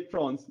of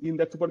electrons in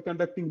that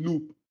superconducting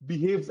loop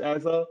behaves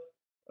as a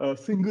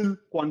single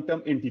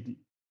quantum entity.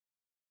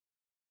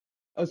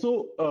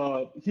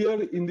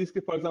 Here in this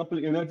case, for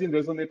example, energy in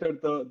resonator,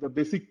 the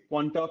basic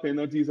quanta of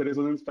energy is a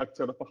resonance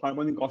structure of a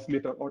harmonic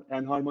oscillator or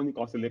anharmonic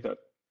oscillator.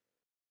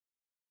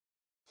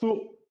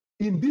 So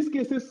in these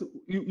cases,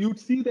 you'd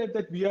see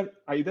that we are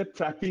either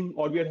tracking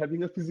or we are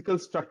having a physical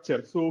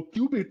structure. So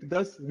qubit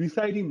does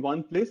reside in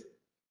one place.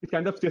 It's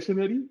kind of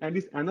stationary and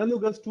is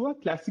analogous to a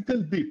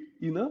classical bit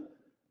in a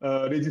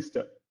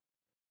register.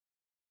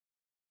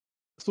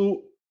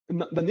 So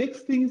the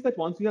next thing is that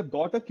once you have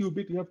got a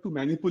qubit, you have to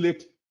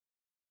manipulate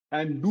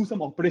and do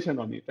some operation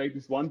on it, right?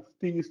 This one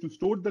thing is to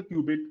store the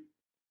qubit,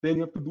 then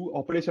you have to do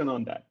operation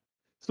on that.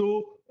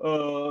 So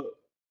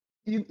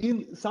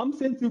in some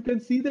sense, you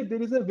can see that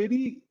there is a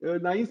very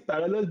nice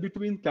parallel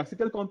between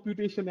classical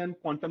computation and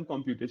quantum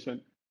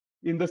computation,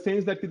 in the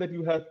sense that you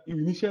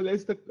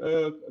initialize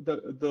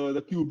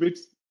the qubits,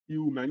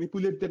 you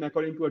manipulate them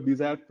according to a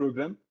desired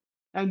program,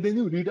 and then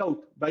you read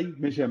out by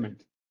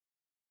measurement.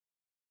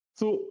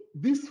 So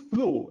this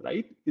flow,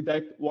 right,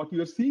 that what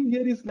you are seeing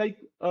here is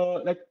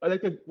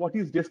what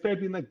is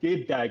described in a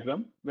gate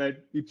diagram, where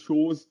it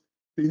shows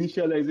the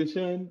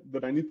initialization, the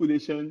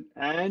manipulation,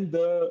 and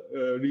the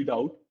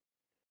readout.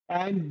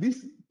 And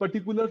this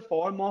particular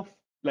form of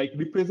like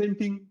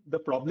representing the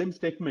problem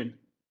statement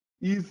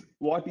is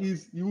what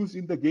is used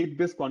in the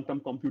gate-based quantum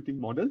computing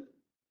model.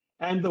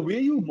 And the way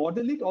you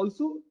model it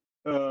also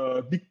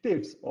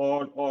dictates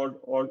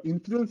or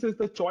influences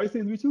the choice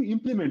in which you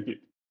implement it,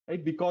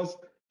 right? Because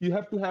you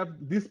have to have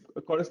this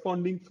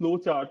corresponding flow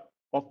chart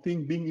of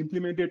thing being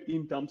implemented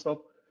in terms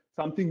of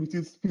something which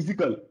is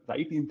physical,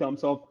 right? In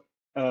terms of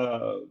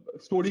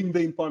storing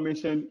the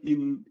information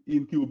in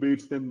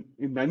qubits, then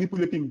in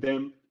manipulating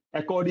them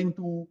according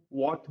to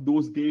what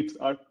those gates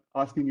are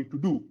asking it to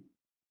do.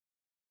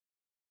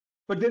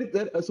 But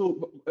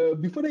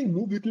before I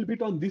move a little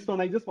bit on this one,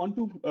 I just want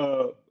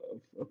to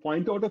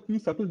point out a few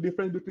subtle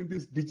difference between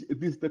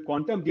the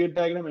quantum gate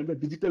diagram and the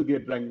digital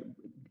gate diagram.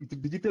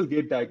 Digital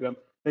gate diagram,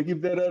 like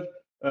if there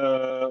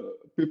are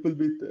people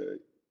with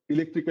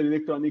electrical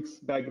electronics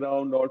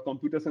background or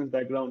computer science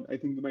background, I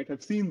think you might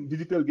have seen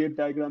digital gate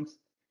diagrams.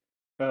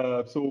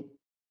 So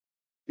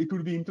it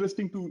would be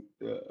interesting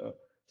to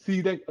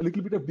see that a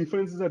little bit of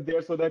differences are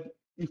there, so that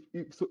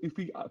if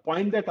we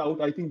point that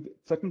out, I think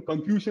certain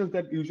confusions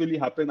that usually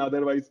happen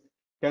otherwise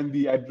can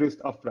be addressed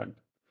upfront.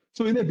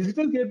 So in a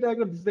digital gate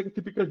diagram, this is like a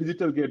typical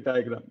digital gate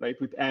diagram, right?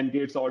 With AND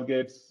gates, OR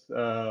gates,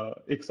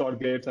 XOR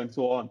gates, and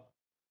so on.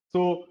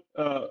 So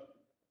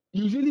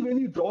usually when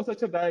you draw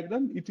such a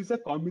diagram, it is a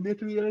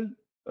combinatorial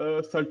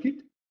circuit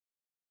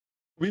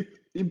with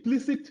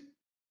implicit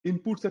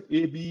inputs of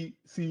A, B,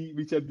 C,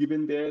 which are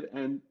given there.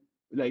 And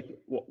like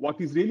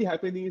what is really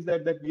happening is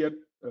that we are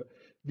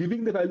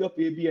giving the value of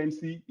A, B, and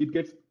C. It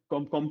gets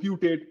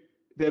computed.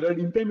 There are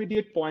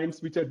intermediate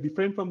points which are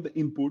different from the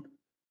input,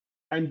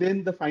 and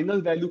then the final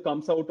value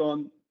comes out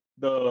on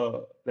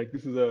the, like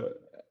this is a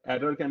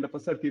error kind of a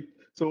circuit,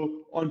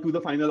 so onto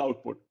the final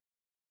output.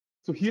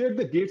 So here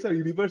the gates are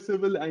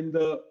irreversible, and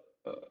the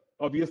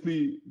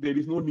obviously there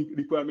is no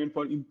requirement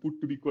for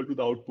input to be equal to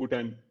the output,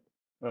 and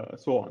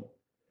so on.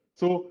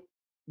 So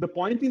the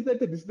point is that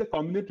this is the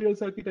combinatorial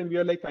circuit, and we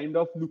are like kind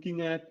of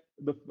looking at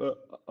the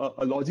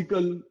a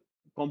logical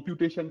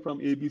computation from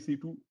ABC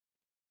to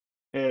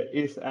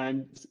S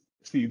and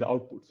C, the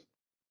outputs.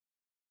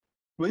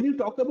 When you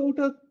talk about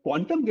a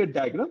quantum gate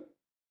diagram,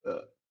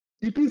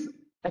 it is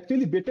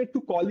actually better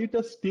to call it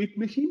a state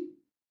machine,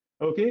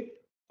 okay,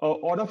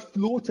 or a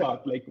flow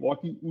chart, like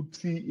what you would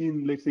see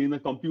in, let's say, in a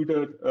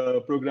computer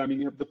programming.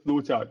 You have the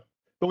flow chart.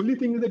 The only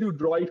thing is that you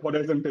draw it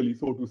horizontally,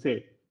 so to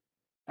say.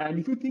 And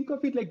if you think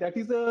of it like that,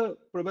 is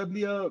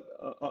probably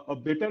a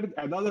better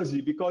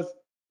analogy, because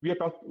we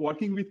are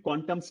working with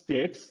quantum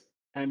states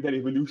and their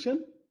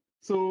evolution.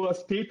 So a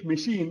state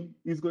machine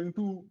is going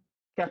to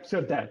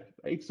capture that,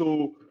 right?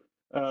 So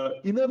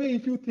in a way,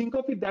 if you think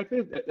of it that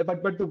way,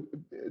 but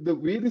the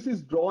way this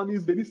is drawn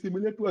is very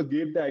similar to a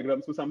gate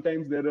diagram. So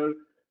sometimes there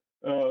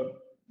are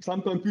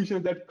some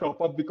confusions that crop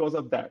up because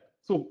of that.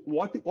 So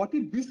what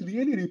this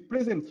really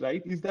represents,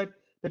 right, is that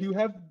you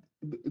have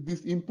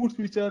these inputs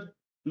which are,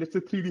 let's say,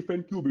 3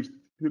 different qubits,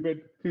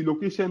 3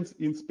 locations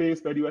in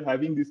space where you are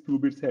having these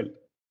qubits held.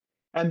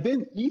 And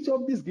then each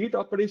of these gate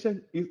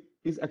operations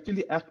is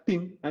actually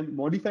acting and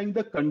modifying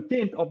the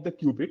content of the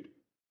qubit.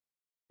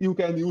 You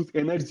can use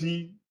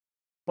energy,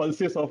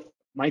 pulses of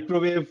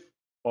microwave,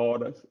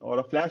 or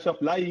a flash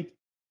of light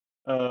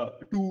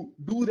to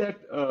do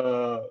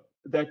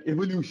that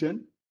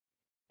evolution.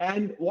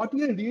 And what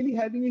we are really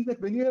having is that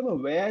when you have a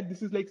where,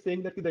 this is like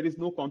saying that there is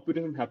no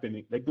computation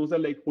happening. Like those are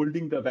like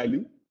holding the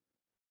value.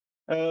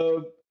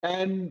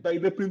 And by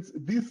the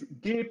principle, these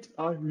gates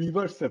are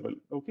reversible.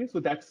 Okay, so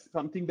that's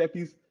something that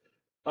is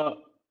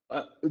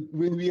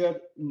when we are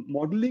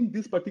modeling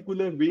this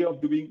particular way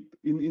of doing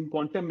in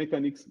quantum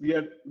mechanics,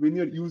 when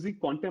you're using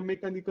quantum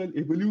mechanical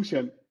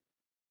evolution,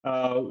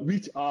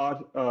 which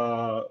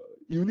are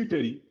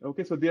unitary.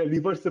 Okay, so they are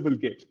reversible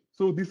gates.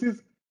 So this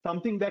is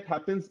something that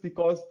happens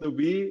because the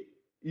way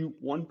you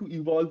want to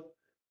evolve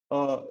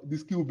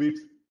these qubits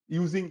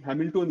using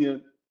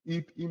Hamiltonian,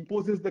 it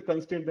imposes the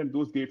constraint that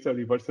those gates are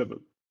reversible.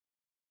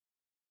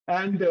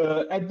 And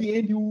at the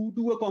end, you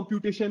do a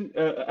computation.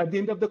 At the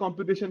end of the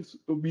computations,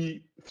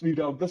 we read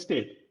out the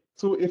state.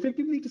 So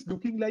effectively, it is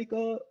looking like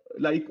a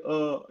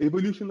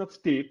evolution of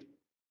state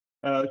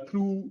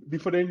through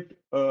different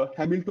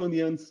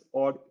Hamiltonians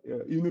or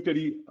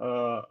unitary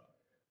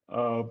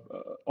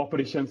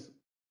operations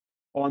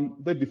on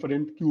the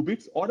different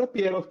qubits or a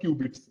pair of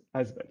qubits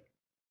as well.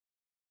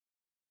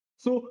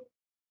 So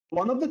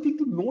one of the things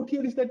to note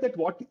here is that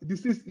what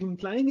this is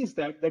implying is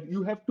that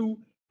you have to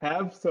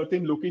have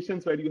certain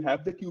locations where you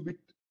have the qubit,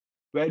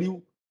 where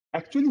you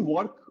actually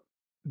work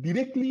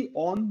directly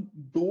on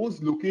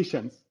those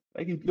locations.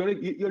 Like if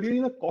you're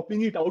really not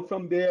copying it out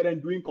from there and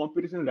doing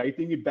computation and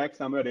writing it back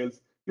somewhere else.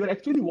 You're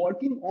actually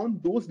working on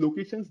those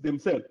locations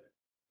themselves.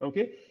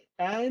 Okay,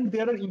 and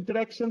there are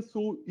interactions.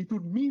 So it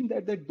would mean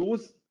that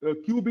those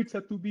qubits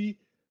have to be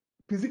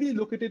physically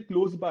located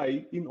close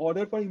by in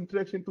order for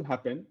interaction to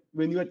happen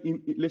when you are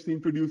let's say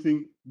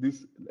introducing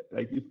this,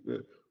 like if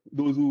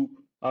those who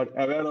are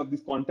aware of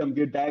this quantum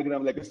gate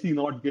diagram, like a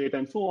C0 gate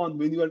and so on,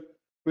 when you are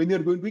when you're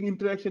doing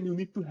interaction, you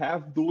need to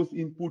have those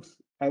inputs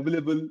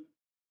available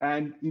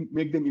and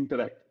make them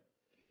interact.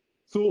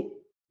 So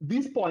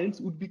these points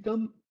would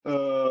become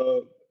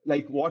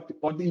like what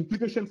the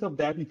implications of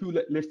that if you,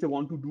 let's say,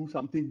 want to do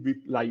something with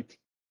light,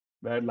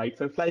 where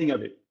lights are flying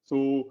away.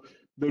 So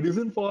the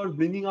reason for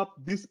bringing up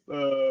this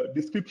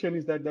description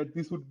is that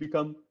this would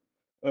become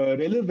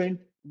relevant,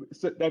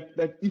 so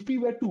that if we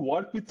were to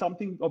work with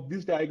something of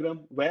this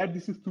diagram where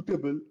this is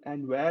suitable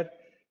and where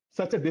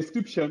such a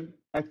description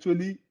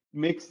actually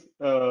makes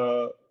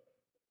the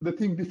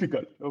thing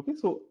difficult. Okay,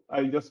 so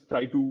I'll just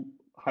try to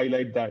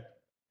highlight that.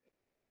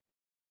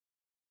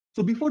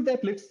 So before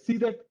that, let's see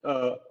that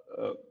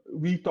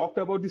we talked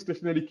about the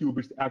stationary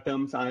qubits,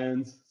 atoms,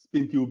 ions,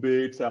 spin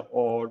qubits,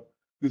 or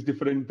these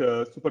different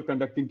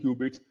superconducting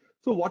qubits.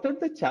 So what are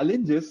the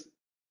challenges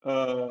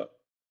uh,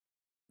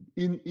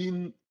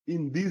 in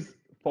this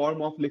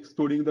form of like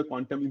storing the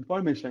quantum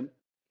information?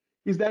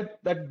 Is that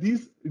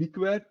these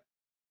require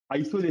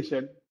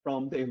isolation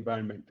from the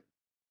environment.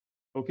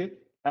 Okay,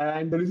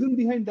 and the reason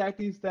behind that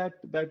is that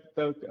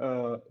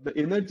the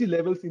energy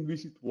levels in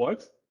which it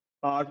works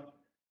are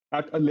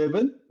at a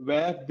level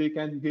where they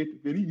can get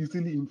very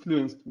easily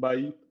influenced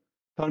by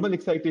thermal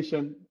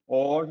excitation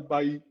or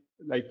by,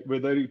 like,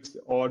 whether it's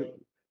or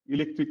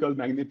electrical,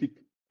 magnetic,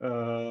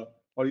 or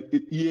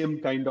EM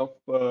kind of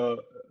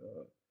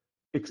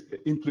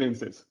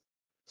influences.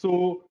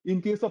 So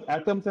in case of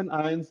atoms and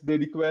ions, they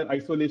require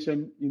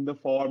isolation in the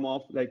form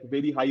of like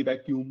very high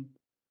vacuum,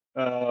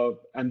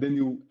 and then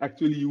you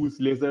actually use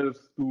lasers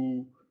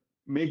to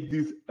make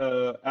these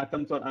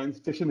atoms or ions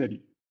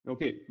stationary.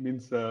 Okay,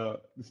 means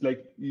it's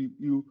like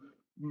you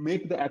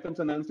make the atoms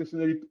and ions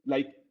stationary,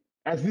 like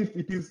as if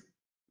it is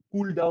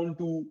cooled down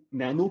to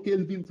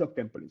nanokelvins of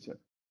temperature.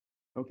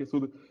 Okay,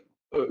 so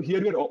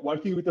here we are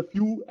working with a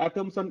few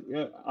atoms and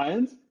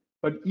ions,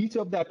 but each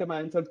of the atom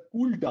ions are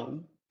cooled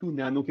down to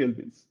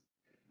nanokelvins.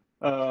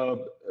 Uh,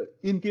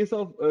 in case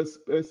of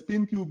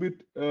spin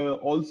qubit,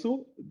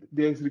 also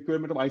there's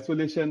requirement of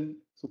isolation,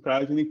 so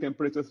cryogenic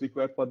temperatures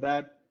required for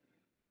that.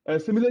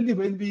 Similarly,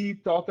 when we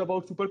talk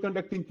about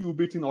superconducting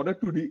qubits, in order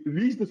to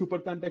reach the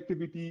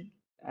superconductivity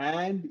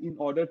and in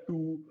order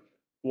to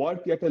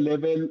work at a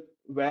level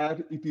where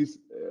it is,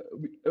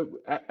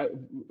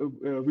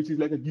 which is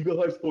like a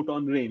gigahertz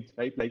photon range,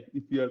 right? Like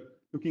if we are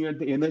looking at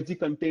the energy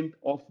content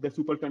of the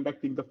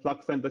superconducting, the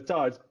flux and the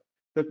charge,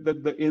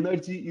 the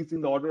energy is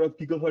in the order of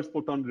gigahertz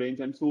photon range.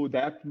 And so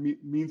that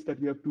means that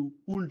we have to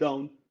cool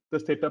down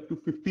the setup to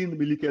 15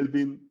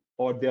 millikelvin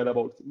or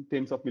thereabouts,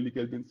 tens of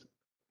millikelvins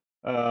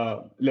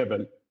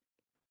level.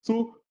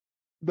 So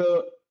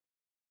the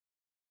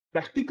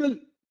practical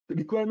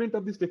requirement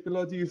of this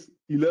technology is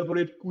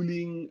elaborate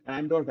cooling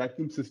and or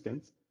vacuum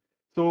systems.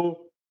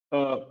 So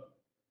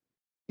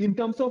in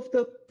terms of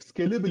the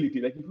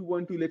scalability, like if you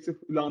want to, let's say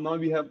now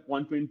we have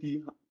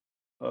 120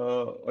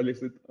 or let's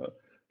say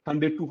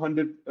 100,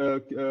 200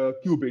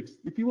 qubits.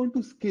 If you want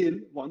to scale,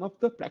 one of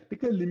the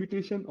practical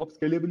limitation of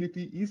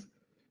scalability is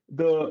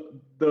the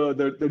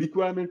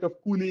requirement of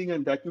cooling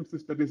and vacuum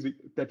system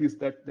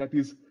that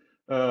is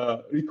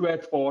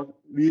required for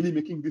really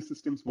making these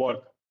systems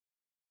work.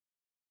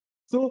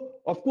 So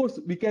of course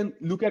we can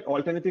look at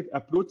alternative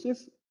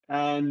approaches,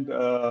 and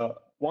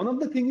one of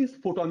the things is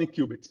photonic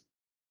qubits.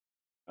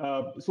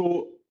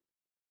 So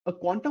a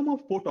quantum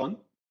of photon,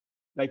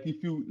 like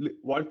if you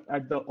work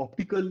at the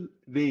optical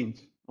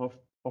range of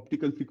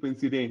optical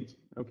frequency range,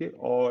 okay,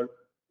 or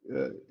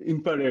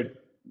infrared,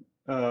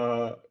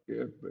 uh,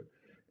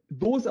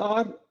 those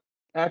are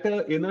at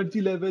an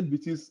energy level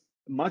which is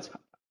much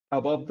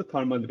above the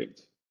thermal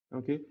range.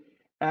 Okay,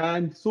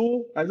 and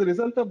so as a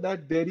result of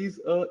that, there is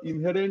a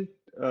inherent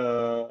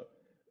uh,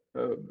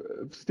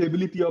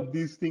 stability of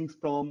these things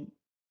from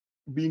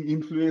being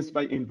influenced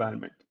by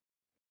environment.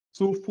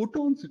 So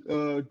photons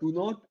do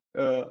not,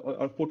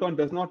 or photon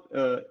does not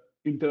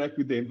interact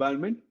with the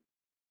environment,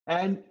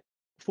 and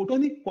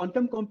photonic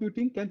quantum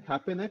computing can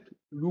happen at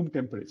room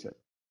temperature.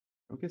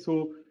 Okay,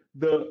 so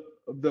the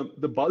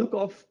bulk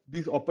of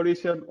this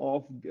operation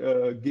of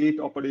gate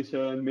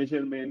operation,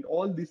 measurement,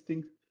 all these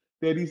things,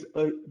 there is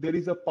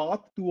a path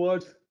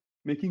towards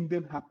making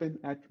them happen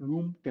at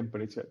room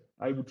temperature.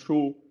 I would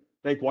show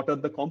like what are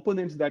the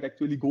components that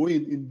actually go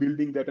in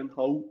building that and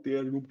how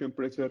their room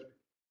temperature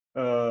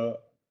uh,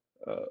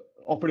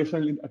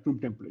 operational at room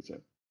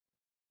temperature.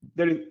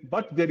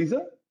 But there is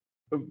a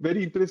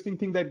very interesting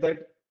thing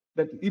that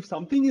if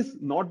something is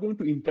not going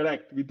to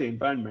interact with the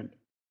environment,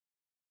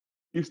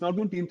 it's not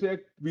going to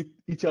interact with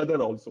each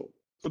other also.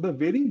 So the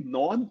very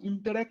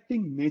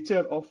non-interacting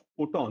nature of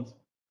photons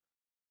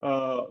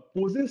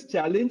poses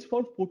challenge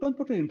for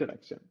photon-photon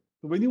interaction.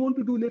 So when you want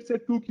to do, let's say,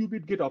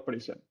 2-qubit gate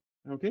operation,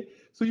 okay,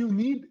 so you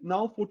need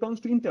now photons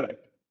to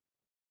interact.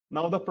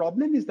 Now the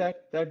problem is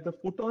that the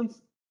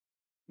photons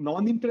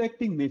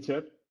non-interacting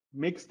nature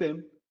makes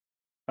them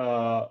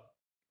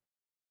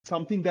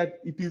something that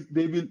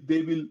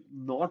they will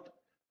not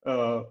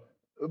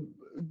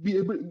be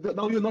able.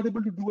 Now you're not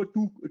able to do a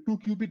two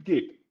qubit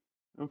gate.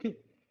 Okay.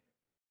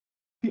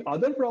 The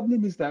other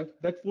problem is that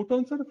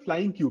photons are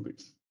flying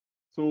qubits.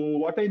 So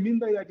what I mean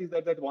by that is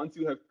that once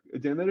you have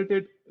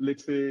generated,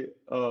 let's say,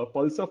 a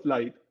pulse of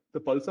light, the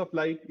pulse of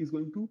light is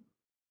going to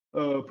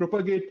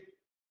propagate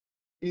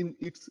if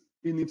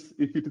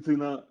it is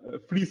in a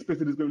free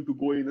space, it is going to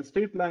go in a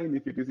straight line.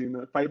 If it is in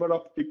a fiber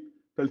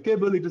optical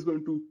cable, it is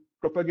going to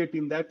propagate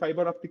in that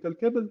fiber optical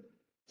cable.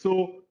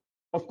 So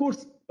of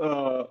course,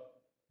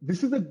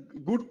 this is a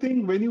good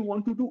thing when you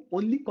want to do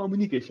only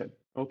communication.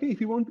 Okay,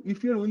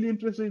 if you're only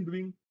interested in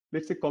doing,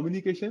 let's say,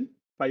 communication,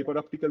 fiber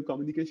optical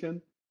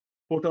communication,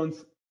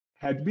 photons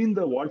had been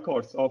the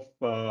workhorse of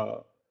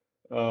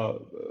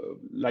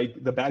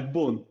like the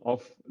backbone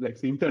of, like,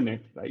 the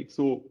internet, right?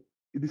 So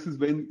this is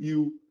when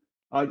you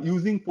are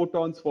using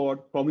photons for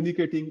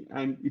communicating,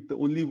 and if the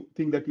only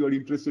thing that you are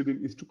interested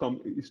in is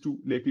to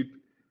let it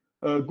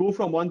go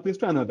from one place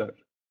to another.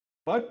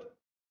 But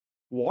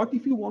what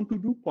if you want to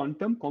do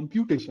quantum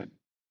computation?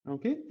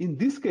 Okay, in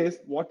this case,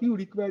 what you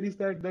require is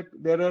that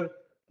there are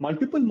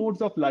multiple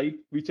modes of light,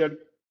 which are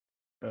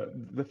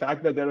the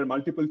fact that there are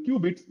multiple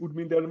qubits would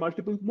mean there are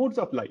multiple modes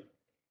of light,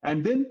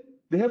 and then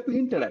they have to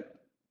interact.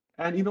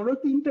 And in order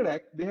to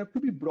interact, they have to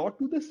be brought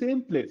to the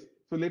same place.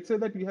 So let's say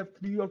that we have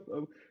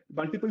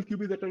multiple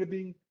qubits that are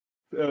being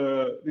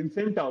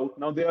sent out.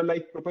 Now they are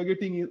like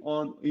propagating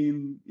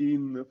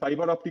in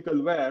fiber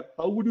optical wire.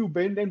 How would you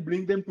bend and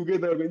bring them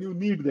together when you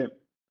need them,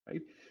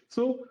 right?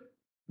 So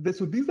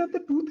these are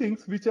the two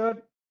things which are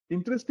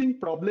interesting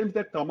problems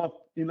that come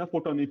up in a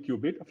photonic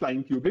qubit, a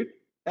flying qubit,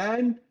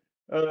 and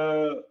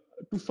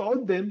to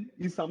solve them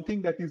is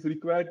something that is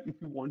required if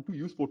you want to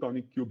use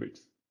photonic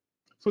qubits.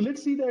 So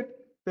let's see that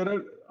there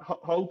are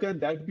how can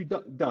that be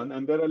done,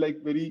 and there are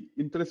like very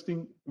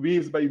interesting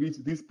ways by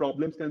which these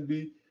problems can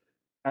be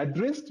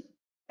addressed.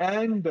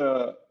 And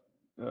so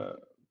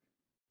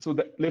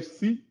that, let's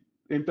see,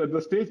 enter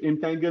the stage: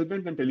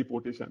 entanglement and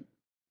teleportation.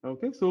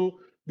 Okay, so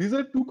these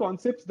are two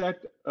concepts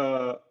that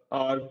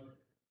are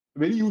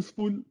very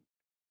useful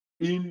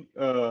in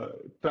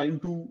trying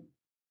to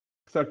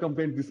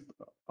circumvent this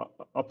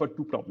upper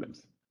two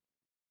problems.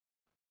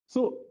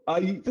 So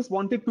I just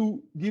wanted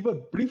to give a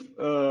brief,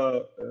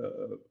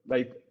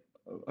 like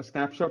a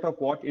snapshot of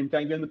what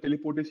entanglement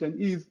teleportation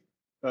is,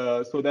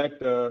 so that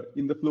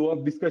in the flow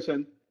of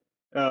discussion,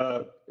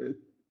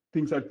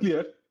 things are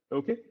clear.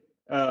 Okay.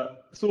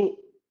 So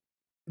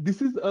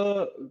this is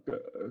a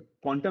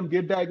quantum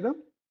gate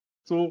diagram.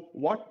 So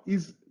what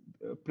is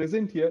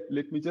present here?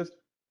 Let me just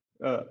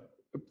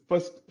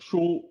first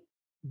show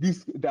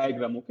this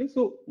diagram. Okay.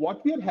 So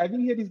what we are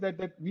having here is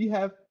that we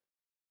have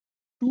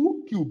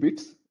two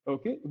qubits,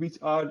 okay, which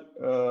are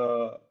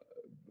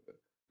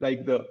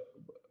like the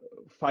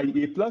phi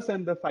a plus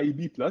and the phi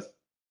b plus,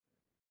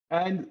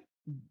 and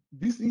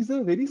this is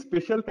a very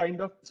special kind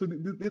of, so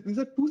these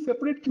are two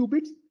separate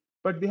qubits,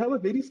 but they have a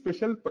very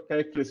special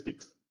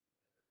characteristics,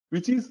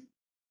 which is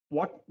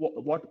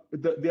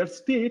their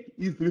state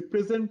is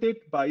represented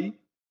by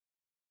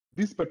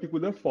this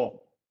particular form.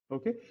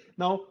 Okay.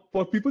 Now,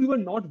 for people who are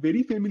not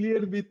very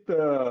familiar with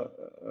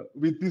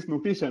this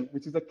notation,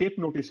 which is a Kate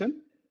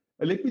notation,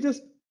 let me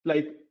just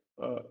like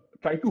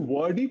try to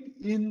word it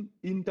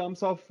in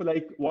terms of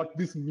like what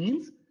this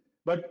means.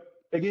 But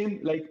again,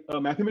 like a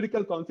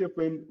mathematical concept,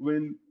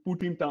 when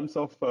put in terms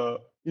of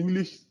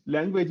English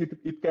language,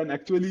 it can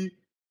actually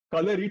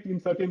color it in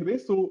certain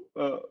ways. So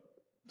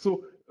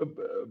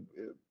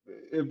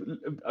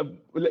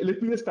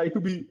let me just try to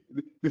be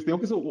this thing.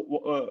 Okay,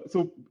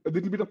 so a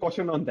little bit of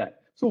caution on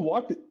that. So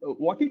what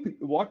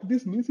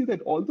this means is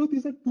that although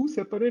these are two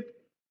separate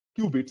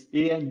qubits,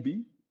 A and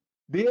B,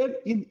 they are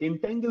in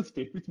entangled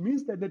state, which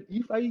means that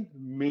if I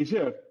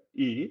measure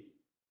A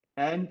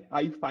and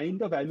I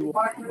find a value of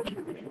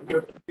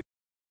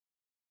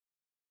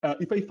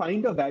if I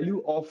find a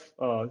value of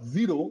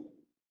 0,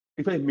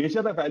 if I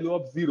measure a value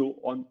of 0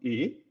 on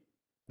A,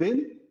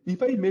 then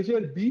if I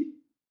measure B,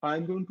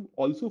 I'm going to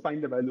also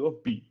find the value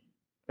of B.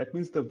 That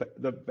means the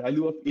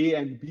value of A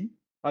and B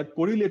are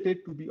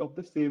correlated to be of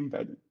the same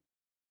value.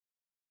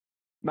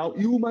 Now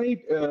you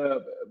might,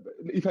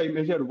 if I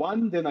measure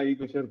 1, then I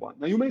measure 1.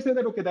 Now you may say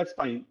that, okay, that's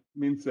fine.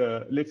 Means,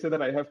 let's say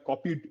that I have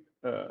copied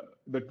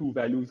the two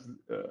values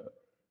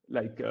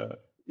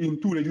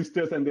in two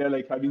registers, and they are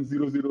like having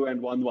 0, 0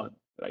 and 1, 1,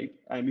 right?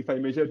 And if I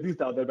measure this,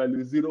 the other value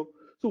is 0.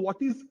 So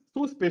what is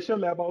so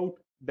special about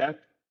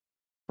that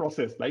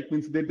process? Like,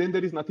 means then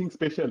there is nothing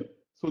special.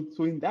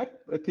 So in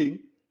that thing,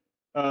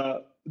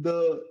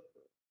 the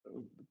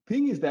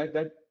thing is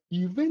that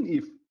even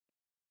if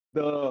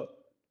the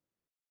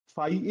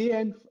phi A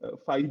and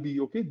phi B,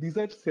 okay, these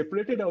are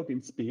separated out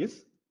in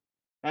space,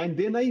 and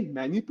then I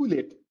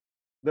manipulate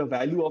the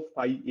value of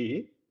phi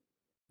A,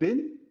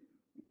 then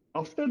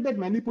after that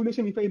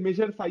manipulation, if I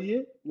measure phi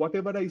A,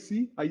 whatever I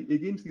see, I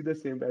again see the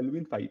same value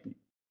in phi B.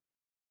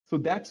 So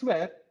that's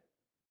where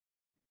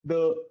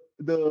the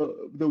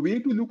way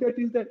to look at it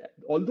is that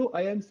although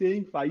I am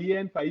saying phi A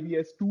and phi B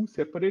as two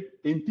separate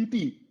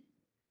entities,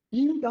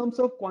 in terms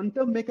of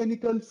quantum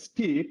mechanical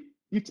state,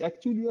 it's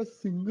actually a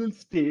single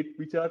state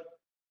which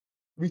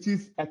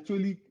is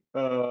actually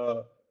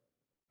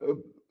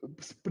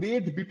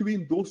spread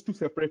between those two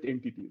separate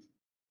entities.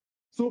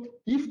 So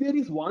if there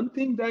is one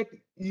thing that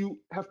you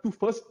have to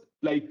first,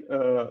 like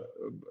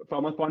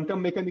from a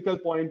quantum mechanical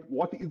point,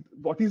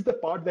 what is the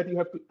part that you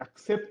have to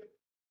accept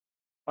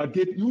or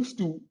get used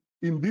to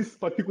in this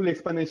particular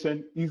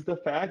explanation is the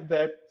fact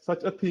that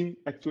such a thing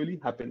actually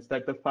happens,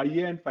 that the phi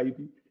A and phi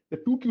B, the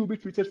two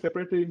qubits which are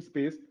separated in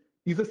space,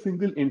 is a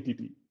single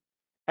entity.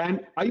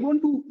 And I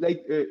want to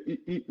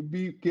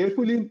be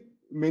careful in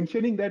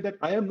mentioning that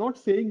I am not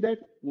saying that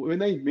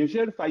when I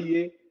measure phi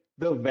A,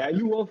 the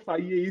value of phi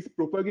A is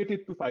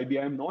propagated to phi B.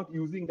 I am not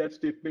using that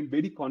statement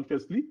very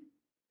consciously.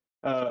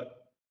 Uh,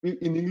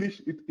 in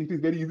English, it is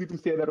very easy to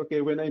say that,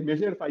 okay, when I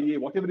measure phi A,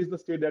 whatever is the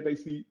state that I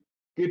see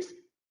gets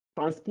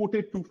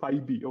transported to phi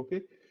B,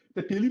 okay?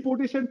 The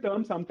teleportation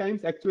term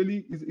sometimes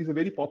actually is a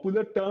very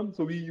popular term,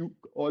 so we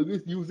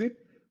always use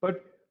it.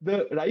 But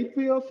the right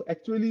way of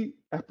actually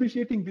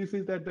appreciating this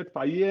is that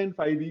phi A and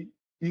phi B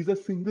is a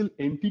single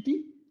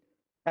entity.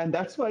 And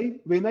that's why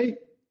when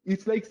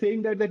it's like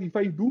saying that if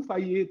I do phi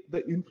A,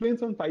 the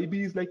influence on phi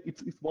B is like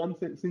it's one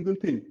single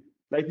thing.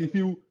 Like if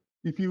you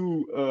it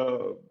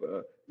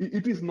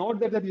is not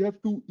that you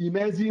have to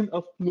imagine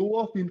a flow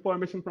of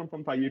information from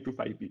phi A to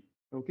phi B.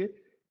 Okay,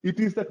 it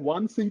is that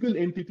one single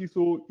entity.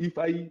 So if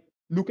I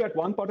look at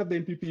one part of the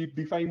entity, it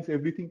defines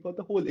everything for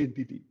the whole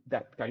entity.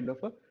 That kind of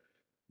a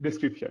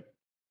description.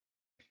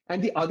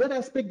 And the other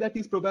aspect that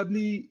is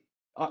probably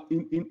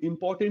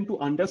important to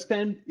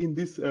understand in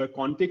this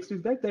context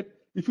is that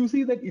if you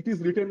see that it is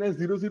written as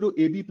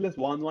 00AB plus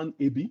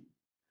 11AB,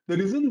 the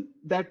reason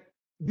that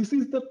this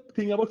is the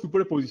thing about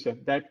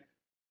superposition, that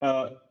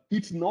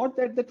it's not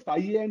that phi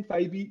A and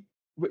phi B,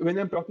 when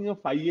I'm talking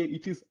of phi A,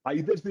 it is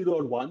either 0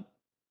 or 1.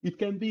 It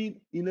can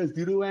be in a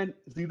 0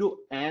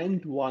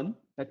 and 1.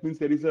 That means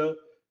there is a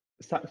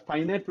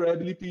finite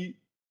probability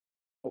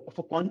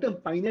for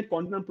finite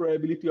quantum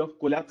probability of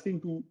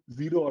collapsing to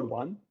 0 or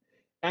 1.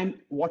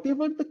 And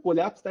whatever the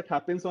collapse that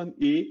happens on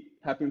A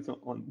happens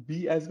on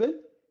B as well,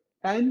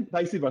 and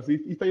vice versa.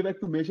 If I were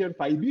to measure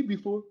phi B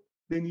before,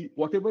 then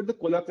whatever the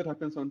collapse that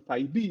happens on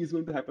phi B is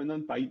going to happen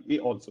on phi A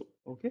also.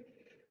 Okay,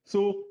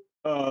 so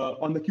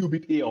on the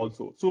qubit A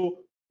also.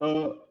 So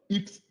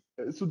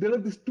so there are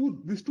these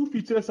two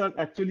features are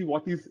actually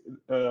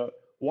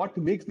what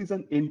makes this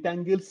an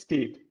entangled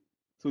state.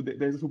 So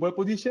there's a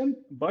superposition,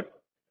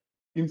 but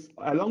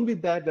along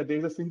with that there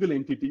is a single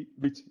entity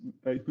which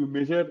if you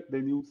measure,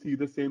 then you see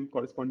the same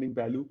corresponding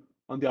value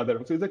on the other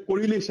one. So there's a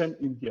correlation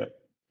in here.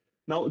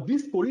 Now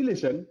this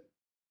correlation,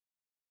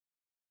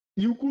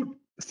 you could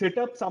set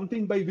up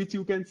something by which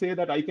you can say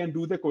that I can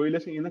do the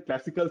correlation in a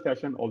classical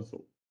fashion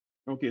also.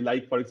 Okay,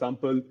 like for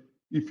example,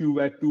 if you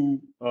were to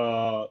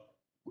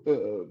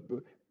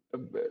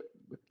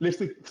let's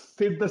say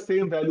set the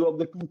same value of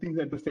the two things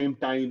at the same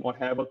time, or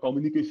have a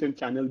communication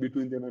channel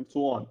between them and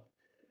so on.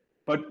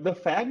 But the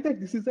fact that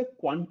this is a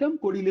quantum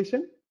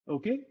correlation,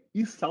 okay,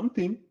 is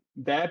something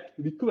that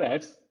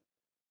requires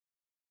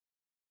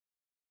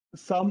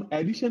some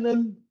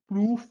additional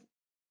proof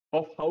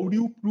of how do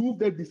you prove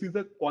that this is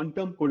a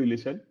quantum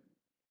correlation.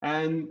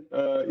 And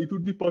it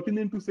would be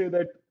pertinent to say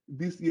that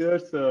this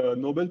year's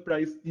Nobel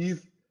Prize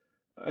is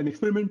an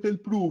experimental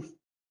proof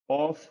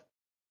of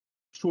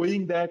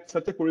showing that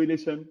such a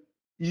correlation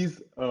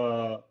is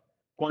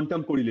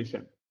quantum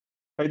correlation.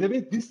 By the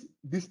way,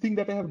 this thing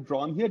that I have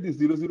drawn here, this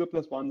 00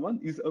 plus 11,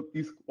 is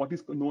what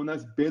is known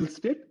as Bell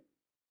state.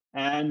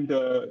 And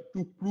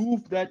to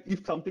prove that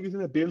if something is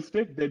in a Bell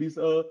state, there is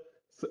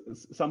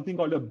something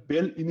called a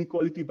Bell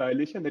inequality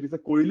violation. There is a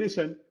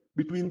correlation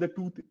between the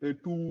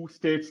two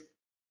states.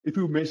 If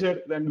you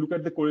measure and look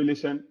at the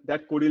correlation,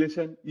 that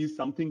correlation is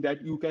something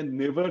that you can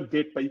never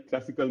get by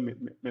classical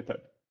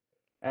method.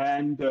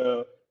 And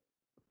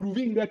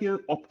proving that in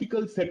an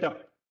optical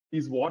setup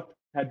is what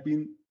had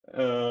been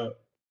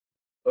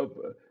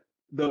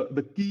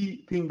the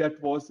key thing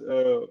that was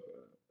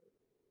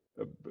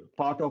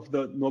part of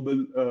the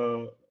Nobel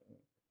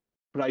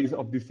Prize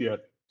of this year.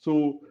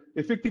 So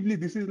effectively,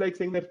 this is like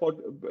saying that for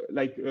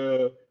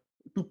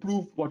to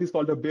prove what is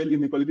called a Bell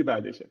inequality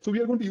violation. So we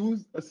are going to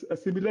use a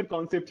similar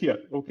concept here.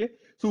 Okay,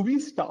 so we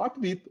start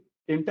with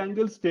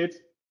entangled states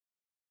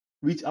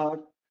which are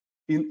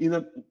in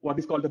a what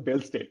is called a Bell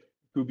state,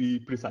 to be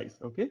precise.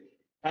 Okay,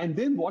 and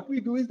then what we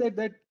do is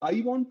that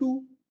I want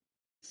to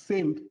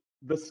send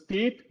the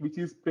state which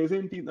is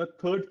present in a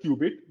third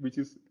qubit, which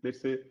is, let's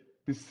say,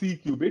 the C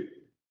qubit,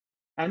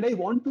 and I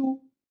want to,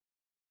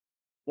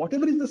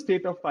 whatever is the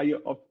state of phi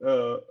of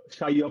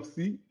psi of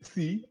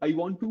C, I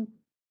want to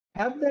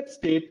have that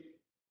state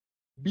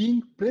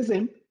being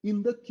present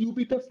in the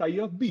qubit of psi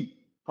of B.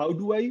 How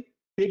do I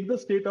take the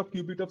state of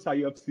qubit of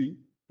psi of C?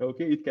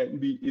 Okay, it can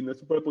be in a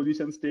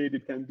superposition state,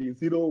 it can be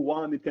 0,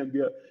 1, it can be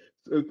a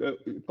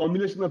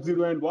combination of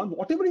 0 and 1.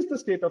 Whatever is the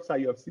state of psi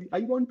of C, I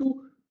want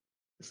to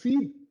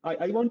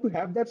I want to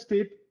have that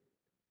state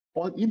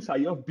in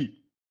psi of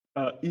B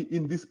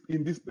in this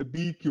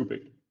B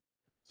qubit.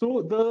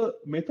 So the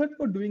method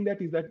for doing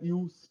that is that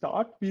you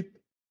start with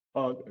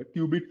a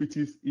qubit which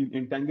is in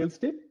entangled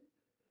state,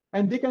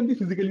 and they can be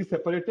physically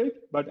separated.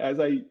 But as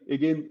I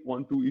again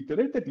want to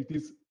iterate that it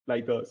is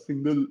like a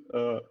single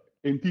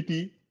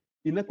entity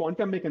in a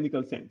quantum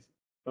mechanical sense.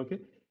 Okay.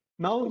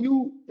 Now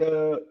you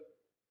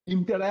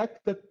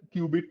interact the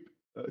qubit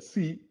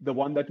C, the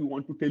one that you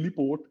want to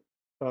teleport,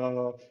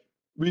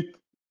 with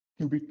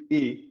qubit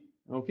A.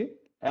 Okay.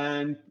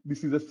 And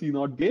this is a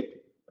C0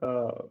 gate.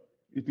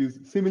 It is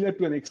similar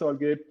to an XOR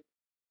gate.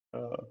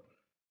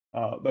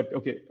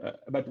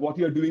 But what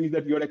you're doing is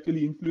that you're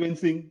actually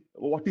influencing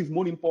what is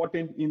more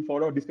important in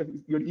forward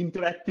discussion. You're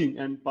interacting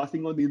and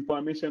passing on the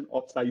information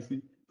of psi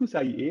C to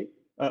psi A,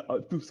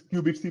 to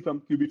qubit C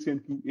from qubit C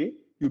and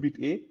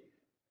qubit A.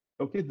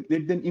 Okay,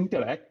 let them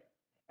interact.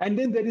 And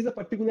then there is a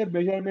particular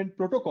measurement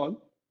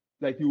protocol,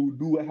 like you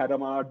do a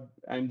Hadamard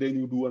and then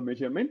you do a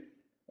measurement.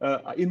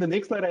 In the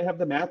next slide, I have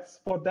the maths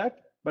for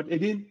that. But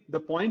again, the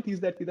point is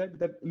that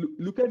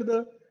look at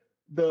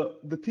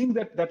the things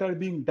that are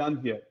being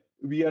done here.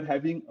 We are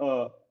having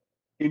a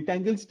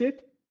entangled state.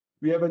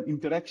 We have an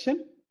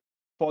interaction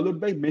followed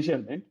by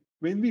measurement.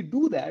 When we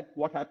do that,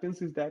 what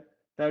happens is that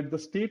the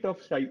state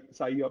of psi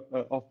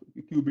of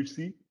qubit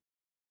C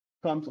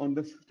comes on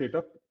the state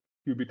of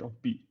qubit of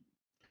B.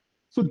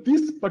 So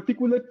this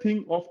particular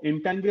thing of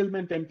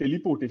entanglement and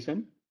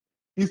teleportation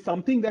is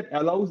something that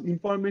allows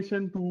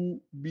information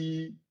to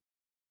be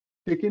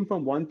taken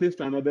from one place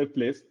to another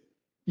place,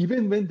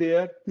 even when they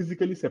are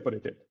physically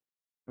separated.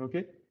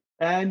 Okay,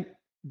 and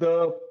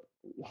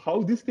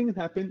how these things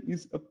happen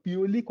is a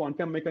purely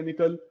quantum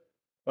mechanical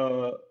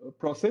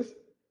process.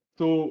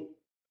 So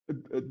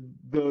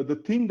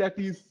the thing that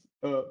is,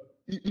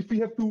 if we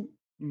have to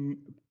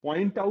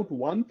point out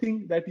one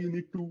thing that you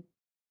need to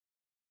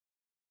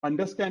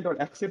understand or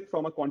accept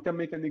from a quantum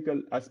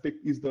mechanical aspect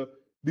is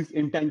this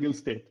entangled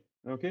state.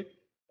 Okay,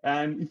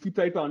 and if you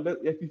try to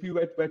if you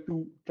were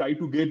to try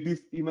to get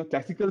this in a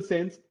classical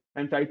sense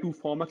and try to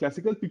form a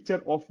classical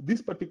picture of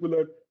this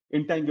particular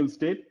entangled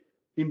state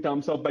in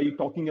terms of by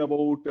talking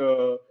about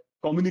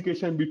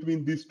communication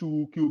between these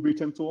two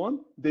qubits and so on,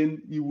 then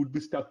you would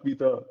be stuck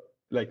with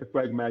like a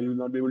quagmire. You will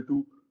not be able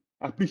to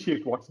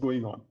appreciate what's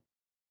going on.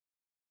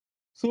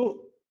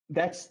 So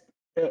that's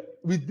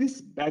with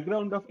this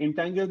background of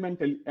entanglement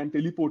and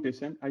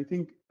teleportation, I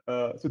think,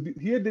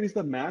 here there is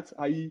the maths.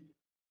 I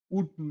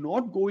would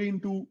not go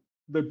into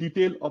the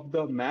detail of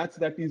the maths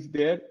that is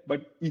there,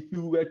 but if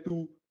you were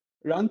to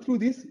run through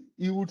this,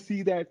 you would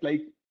see that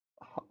like,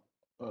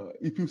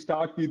 if you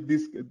start with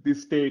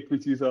this state,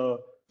 which is a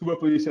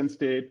superposition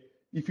state,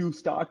 if you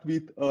start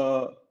with,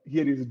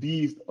 here is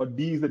D is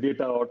the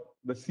data, or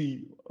the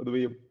C, or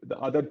the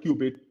other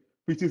qubit,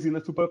 which is in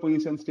a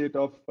superposition state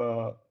of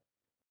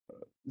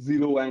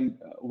 0 and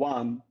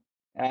 1.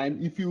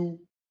 And if you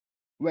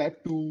were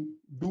to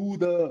do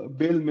the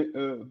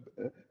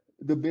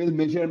Bell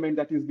measurement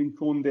that is being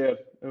shown there,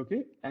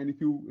 okay, and if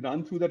you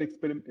run through that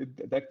experiment,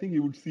 that thing,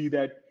 you would see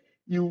that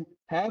you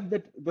have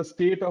the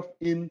state of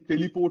in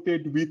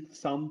teleported with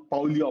some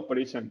Pauli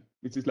operation,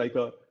 which is like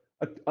a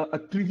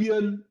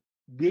trivial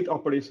gate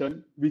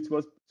operation, which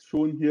was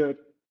shown here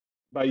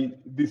by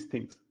these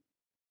things.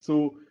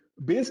 So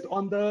based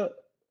on the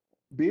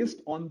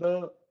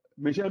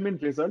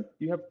measurement result,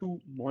 you have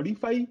to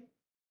modify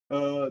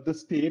the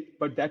state,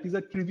 but that is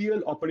a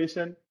trivial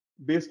operation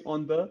based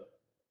on the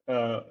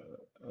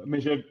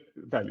measured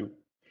value.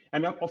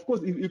 And of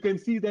course, you can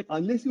see that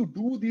unless you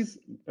do this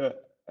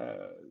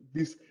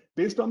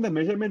based on the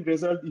measurement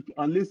result,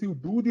 unless you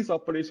do this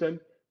operation,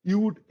 you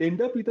would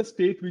end up with a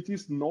state which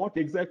is not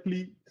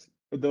exactly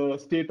the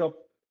state of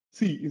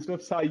C. Instead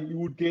of psi, you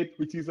would get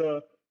which is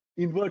a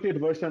inverted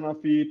version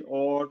of it,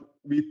 or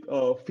with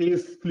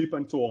phase flip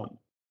and so on.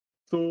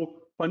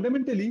 So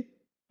fundamentally,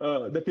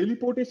 the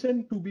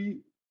teleportation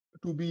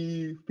to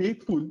be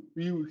faithful,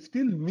 we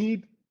still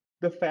need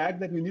the fact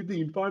that we need the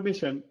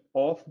information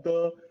of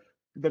the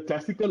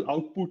classical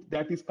output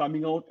that is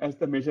coming out as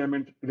the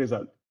measurement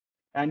result.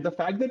 And the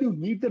fact that you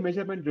need the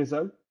measurement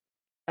result,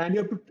 and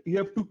you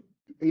have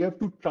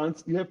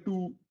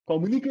to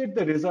communicate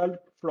the result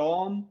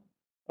from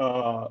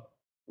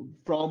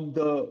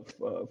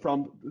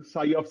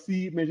psi of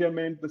C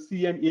measurement, the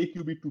C and A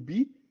qubit to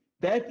B.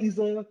 That is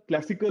a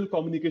classical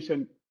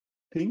communication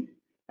thing,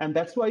 and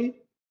that's why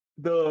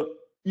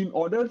in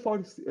order for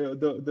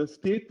the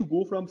state to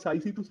go from psi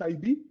C to psi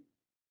B,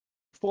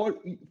 for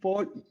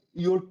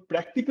your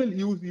practical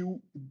use,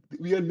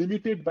 we are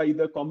limited by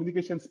the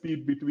communication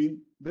speed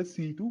between the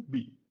C to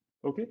B.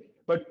 Okay,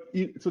 but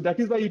so that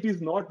is why it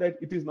is not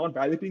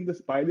violating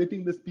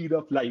the speed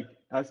of light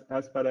as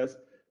far as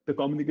the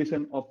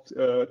communication of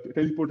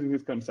teleportation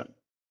is concerned.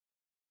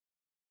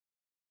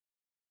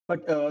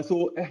 But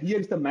so here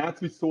is the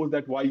math which shows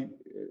that why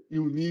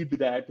you need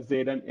that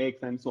Z and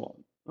X and so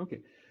on.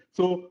 Okay,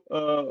 so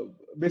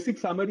basic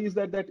summary is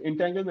that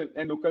entanglement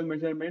and local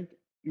measurement,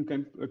 you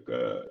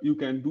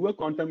can do a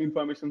quantum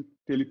information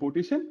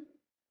teleportation,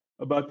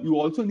 but you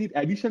also need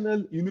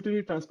additional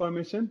unitary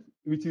transformation,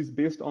 which is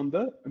based on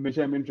the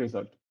measurement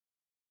result.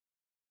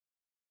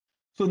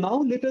 So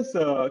now let us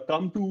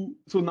come to,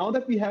 so now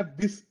that we have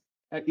this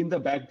in the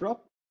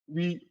backdrop,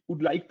 we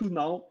would like to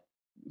now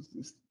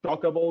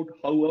talk about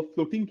how a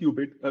flying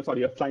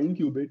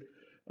qubit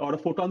or a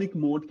photonic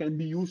mode can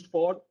be used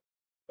for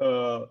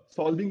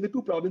solving the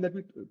two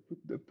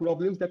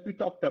problems that we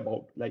talked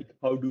about, like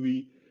how do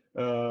we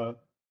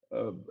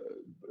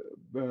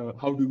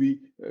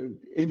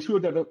ensure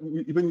that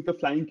even with a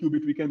flying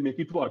qubit we can make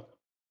it work.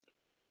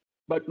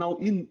 But now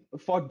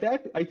for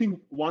that, I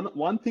think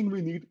one thing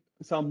we need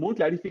some more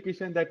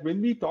clarification, that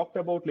when we talked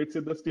about, let's say,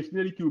 the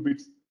stationary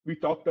qubits, we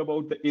talked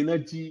about the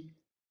energy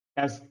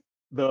as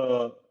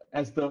the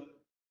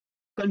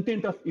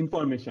content of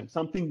information,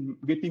 something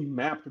getting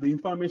mapped, the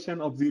information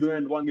of 0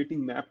 and 1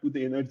 getting mapped to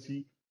the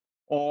energy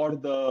or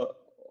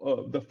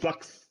the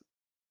flux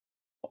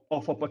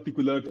of a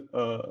particular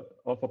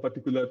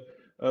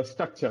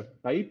structure,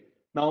 right?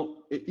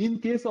 Now, in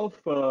case of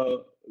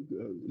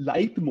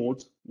light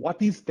modes,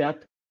 what is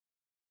that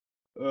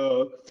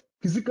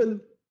physical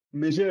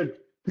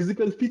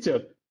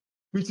feature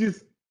which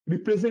is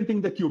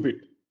representing the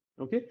qubit?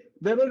 Okay,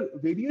 there are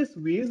various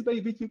ways by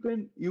which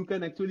you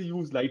can actually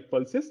use light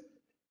pulses,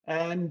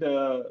 and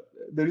the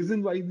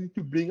reason why we need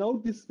to bring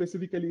out this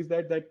specifically is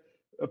that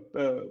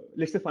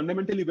let's say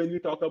fundamentally when we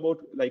talk about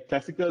like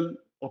classical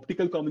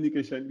optical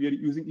communication, we are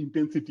using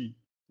intensity,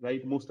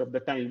 right, most of the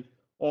time,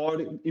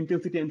 or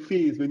intensity and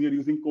phase when you're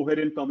using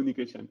coherent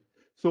communication.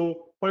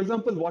 So, for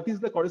example, what is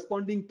the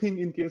corresponding thing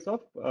in case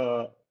of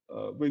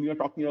when you're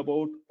talking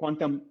about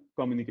quantum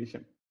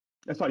communication?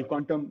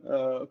 Quantum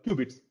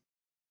qubits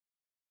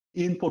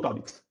in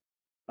photonics.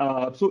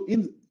 So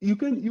you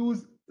can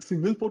use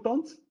single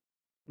photons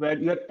where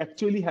you are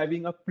actually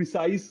having a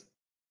precise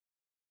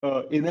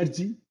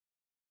energy,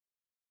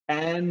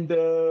 and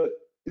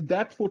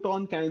that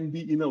photon can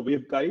be in a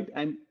waveguide.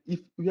 And if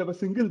you have a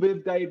single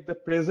waveguide, the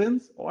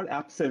presence or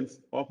absence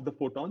of the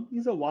photon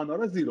is a 1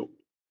 or a 0.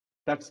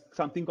 That's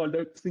something called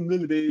a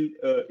single rail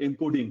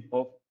encoding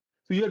of.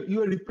 So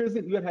you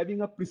are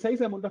having a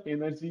precise amount of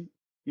energy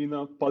in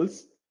a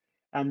pulse,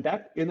 and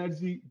that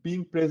energy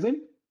being present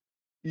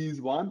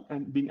is 1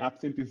 and being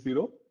absent is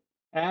 0.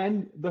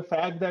 And the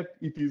fact that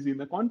it is in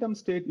a quantum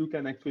state, you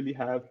can actually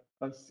have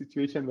a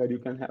situation where you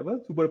can have a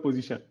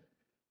superposition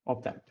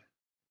of that.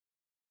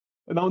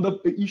 Now, the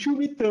issue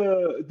with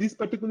this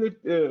particular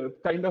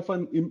kind of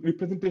an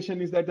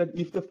representation is that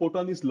if the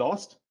photon is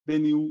lost,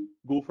 then you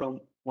go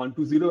from 1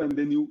 to 0, and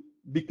then you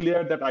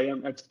declare that I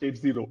am at state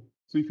 0.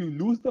 So if you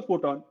lose the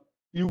photon,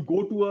 you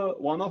go to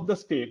one of the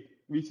state,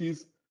 which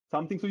is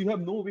something. So you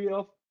have no way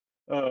of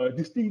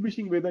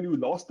distinguishing whether you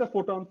lost the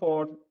photon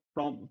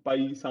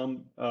by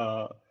some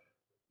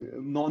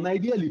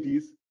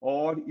non-idealities,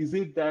 or is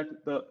it that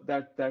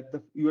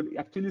you are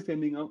actually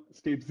sending a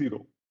state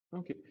 0.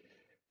 Okay.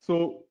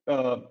 So,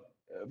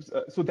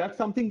 so that's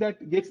something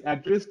that gets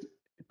addressed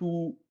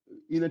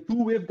in a two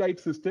waveguide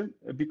system,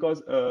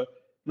 because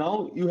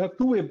now you have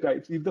two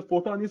waveguides. If the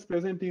photon is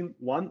present in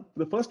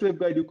the first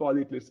waveguide, you call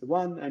it, let's say,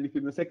 1, and if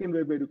in the second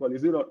waveguide, you call it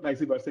 0,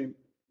 vice versa,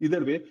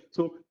 either way.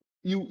 So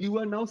you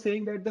are now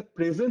saying that the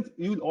presence,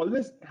 you will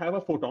always have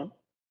a photon.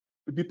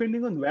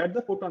 Depending on where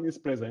the photon is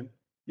present,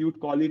 you would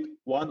call it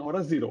 1 or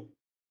a 0.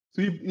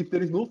 So if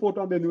there is no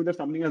photon, then you know that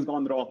something has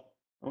gone wrong.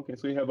 Okay,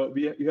 so you have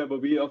a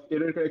way of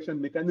error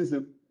correction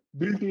mechanism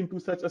built into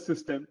such a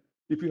system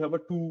if you have a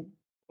two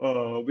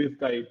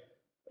waveguide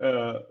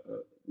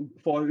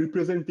for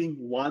representing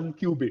one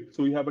qubit.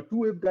 So you have a two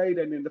waveguide,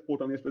 and then the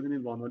photon is present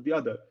in one or the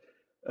other.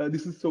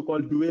 This is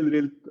so-called dual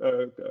rail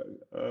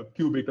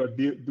qubit or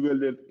dual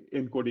rail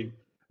encoding.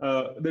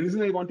 The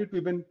reason I wanted to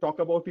even talk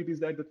about it is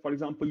that for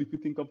example, if you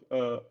think of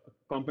a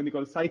company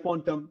called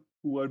PsiQuantum,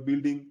 who are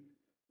building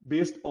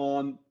based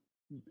on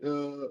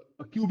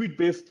a qubit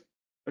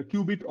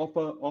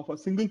of a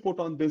single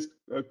photon based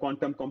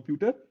quantum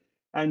computer,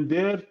 and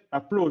their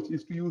approach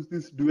is to use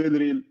this dual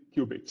rail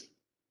qubits.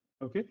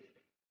 Okay.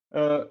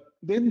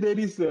 Then there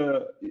is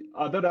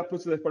other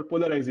approaches for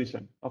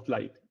polarization of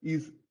light,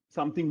 is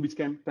something which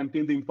can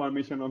contain the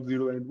information of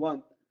 0 and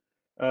 1.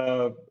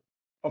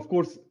 Of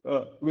course,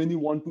 when you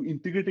want to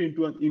integrate it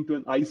into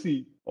an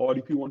IC, or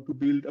if you want to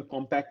build a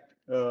compact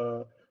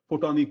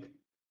photonic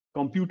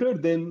computer,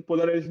 then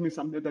polarization is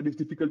something that is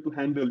difficult to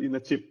handle in a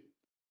chip.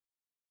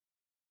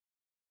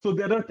 So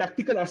there are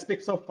tactical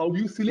aspects of how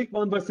you select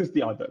one versus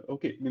the other.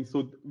 Okay, I mean,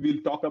 so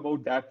we'll talk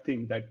about that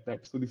thing.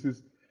 So this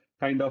is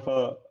kind of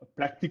a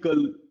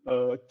practical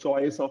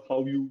choice of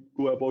how you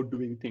go about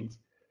doing things.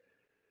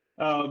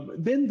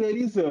 Then there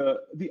is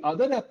the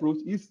other approach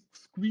is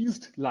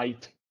squeezed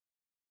light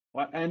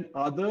and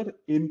other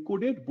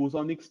encoded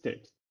bosonic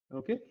states.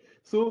 Okay,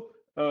 so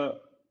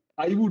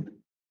I would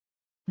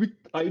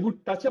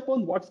touch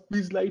upon what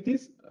squeezed light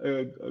is.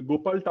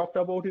 Gopal talked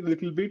about it a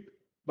little bit,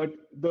 but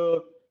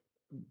the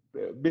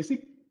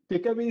basic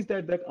takeaway is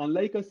that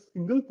unlike a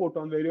single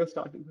photon where you're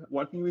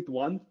working with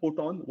one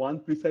photon, one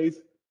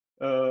precise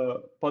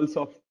pulse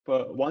of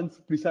one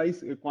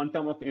precise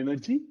quantum of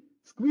energy,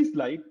 squeezed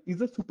light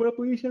is a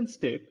superposition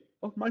state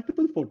of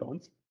multiple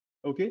photons.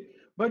 Okay,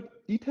 but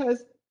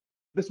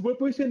the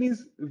superposition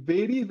is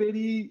very,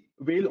 very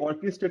well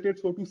orchestrated,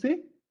 so to say,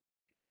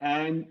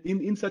 and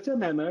in such a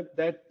manner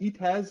that it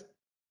has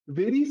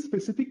very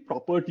specific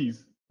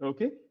properties.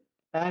 Okay,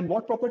 and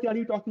what property are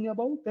you talking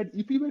about? That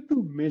if we were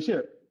to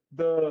measure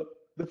the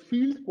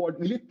the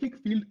electric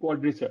field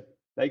quadrature.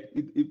 Like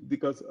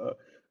because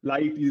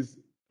light is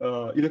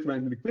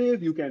electromagnetic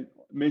wave, you can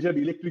measure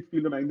the electric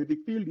field or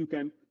magnetic field. You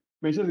can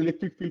measure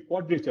electric field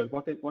quadrature.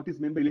 What is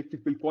meant by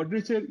electric field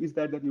quadrature is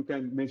that you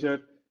can measure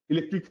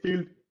electric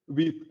field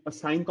with a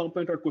sine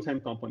component or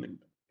cosine component.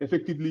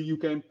 Effectively, you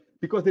can,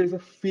 because there is a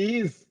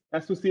phase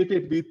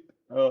associated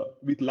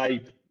with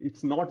light.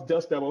 It's not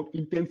just about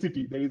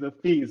intensity. There is a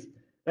phase,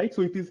 right?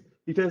 So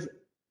it has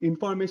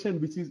information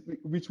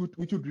which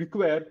would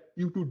require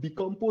you to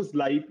decompose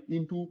light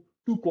into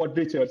two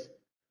quadratures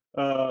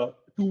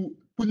to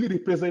fully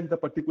represent the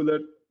particular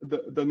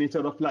the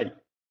nature of light.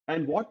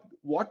 And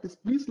what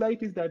squeeze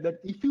light is that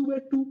if you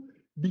were to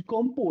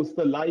decompose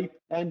the light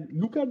and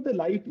look at the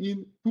light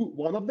into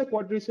one of the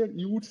quadrature,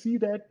 you would see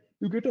that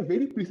you get a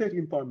very precise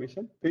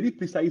information, very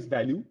precise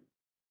value.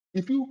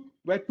 If you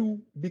were to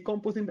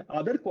decompose in the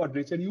other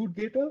quadrature, you would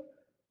get a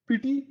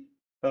pretty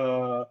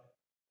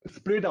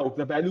spread out.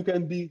 The value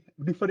can be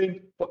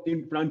different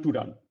in run to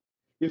run.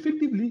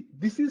 Effectively,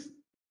 this is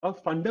a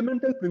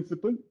fundamental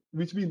principle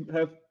which we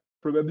have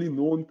probably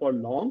known for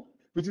long,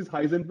 which is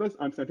Heisenberg's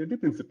uncertainty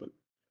principle.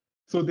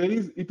 So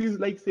it is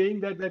like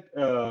saying that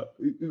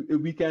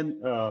we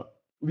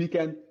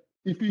can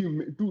if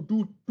we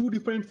do two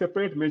different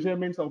separate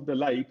measurements of the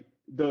light,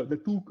 the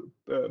two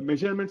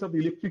measurements of the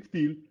electric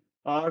field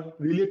are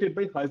related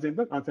by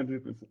Heisenberg uncertainty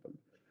principle.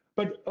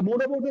 But more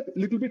about that a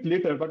little bit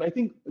later. But I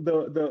think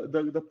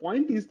the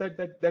point is that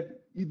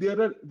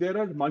there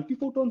are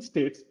multiphoton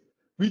states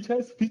which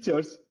has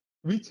features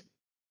which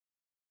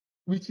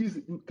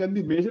can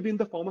be measured in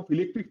the form of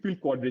electric field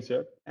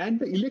quadrature, and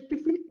the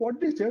electric field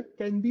quadrature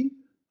can be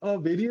a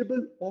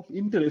variable of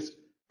interest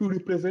to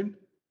represent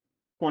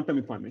quantum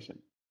information.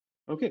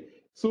 Okay,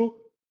 so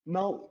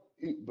now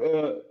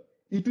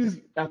it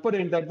is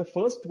apparent that the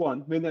first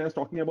one, when I was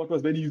talking about,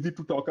 was very easy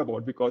to talk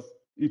about because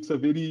it's a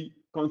very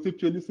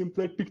conceptually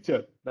simpler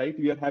picture, right?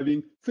 We are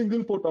having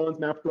single photons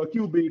mapped to a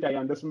qubit. I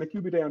understand the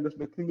qubit, I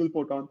understand the single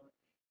photon.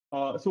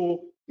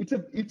 So it's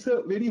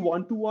a very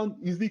one-to-one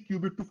easy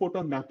qubit to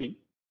photon mapping,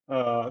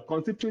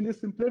 conceptually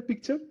simpler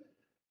picture.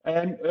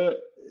 And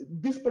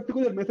this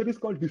particular method is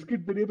called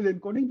discrete variable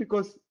encoding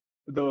because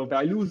the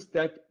values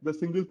that the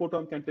single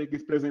photon can take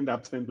is present,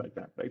 absent, like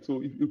that, right?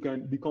 So if you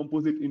can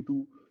decompose it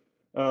into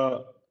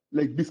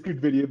like discrete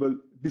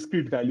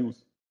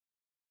values.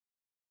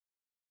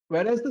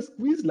 Whereas the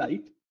squeeze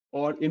light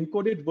or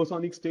encoded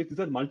bosonic states, these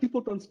are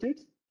multiphoton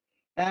states.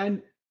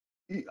 And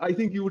I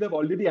think you would have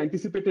already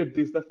anticipated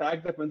this, the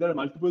fact that when there are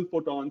multiple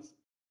photons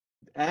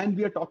and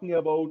we are talking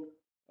about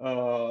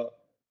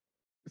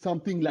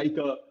something like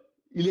a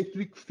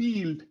electric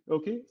field,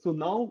 okay? So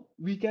now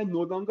we can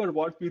no longer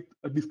work with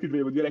a discrete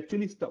variable. We are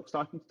actually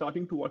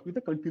starting to work with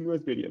a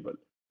continuous variable,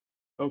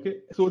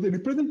 okay? So the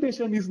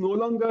representation is no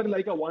longer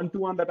like a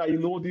one-to-one that I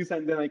know this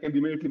and then I can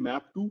immediately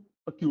map to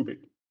a qubit.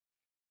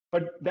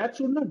 But that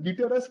should not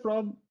deter us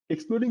from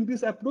exploring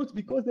this approach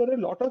because there are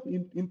a lot of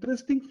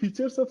interesting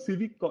features of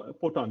CV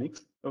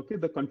photonics, okay,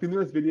 the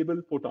continuous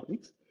variable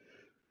photonics,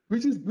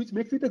 which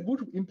makes it a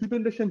good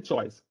implementation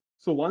choice.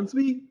 So once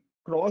we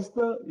cross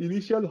the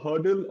initial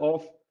hurdle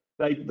of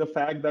like the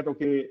fact that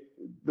okay,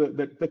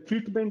 the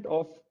treatment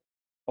of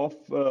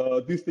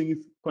this thing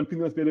is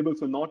continuous variable,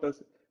 so not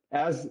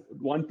as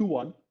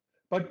one-to-one,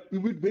 but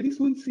you will very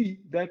soon see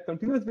that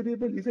continuous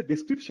variable is a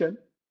description.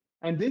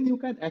 And then you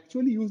can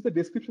actually use the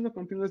description of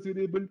continuous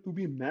variable to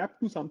be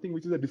mapped to something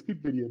which is a discrete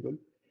variable.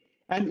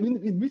 And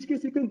in which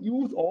case you can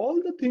use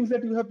all the things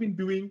that you have been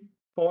doing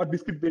for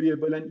discrete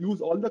variable and use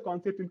all the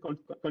concept in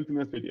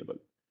continuous variable.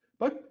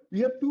 But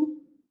we have to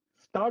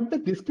start the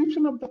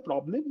description of the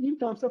problem in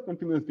terms of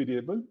continuous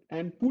variable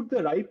and put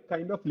the right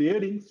kind of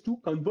layerings to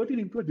convert it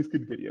into a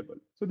discrete variable.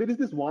 So there is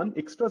this one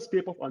extra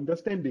step of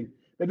understanding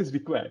that is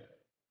required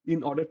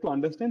in order to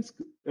understand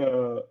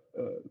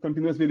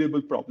continuous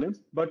variable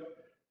problems. But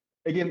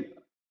again,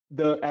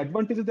 the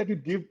advantages that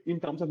it gives in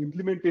terms of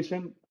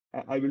implementation,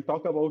 I will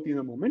talk about in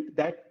a moment,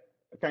 that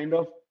kind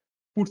of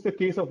puts the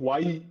case of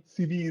why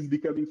CV is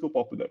becoming so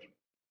popular.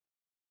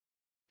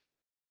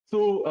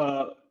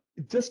 So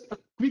just a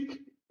quick,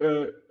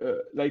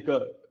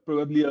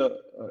 probably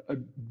a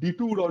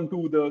detour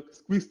onto the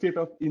squeeze state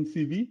in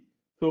CV.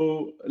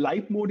 So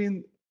light mode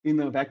in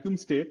a vacuum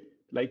state,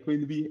 like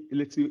when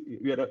let's say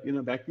we are in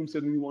a vacuum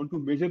state and we want to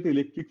measure the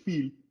electric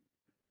field,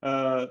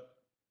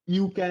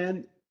 you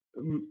can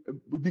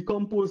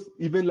decompose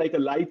even like a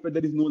light where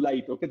there is no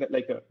light, okay, that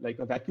like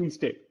a vacuum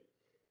state.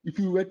 If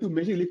you were to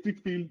measure electric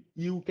field,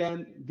 you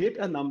can get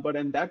a number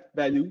and that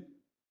value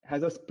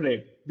has a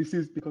spread. This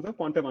is because of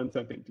quantum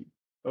uncertainty,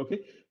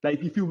 okay?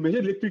 Like if you measure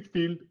electric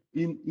field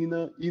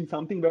in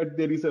something where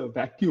there is a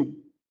vacuum,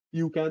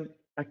 you can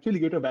actually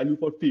get a value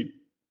for field.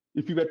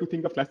 If you were to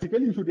think of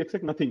classically, you should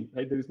expect nothing,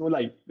 right? There is no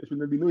light, there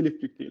should be no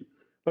electric field.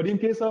 But in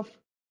case of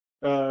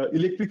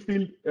electric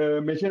field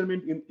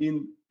measurement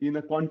in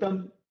a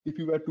quantum, if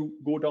you were to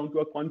go down to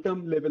a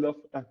quantum level of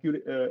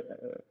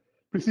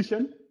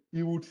precision,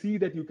 you would see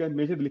that you can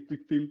measure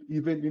electric field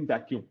even in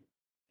vacuum.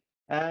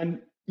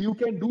 And you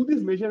can do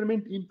this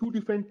measurement in two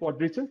different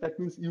quadratures. That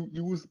means you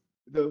use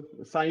the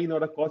sine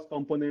or a cos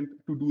component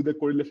to do the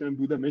correlation and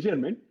do the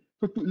measurement.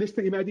 So let's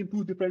say imagine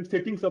two different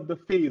settings of the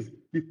phase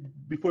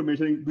before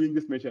doing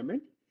this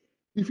measurement.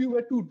 If you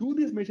were to do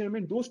this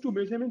measurement, those two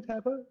measurements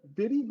have a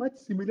very much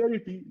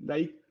similarity,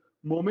 like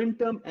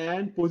momentum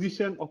and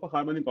position of a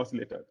harmonic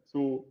oscillator.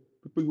 So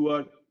people who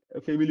are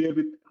familiar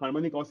with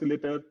harmonic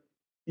oscillator,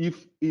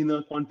 if in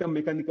a quantum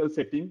mechanical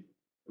setting,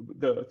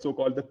 the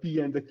so-called the P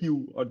and the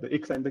Q, or the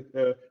X and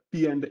the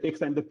P and the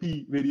X and the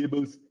P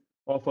variables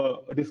of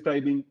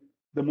describing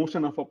the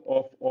motion of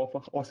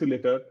an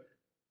oscillator,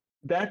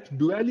 that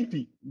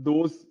duality,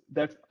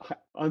 that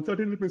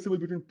uncertainty principle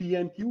between P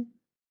and Q,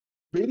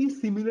 very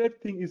similar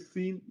thing is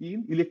seen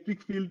in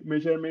electric field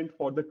measurement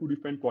for the two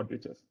different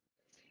quadratures.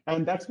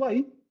 And that's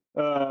why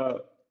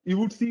you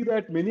would see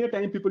that many a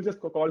time people just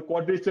call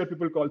quadrature,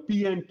 people call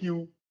P and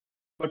Q,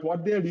 but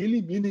what they are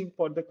really meaning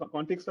for the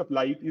context of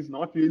light is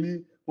not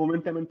really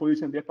momentum and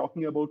position. They're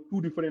talking about two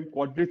different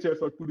quadratures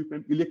or two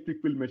different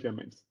electric field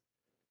measurements.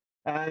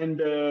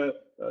 And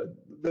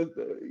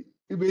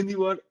when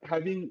you are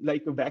having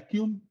like a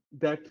vacuum,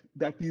 that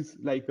is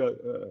like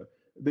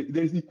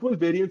there is equal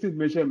variance in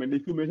measurement.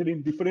 If you measure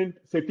in different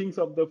settings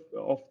of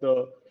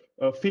the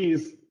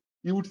phase,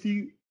 you would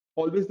see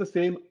always the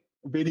same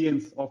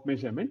variance of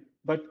measurement.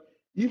 But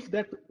if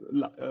that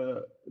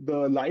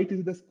the light is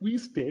in the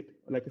squeezed state,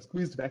 like a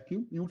squeezed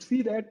vacuum, you would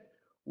see that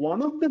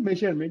one of the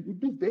measurement would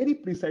be very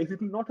precise.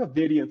 It will not have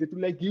variance. It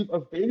will like give a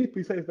very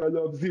precise value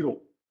of 0,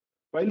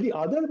 while the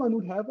other one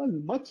would have a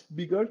much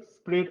bigger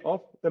spread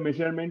of the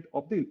measurement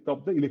of the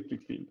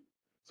electric field.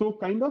 So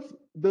kind of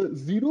the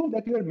 0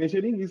 that you are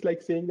measuring is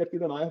like saying that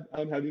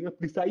I'm having a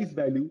precise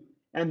value,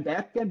 and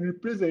that can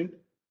represent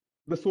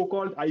the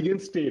so-called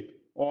eigenstate,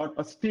 or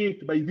a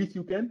state by which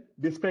you can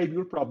describe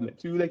your problem.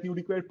 So you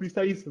require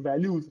precise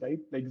values, right?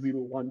 Like 0,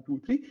 1,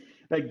 2, 3.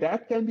 Like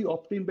that can be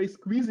obtained by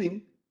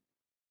squeezing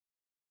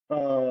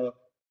a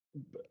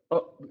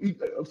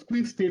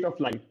squeezed state of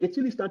light.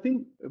 Actually, it's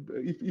nothing.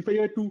 If I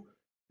were to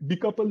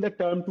decouple that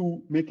term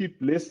to make it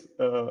less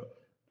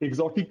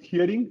exotic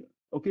hearing,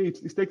 okay,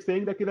 it's like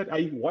saying that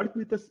I work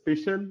with a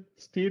special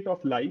state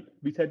of light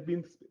which had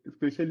been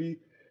specially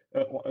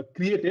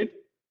created,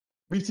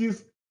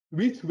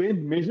 which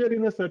when measured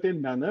in a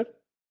certain manner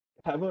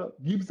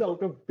gives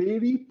out a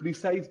very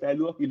precise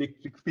value of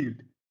electric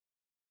field.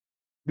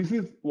 This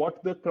is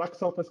what the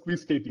crux of a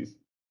squeeze state is.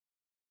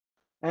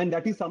 And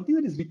that is something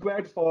that is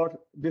required for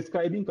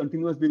describing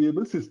continuous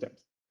variable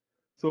systems.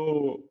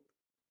 So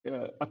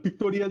a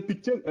pictorial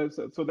picture,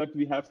 so that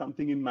we have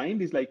something in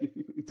mind, is like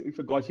if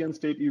a Gaussian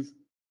state is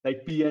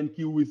like P and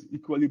Q is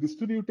equally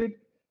distributed.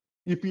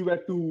 If you were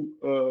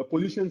to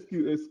position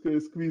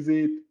squeeze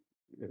it,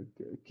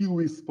 Q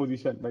is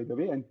position, by the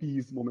way, and P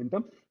is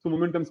momentum. So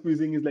momentum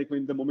squeezing is like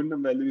when the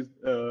momentum value is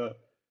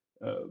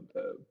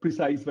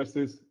precise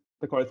versus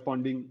the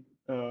corresponding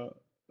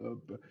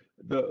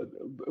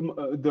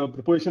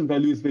the position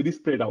value is very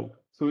spread out.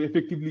 So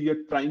effectively,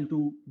 you're trying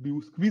to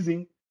do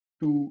squeezing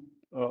to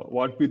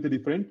work with the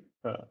different.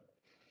 So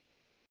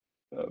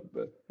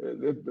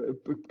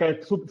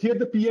here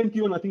the P and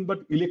Q are nothing but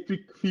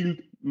electric field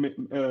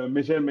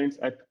measurements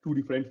at two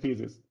different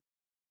phases.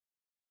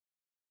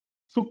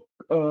 So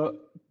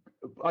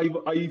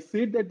I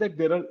said that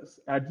there are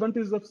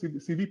advantages of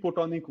CV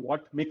photonic.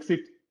 What makes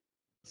it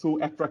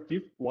so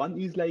attractive? One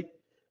is like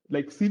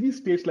CV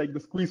states, like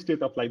the squeeze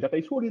state of light that I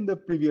showed in the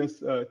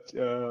previous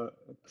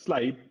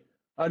slide,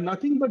 are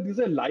nothing but these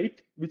are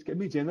light which can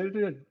be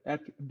generated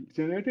at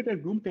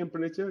room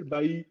temperature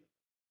by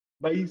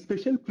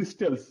special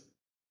crystals.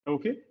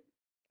 Okay,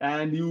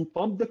 and you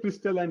pump the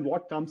crystal, and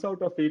what comes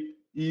out of it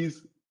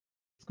is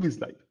squeeze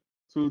light.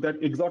 So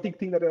that exotic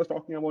thing that I was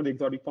talking about,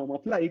 exotic form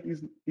of light,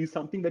 is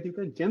something that you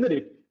can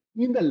generate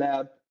in the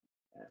lab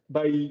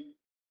by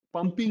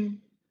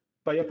pumping,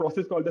 by a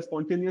process called the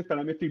spontaneous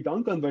parametric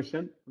down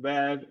conversion,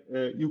 where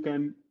you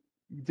can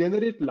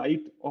generate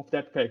light of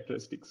that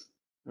characteristics.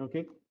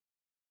 Okay.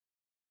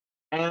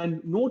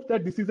 And note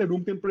that this is a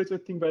room temperature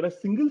thing, where a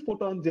single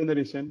photon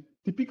generation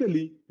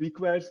typically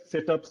requires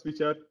setups which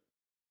are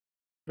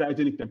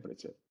cryogenic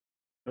temperature.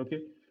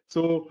 Okay.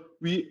 So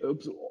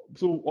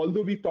so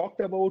although we talked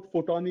about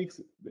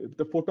photonics,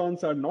 the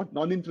photons are not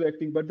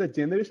non-interacting, but the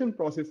generation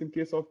process in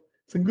case of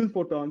single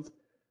photons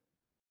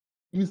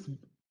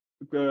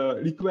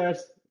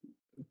requires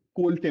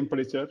cold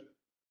temperature,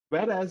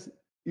 whereas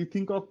you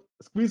think of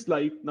squeezed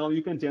light, now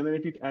you can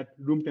generate it at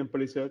room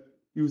temperature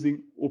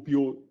using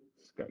OPO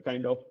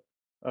kind of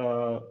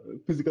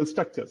physical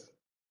structures.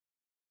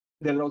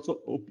 There are also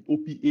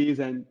OPAs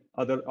and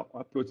other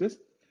approaches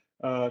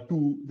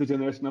to the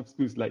generation of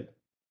squeezed light.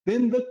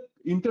 Then the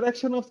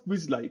interaction of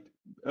squeezed light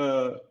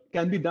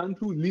can be done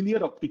through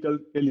linear optical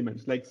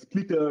elements like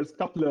splitters,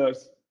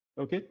 couplers,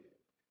 okay,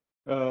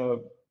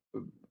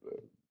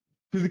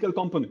 physical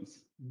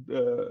components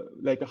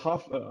like a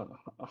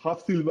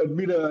half silver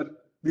mirror.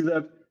 These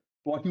are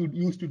what you would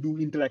use to do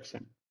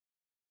interaction.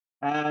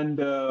 And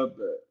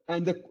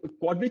the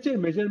quadrature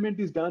measurement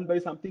is done by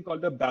something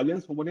called the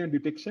balanced homonium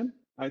detection.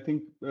 I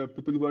think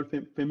people who are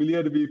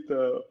familiar with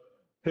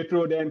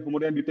heterodyne,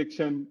 homodyne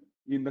detection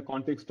in the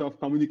context of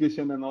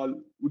communication and all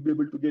would be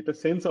able to get a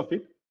sense of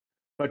it.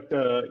 But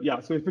yeah,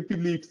 so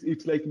effectively,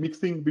 it's like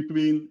mixing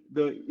between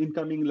the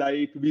incoming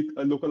light with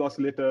a local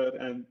oscillator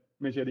and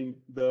measuring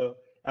the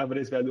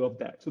average value of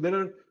that. So there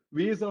are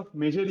ways of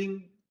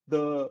measuring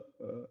the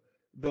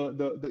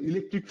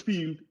electric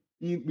field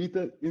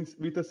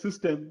with a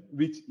system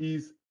which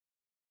is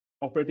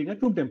operating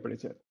at room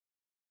temperature.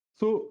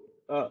 So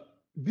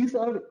these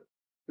are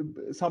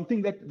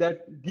something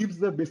that gives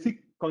the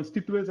basic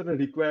constituents that are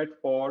required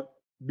for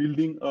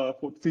building a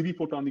CV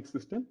photonic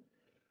system.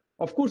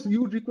 Of course,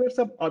 you would require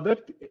some other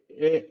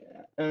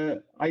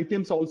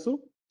items also.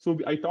 So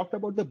I talked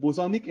about the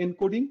bosonic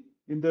encoding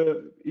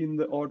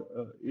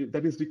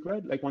that is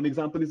required. Like one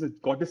example is a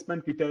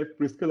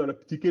Gottesman-Kittel-Preskel or a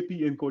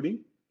TKP encoding.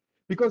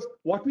 Because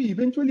what we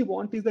eventually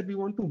want is that we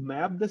want to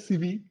map the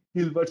CV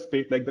Hilbert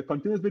space, like the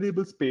continuous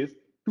variable space,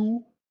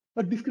 to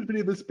a discrete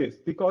variable space.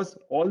 Because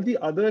all the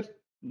other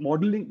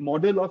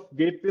model of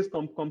gate-based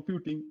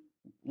computing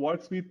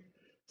works with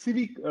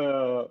CV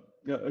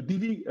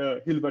DV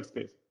Hilbert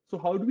space. So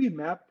how do we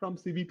map from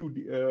CV to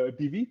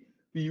DV?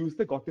 We use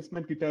the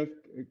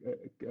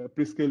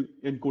Gottesman-Kittel-Preskel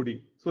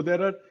encoding. So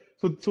there are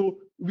so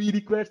we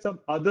require some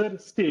other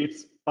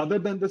states other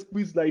than the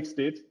squeeze light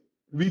states,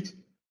 which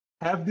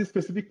have this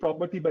specific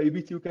property by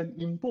which you can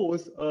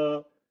impose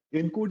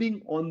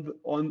encoding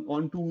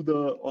onto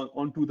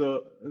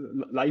the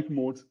light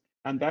modes,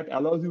 and that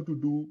allows you to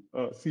do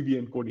CV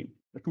encoding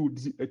to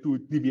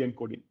DV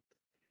encoding.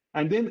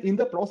 And then in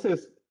the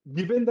process,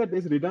 given that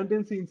there's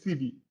redundancy in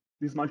CV,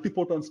 this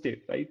multiphoton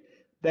state, right?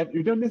 That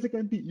redundancy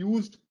can be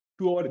used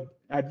to our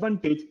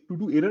advantage to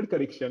do error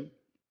correction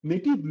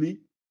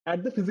natively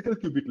at the physical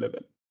qubit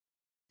level.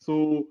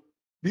 So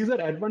these are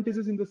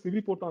advantages in the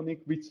CV photonic,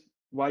 which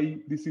why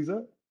this is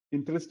a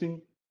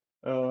interesting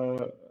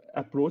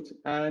approach.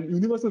 And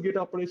universal gate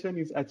operation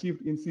is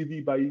achieved in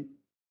CV by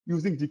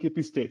using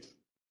GKP states.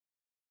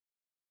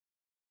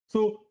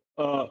 So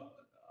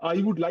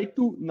I would like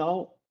to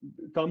now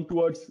come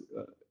towards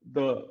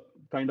the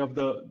kind of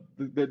the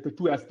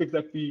two aspects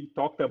that we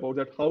talked about,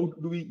 that how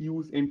do we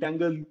use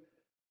entangled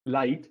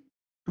light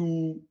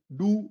to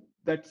do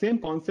that same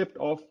concept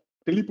of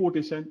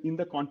teleportation in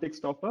the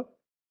context of a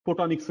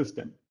photonic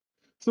system.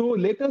 So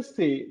let us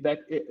say that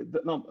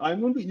now I'm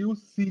going to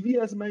use CV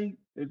as my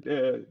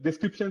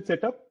description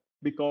setup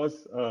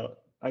because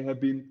I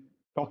have been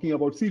talking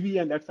about CV,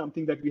 and that's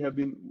something that we have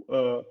been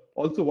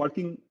also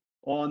working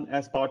on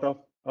as part of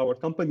our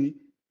company.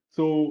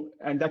 So,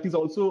 and that is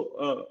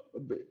also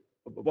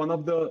one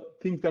of the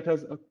things that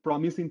has a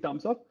promise in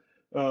terms of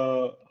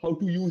how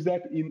to use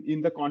that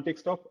in the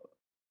context of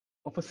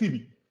a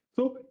CV.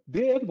 So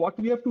there, what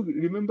we have to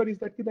remember is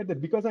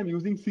that because I'm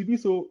using CV,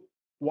 so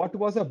what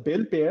was a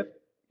Bell pair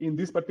in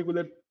this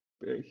particular,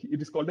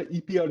 it is called the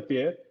EPR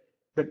pair,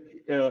 that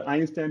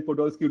Einstein,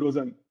 Podolsky,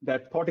 Rosen,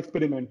 that thought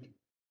experiment,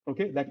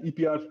 okay, that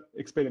EPR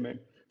experiment.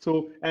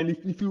 So, and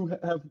if you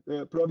have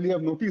probably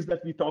have noticed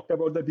that we talked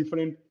about the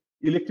different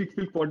electric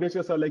field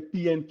quadratures are like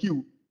P and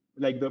Q,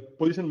 like the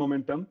position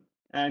momentum.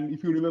 And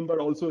if you remember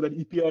also that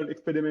EPR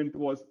experiment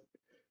was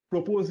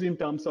proposed in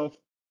terms of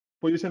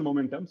position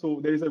momentum.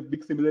 So there is a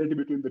big similarity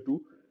between the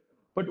two.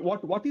 But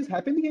what is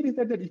happening here is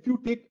that if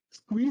you take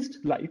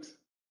squeezed lights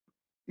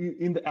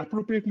in the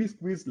appropriately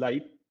squeezed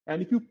light,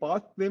 and if you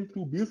pass them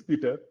through Bill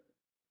splitter,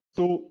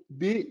 so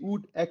they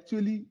would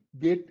actually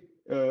get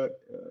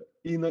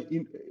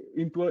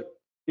into an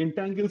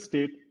entangled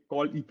state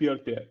called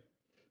EPR pair.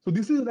 So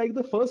this is like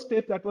the first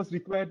step that was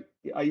required.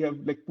 I have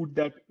like put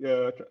that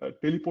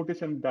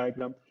teleportation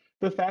diagram.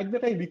 The fact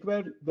that I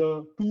require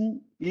the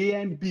two A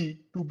and B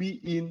to be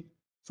in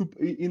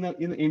an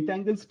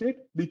entangled state,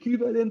 the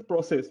equivalent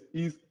process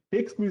is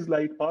take squeeze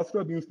light, pass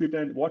through a beam splitter,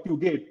 and what you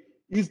get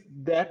is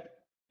that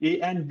A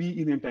and B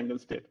in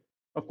entangled state.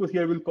 Of course,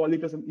 here we'll call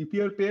it as an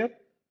EPR pair.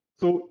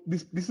 So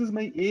this is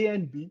my A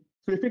and B.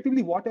 So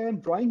effectively, what I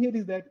am drawing here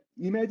is that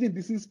imagine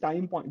this is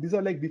time point. These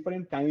are like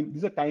different time.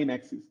 These are time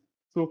axes.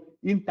 So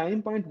in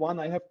time point 1,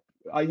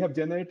 I have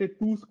generated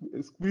two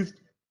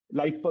squeezed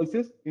light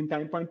pulses. In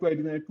time point 2, I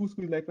generated two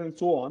squeezed light pulses, and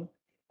so on.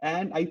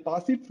 And I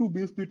pass it through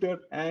Bill splitter,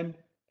 and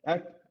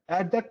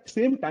at that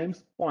same time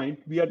point,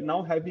 we are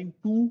now having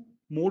two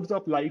modes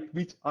of light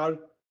which are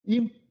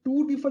in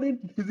two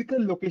different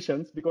physical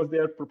locations because they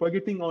are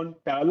propagating on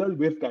parallel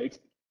waveguides.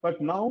 But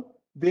now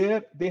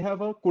they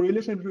have a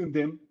correlation between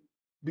them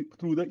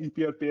through the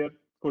EPR pair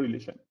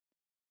correlation.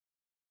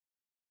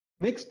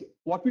 Next,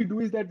 what we do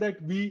is that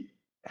we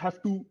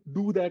have to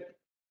do that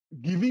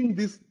giving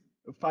this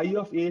phi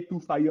of A to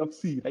phi of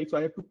C, right? So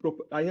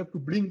I have to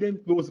bring them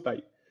close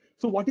by.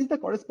 So what is the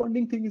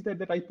corresponding thing is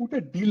that I put a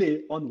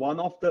delay on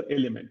one of the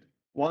element,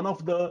 one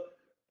of the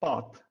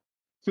path.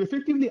 So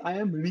effectively, I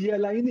am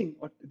realigning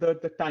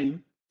the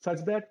time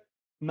such that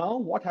now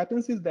what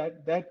happens is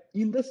that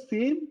in the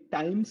same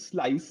time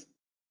slice,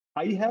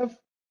 I have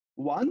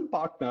one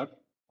partner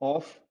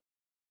of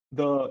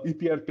the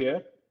EPR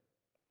pair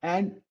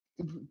and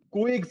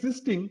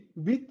coexisting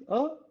with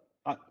a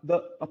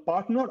a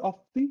partner of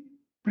the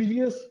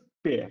previous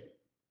pair.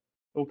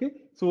 Okay,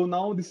 so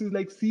now this is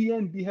like C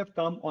and D have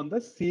come on the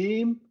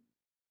same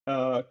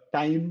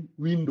time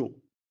window.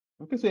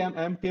 Okay, so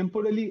I'm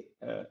temporarily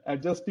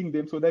adjusting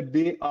them so that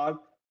they are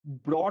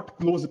brought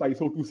close by,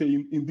 so to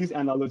say, in this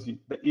analogy,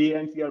 the A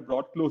and C are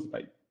brought close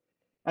by.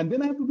 And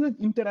then I have to do an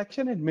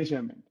interaction and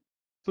measurement.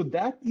 So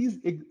that is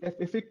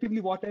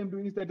effectively what I'm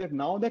doing is that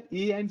now that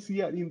A and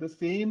C are in the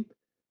same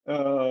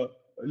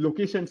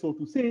location, so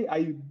to say,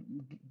 I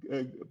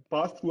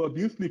pass through a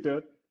beam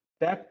splitter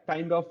that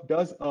kind of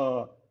does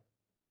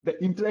the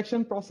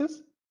interaction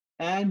process,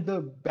 and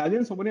the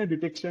balance homology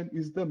detection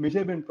is the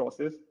measurement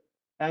process.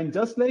 And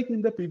just like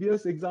in the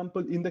previous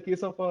example, in the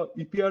case of a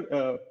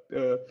EPR,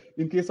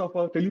 in case of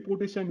a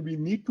teleportation, we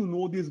need to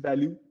know this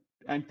value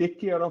and take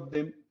care of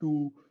them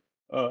to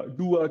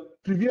do a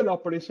trivial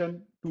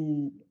operation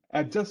to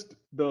adjust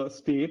the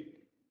state.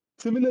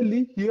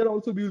 Similarly, here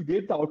also we will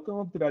get the outcome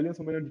of the valence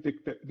homology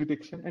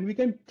detection, and we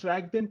can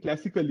track them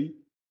classically.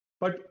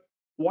 But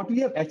what we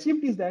have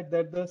achieved is that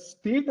the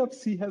state of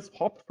C has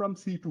hopped from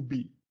C to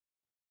B.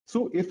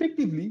 So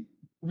effectively,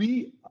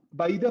 we,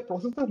 by the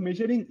process of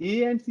measuring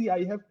A and C,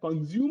 I have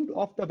consumed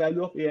of the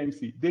value of A and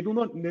C. They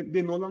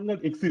no longer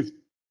exist.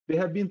 They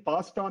have been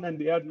passed on and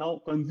they are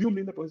now consumed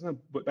in the process of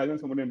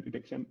valence homology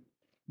detection.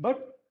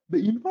 But the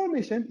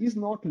information is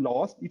not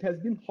lost. It has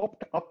been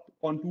hopped up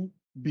onto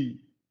B.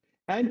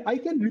 And I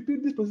can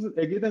repeat this process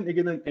again and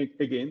again and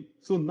again.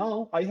 So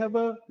now I have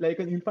an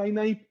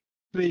infinite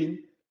train,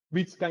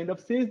 which kind of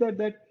says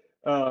that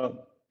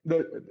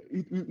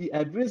we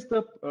address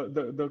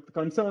the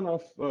concern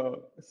of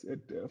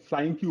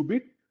flying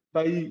qubit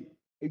by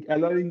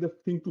allowing the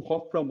thing to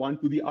hop from one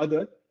to the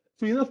other.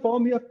 So in a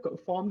form, we have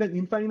formed an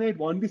infinite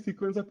 1D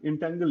sequence of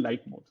entangled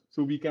light modes.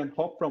 So we can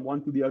hop from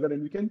one to the other,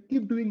 and we can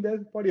keep doing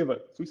that forever.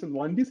 So it's a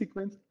 1D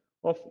sequence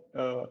of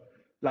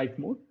light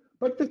mode.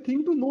 But the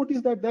thing to note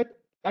is that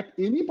at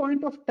any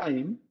point of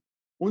time,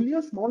 only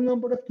a small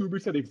number of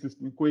qubits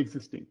are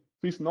coexisting.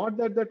 So it's not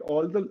that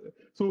all the,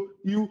 so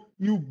you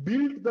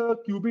build the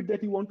qubit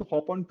that you want to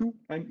hop onto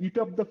and eat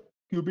up the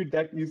qubit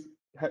that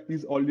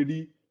is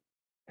already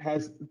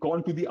has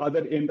gone to the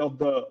other end of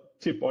the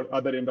chip or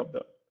other end of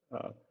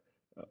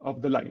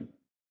the line.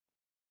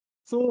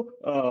 So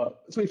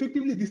so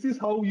effectively, this is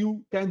how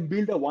you can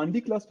build a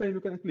 1D cluster, and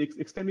you can actually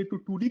extend it to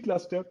 2D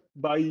cluster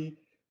by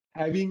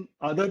having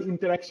other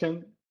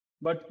interaction.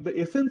 But the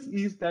essence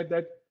is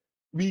that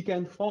we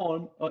can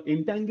form an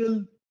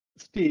entangled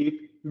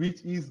state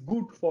which is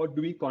good for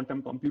doing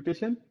quantum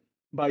computation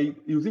by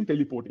using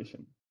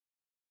teleportation.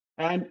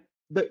 And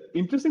the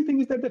interesting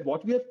thing is that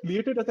what we have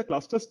created as a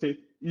cluster state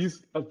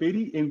is a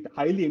very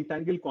highly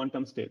entangled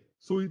quantum state.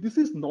 So this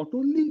is not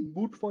only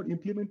good for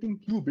implementing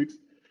qubits,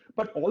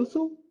 but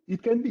also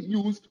it can be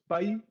used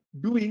by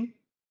doing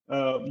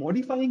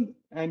modifying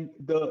and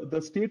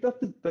the state of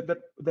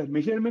the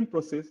measurement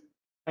process,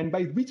 and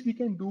by which we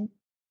can do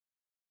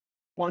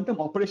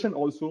quantum operation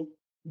also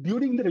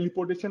during the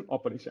teleportation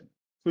operation.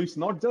 So it's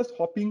not just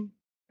hopping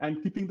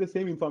and keeping the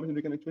same information,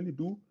 we can actually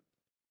do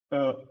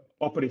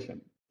operation.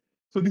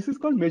 So this is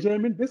called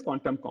measurement-based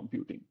quantum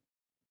computing.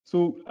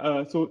 So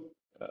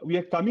we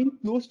are coming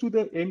close to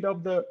the end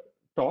of the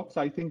talks,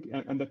 I think,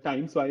 and the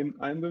time. So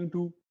I'm going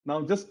to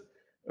now just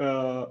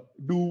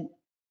do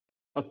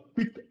a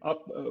quick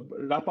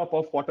wrap up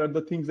of what are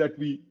the things that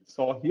we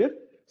saw here.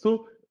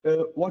 So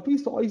what we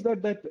saw is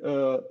that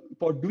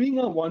for doing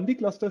a 1D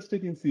cluster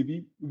state in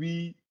CV,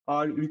 we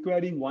are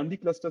requiring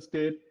 1D cluster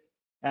state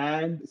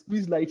and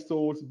squeeze light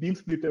source, beam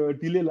splitter,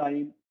 delay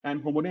line,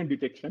 and homology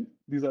detection.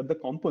 These are the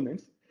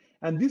components.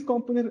 And these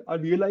components are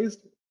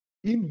realized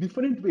in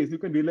different ways. You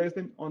can realize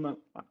them on an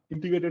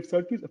integrated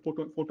circuit, a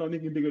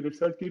photonic integrated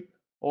circuit,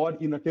 or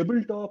in a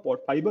tabletop or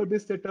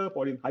fiber-based setup,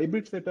 or in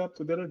hybrid setup.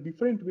 So there are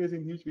different ways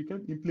in which we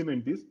can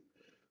implement this.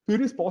 So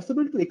it is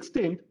possible to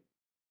extend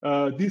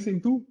this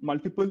into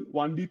multiple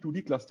 1D,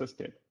 2D cluster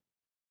state.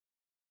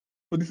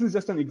 So this is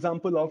just an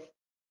example of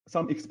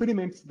some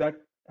experiments that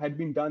had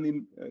been done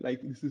in, like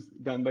this is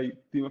done by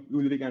team of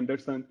Ulrich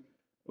Anderson,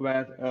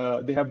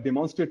 where they have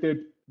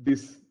demonstrated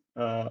this,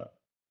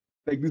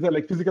 like these are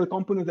like physical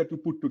components that you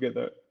put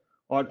together.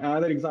 Or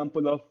another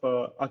example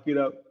of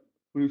Akira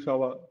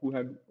Kurosawa, who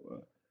had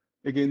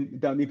again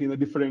done it in a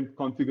different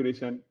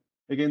configuration.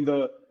 Again,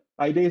 the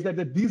idea is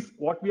that these,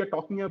 what we are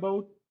talking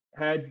about,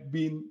 had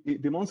been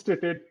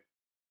demonstrated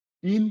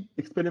in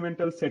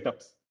experimental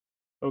setups.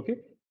 Okay,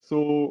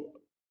 so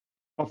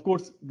of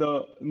course,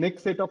 the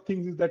next set of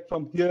things is that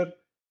from here,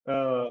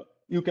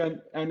 you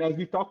can, and as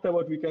we talked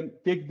about, we can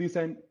take this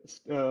and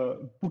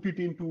put it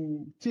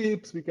into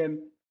chips. We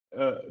can,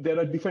 there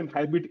are different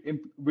hybrid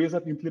ways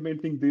of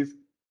implementing this.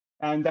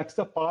 And that's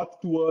the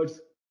path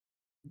towards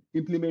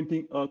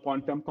implementing a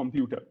quantum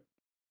computer.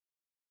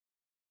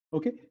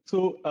 Okay,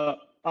 so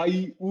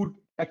I would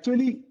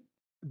actually,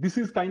 this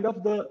is kind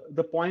of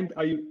the point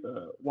I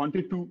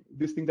wanted to,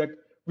 this thing that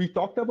we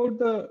talked about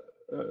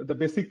the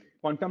basic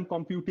quantum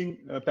computing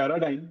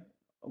paradigm.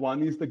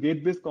 One is the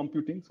gate-based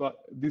computing. So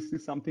this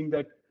is something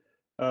that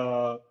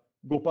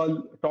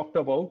Gopal talked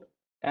about.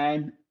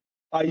 And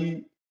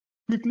I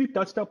quickly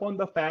touched upon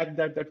the fact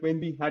that when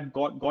we had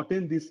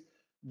gotten this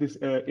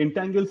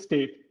entangled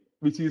state,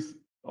 which is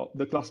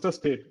the cluster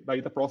state by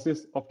the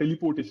process of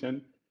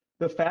teleportation,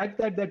 the fact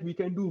that we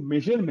can do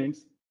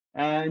measurements,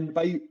 and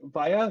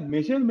via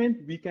measurement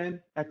we can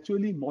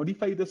actually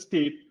modify the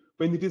state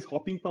when it is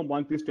hopping from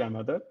one place to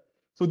another.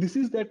 So this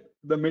is that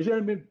the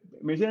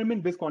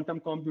measurement-based quantum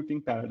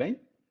computing paradigm.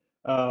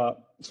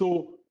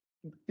 So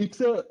the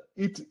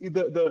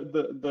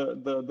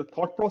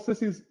thought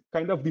process is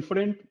kind of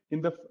different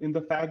in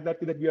the fact that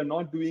we are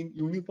not doing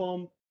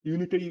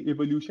unitary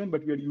evolution,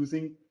 but we are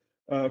using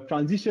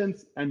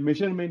transitions and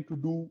measurement to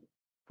do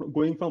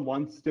going from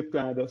one step to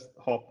another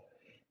hop.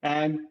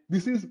 And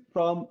this is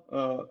from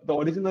the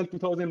original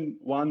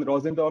 2001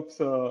 Rosendorff's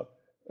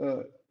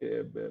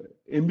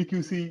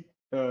MBQC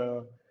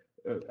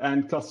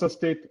and cluster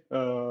state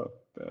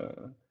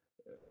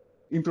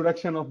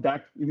introduction of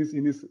that in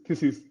his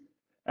thesis.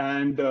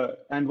 And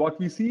what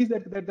we see is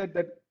that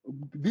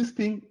this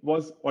thing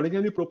was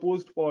originally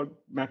proposed for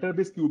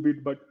matter-based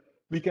qubit, but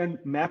we can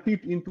map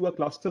it into a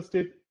cluster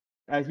state,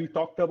 as we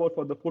talked about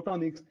for the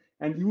photonics,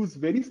 and use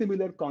very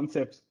similar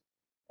concepts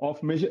of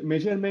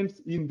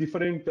measurements in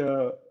different.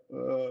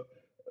 The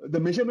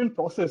measurement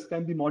process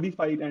can be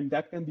modified, and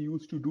that can be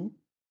used to do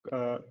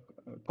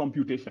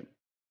computation.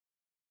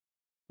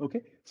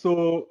 Okay,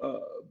 so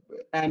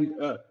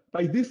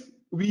by this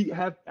we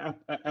have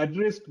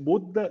addressed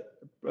both the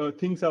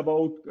things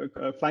about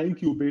flying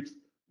qubits.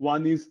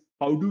 One is,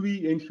 how do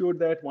we ensure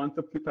that once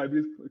the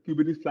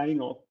qubit is flying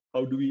off,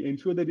 how do we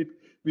ensure that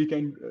we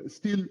can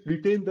still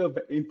retain the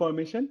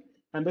information?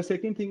 And the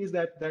second thing is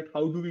that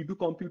how do we do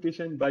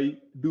computation by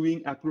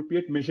doing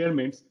appropriate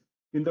measurements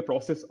in the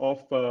process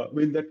of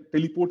when that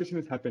teleportation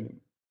is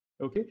happening.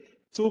 Okay,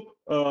 so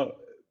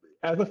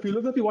as a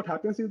philosophy, what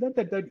happens is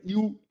that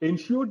you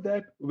ensure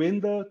that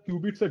when the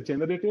qubits are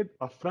generated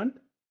upfront,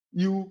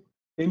 you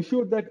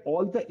ensure that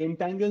all the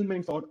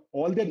entanglements or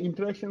all their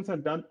interactions are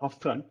done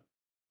upfront,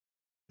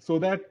 so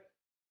that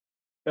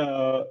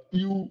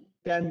you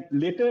can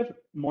later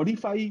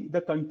modify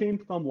the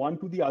content from one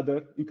to the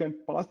other. You can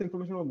pass the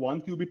information from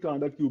one qubit to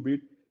another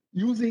qubit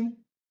using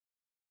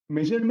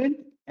measurement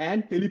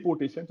and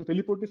teleportation. So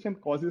teleportation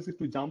causes it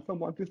to jump from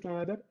one place to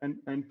another, and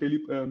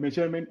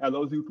measurement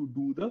allows you to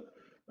do the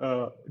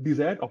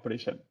desired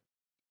operation.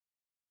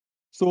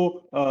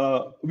 So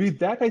with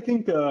that, I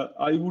think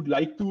I would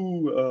like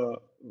to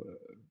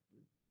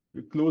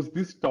close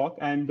this talk.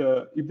 And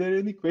if there are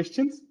any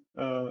questions,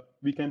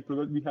 we have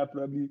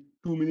probably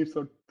 2 minutes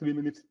or 3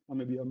 minutes or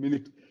maybe a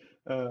minute.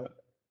 Great.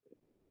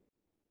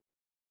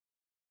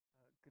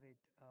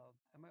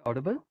 Am I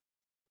audible?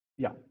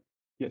 Yeah.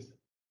 Yes.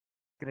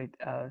 Great.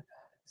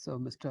 So,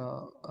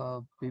 Mr.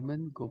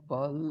 Biman,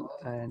 Gopal,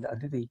 and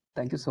Aditi,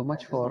 thank you so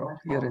much for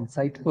your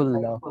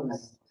insightful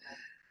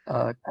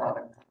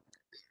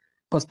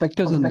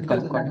perspectives on the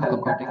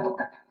quantum computing.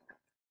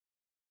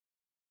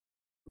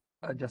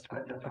 Just a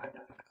minute. Okay.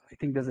 I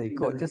think there's an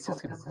echo. Just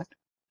a minute.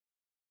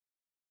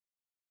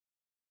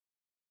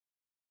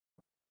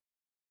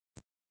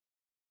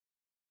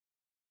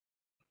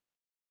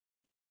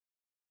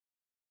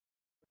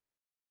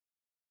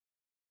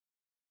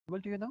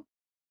 Able to you now?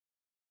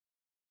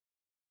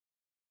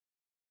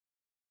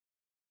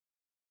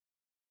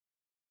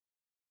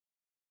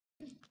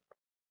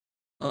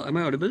 Am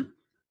I audible?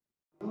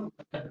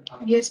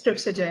 Yes,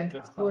 Professor Jain,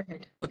 go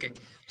ahead. Okay,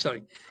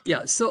 sorry.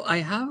 Yeah, so I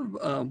have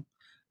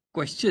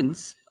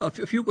questions, a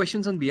few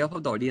questions on behalf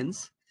of the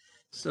audience.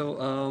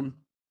 So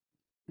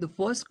the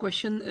first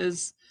question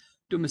is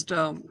to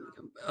Mr.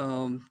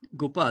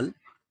 Gopal.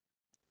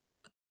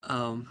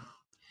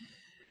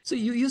 So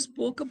you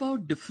spoke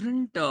about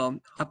different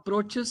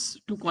approaches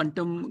to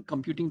quantum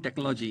computing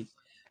technology.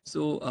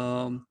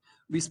 So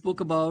we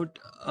spoke about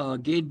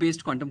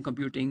gate-based quantum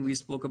computing. We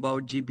spoke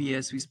about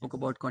GBS. We spoke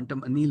about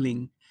quantum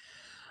annealing.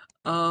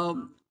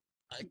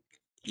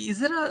 Is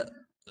there a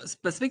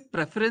specific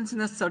preference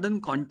in a certain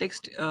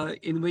context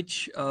in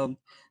which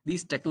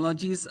these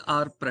technologies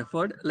are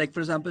preferred? Like,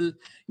 for example,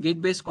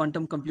 gate-based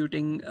quantum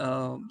computing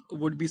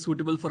would be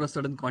suitable for a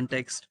certain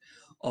context,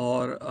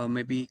 or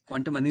maybe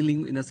quantum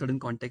annealing in a certain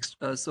context.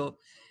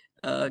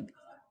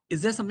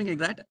 Is there something like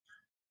that?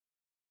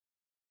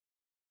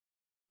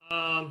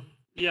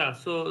 Yeah.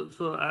 So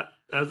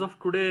as of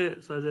today,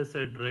 so as I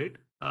said, right,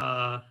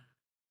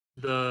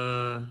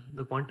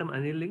 the quantum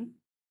annealing.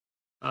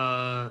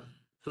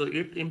 So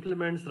it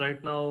implements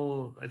right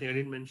now, I think I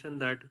didn't mention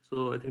that.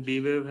 So I think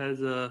D-Wave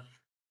has a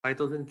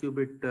 5000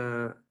 qubit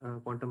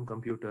quantum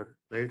computer,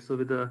 right? So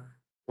with a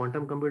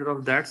quantum computer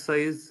of that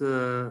size,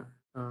 as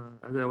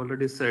I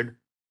already said,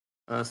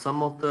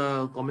 some of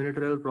the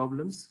combinatorial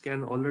problems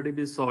can already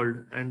be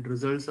solved, and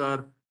results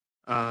are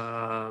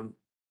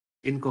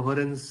in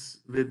coherence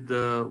with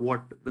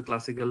what the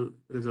classical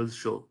results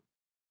show.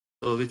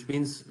 So which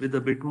means with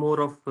a bit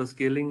more of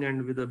scaling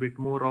and with a bit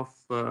more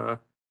of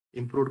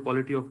improved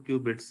quality of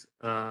qubits,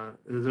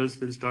 results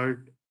will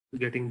start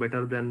getting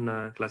better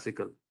than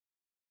classical.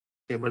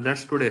 Okay, but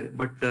that's today.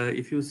 But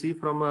if you see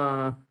from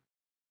a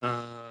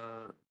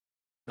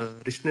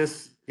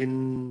richness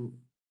in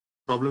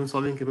problem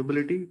solving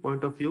capability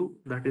point of view,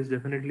 that is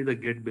definitely the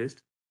gate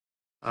based.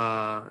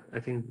 I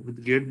think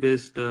with gate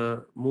based,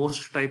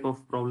 most type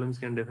of problems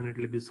can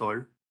definitely be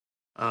solved.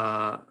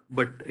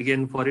 But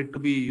again, for it to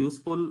be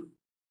useful,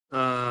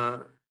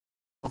 of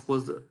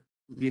course,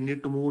 we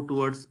need to move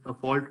towards a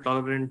fault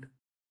tolerant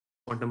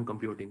quantum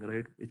computing,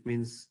 right? Which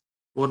means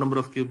more number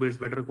of qubits,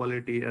 better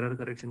quality, error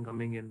correction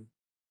coming in,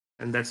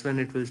 and that's when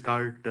it will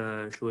start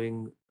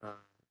showing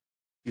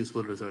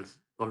useful results,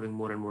 solving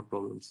more and more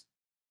problems.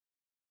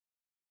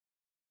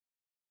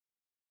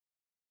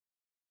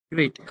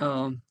 Great.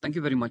 Thank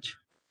you very much.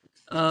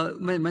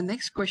 My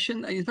next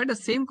question, in fact, the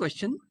same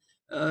question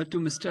to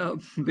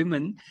Mr.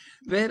 Biman,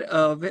 where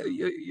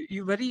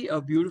you very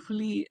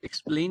beautifully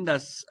explained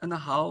us and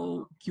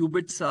how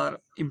qubits are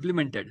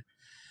implemented.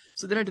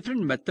 So there are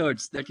different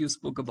methods that you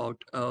spoke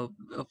about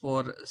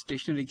for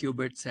stationary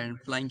qubits and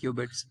flying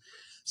qubits.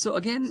 So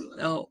again,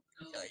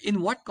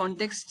 in what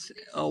context,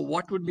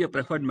 what would be a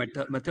preferred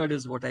method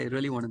is what I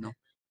really want to know.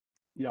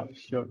 Yeah,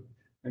 sure.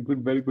 A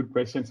good, very good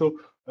question. So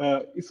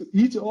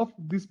each of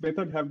these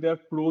methods have their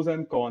pros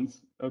and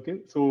cons. Okay.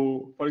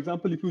 So for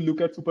example, if you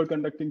look at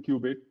superconducting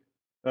qubit,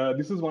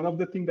 this is one of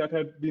the things that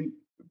had been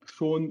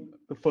shown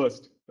the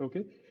first.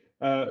 Okay.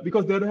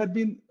 Because there had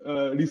been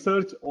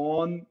research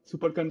on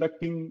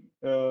superconducting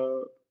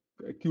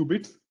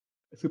qubits,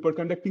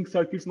 superconducting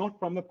circuits, not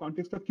from the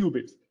context of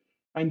qubits.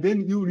 And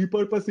then you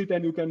repurpose it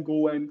and you can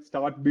go and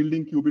start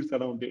building qubits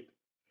around it.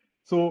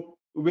 So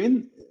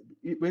when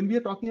we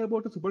are talking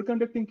about a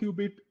superconducting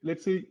qubit,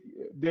 let's say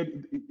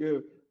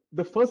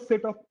the first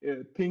set of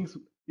things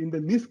in the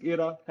NISQ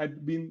era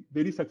had been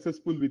very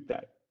successful with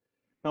that.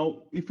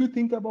 Now, if you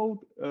think about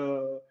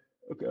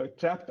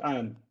trapped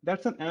ion,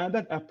 that's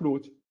another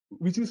approach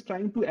which is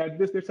trying to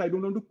address, let's say I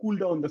don't want to cool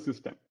down the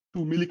system to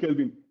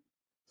millikelvin.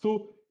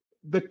 So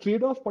the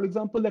trade-off, for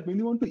example, that when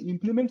you want to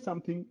implement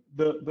something,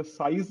 the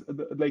size,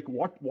 like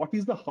what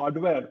is the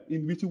hardware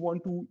in which you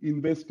want to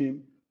invest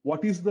in,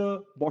 what is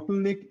the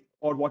bottleneck,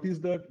 or what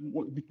is the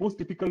most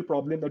typical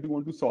problem that you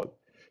want to solve.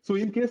 So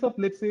in case of,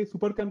 let's say,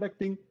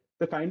 superconducting,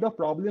 the kind of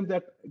problems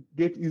that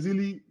get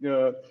easily,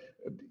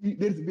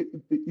 there's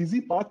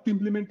easy path to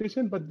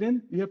implementation, but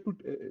then you have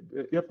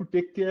to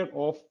take care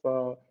of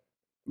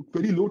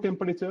very low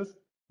temperatures.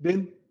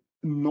 Then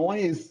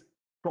noise,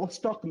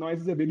 crosstalk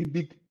noise is a very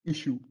big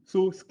issue.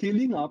 So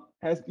scaling up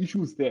has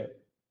issues there.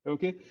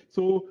 Okay,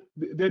 so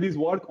there is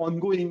work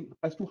ongoing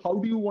as to how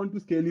do you want to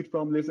scale it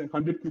from less than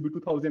 100 qubit,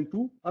 2000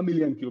 to a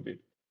million qubit.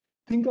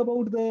 Think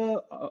about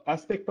the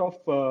aspect of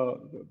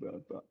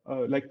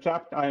like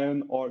trapped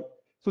ion, or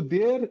so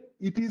there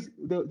it is.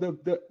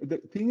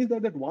 The thing is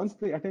that once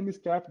the atom is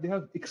trapped, they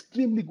have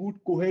extremely good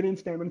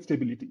coherence time and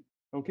stability.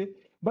 Okay,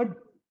 but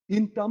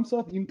in terms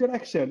of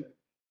interaction,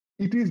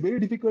 it is very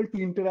difficult to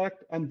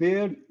interact, and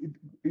there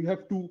you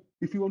have to,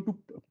 if you want to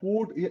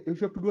port, if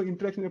you have to do an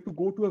interaction, you have to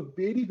go to a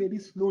very, very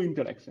slow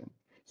interaction.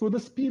 So the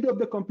speed of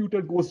the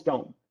computer goes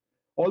down,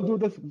 although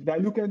the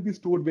value can be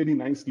stored very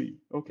nicely.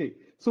 Okay,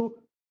 so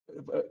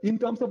in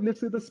terms of,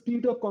 let's say, the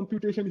speed of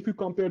computation, if you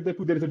compare the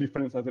two, there is a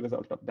difference as a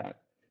result of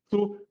that.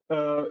 So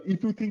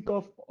if you think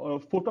of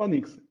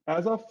photonics,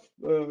 as of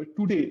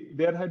today,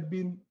 there had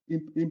been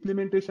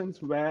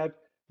implementations where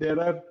there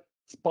are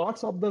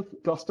parts of the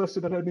clusters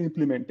that have been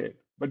implemented,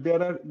 but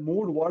there are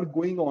more work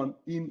going on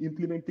in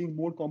implementing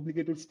more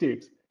complicated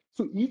states.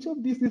 So each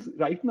of these is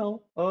right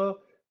now a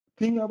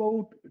thing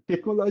about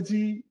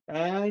technology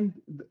and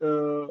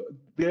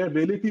their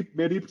relative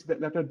merits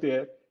that are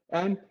there.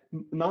 And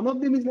none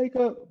of them is like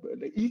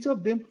each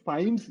of them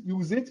finds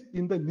usage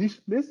in the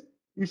niche place.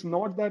 It's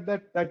not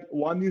that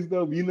one is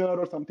the winner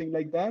or something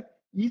like that.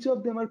 Each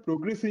of them are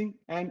progressing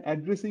and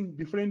addressing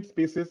different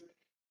spaces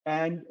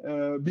and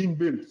being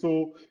built.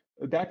 So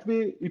that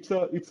way, it's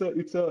a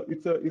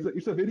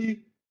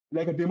very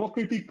like a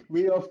democratic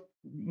way of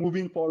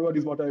moving forward,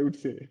 is what I would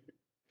say.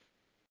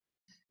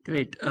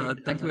 Great.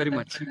 Thank you very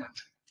much.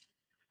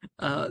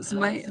 So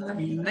my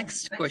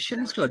next question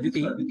is to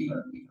Aditi.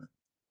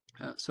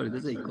 Sorry,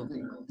 there's an echo.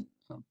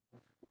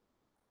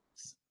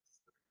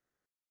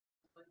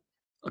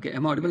 Okay,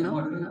 am I audible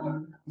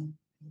now?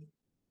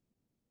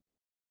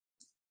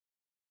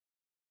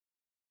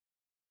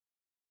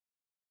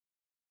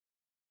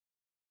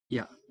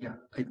 Yeah. No,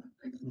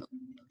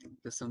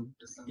 there's some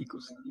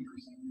echoes.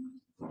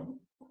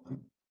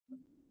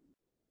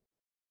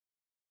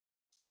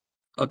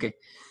 Okay,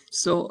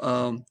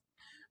 so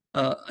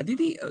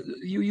Aditi,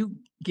 you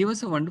gave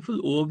us a wonderful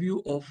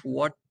overview of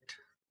what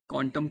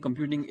quantum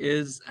computing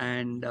is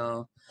and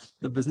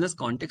the business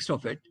context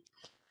of it.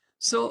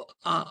 So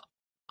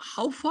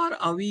how far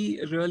are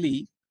we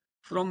really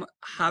from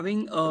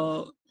having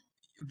a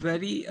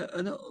very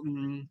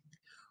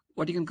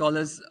what you can call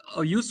as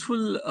a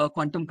useful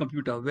quantum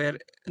computer, where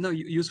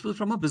useful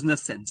from a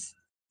business sense?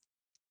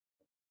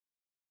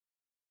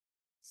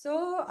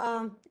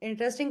 So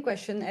interesting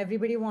question.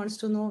 Everybody wants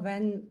to know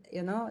when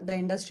the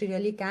industry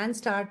really can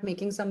start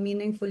making some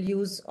meaningful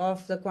use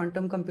of the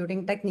quantum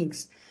computing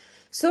techniques.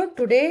 So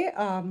today,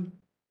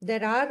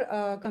 There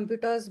are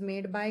computers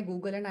made by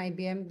Google and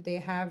IBM. They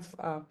have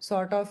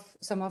sort of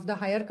some of the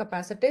higher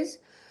capacities.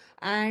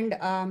 And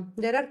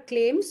there are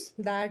claims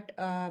that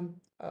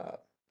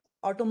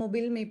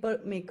automobile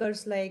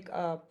makers like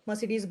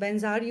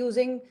Mercedes-Benz are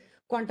using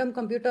quantum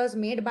computers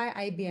made by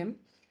IBM,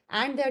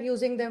 and they're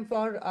using them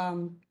for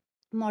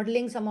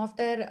modeling some of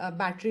their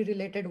battery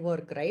related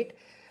work, right?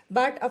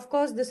 But of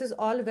course, this is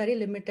all very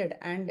limited,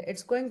 and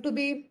it's going to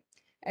be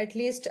at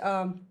least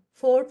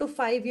 4 to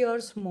 5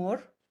 years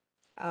more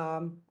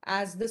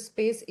as the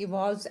space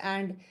evolves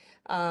and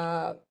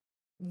uh,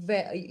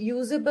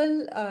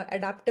 usable,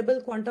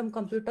 adaptable quantum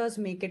computers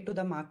make it to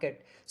the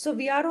market. So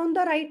we are on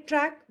the right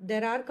track.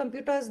 There are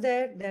computers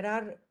there. There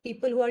are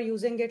people who are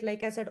using it.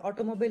 Like I said,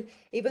 automobile,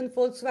 even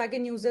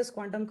Volkswagen uses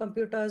quantum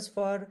computers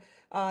for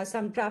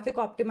some traffic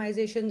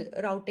optimization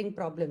routing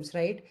problems,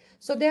 right?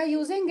 So they are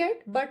using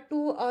it, but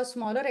to a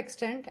smaller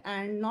extent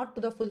and not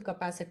to the full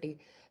capacity.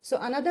 So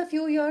another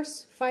few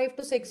years, 5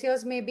 to 6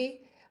 years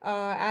maybe,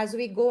 as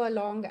we go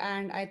along,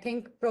 and I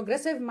think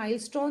progressive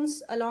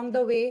milestones along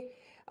the way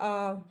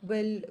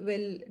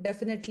will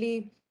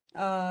definitely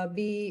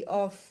be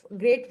of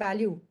great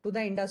value to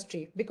the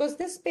industry, because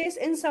this space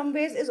in some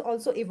ways is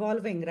also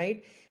evolving,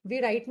 right?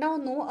 We right now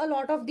know a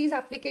lot of these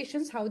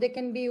applications, how they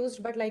can be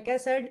used, but like I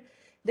said,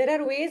 there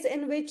are ways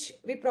in which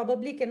we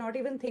probably cannot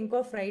even think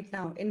of right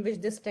now in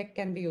which this tech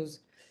can be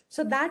used.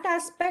 So that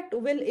aspect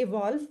will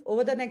evolve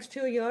over the next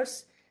few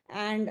years,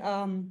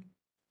 and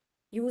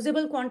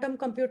usable quantum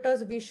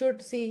computers we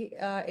should see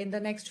in the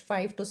next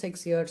 5 to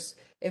 6 years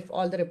if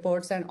all the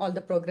reports and all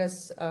the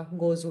progress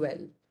goes well.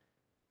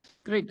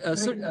 Great.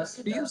 So,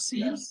 do you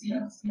see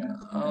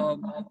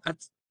um, at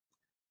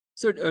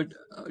so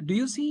do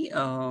you see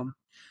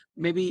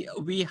maybe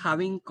we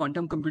having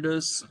quantum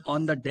computers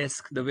on the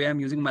desk the way I'm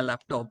using my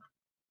laptop?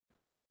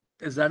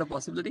 Is that a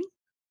possibility?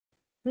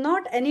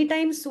 Not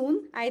anytime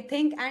soon, I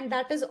think, and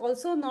that is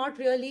also not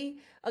really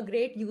a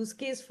great use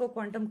case for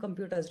quantum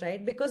computers,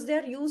 right? Because they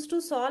are used to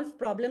solve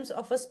problems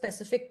of a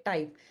specific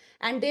type,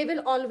 and they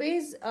will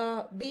always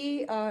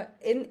be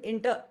in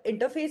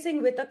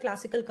interfacing with a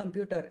classical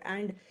computer.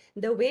 And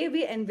the way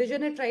we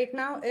envision it right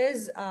now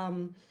is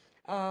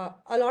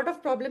a lot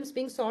of problems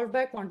being solved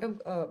by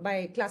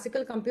by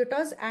classical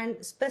computers,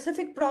 and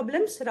specific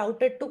problems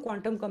routed to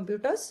quantum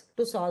computers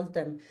to solve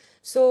them.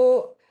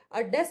 So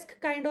a desk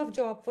kind of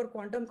job for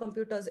quantum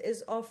computers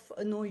is of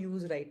no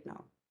use right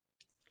now.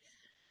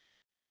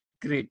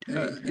 Great.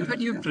 In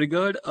fact, you've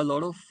triggered a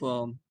lot of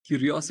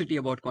curiosity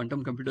about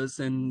quantum computers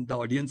in the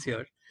audience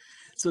here.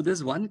 So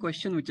there's one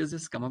question which has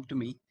just come up to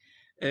me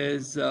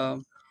is,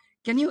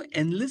 can you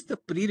enlist the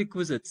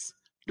prerequisites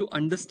to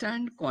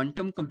understand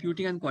quantum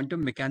computing and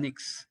quantum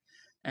mechanics?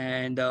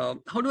 And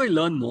how do I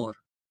learn more?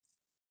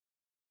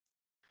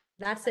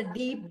 That's a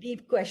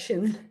deep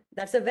question.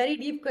 That's a very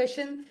deep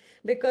question,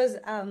 because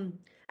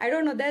I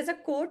don't know. There's a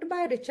quote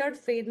by Richard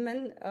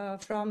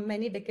Feynman from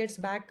many decades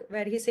back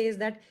where he says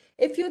that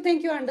if you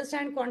think you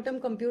understand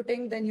quantum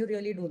computing, then you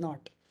really do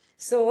not.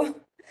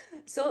 So,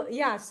 so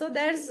yeah. So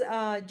there's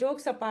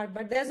jokes apart,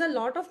 but there's a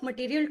lot of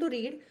material to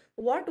read.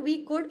 What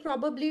we could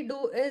probably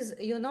do is,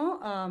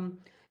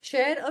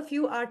 share a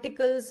few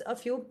articles, a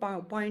few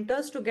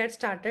pointers to get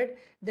started.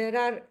 There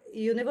are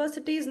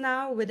universities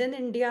now within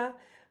India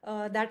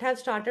that have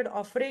started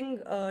offering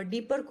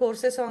deeper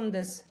courses on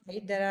this,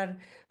 right? There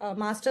are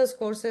master's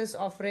courses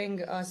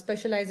offering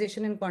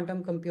specialization in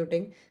quantum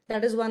computing.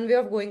 That is one way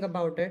of going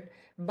about it.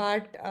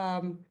 But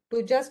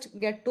to just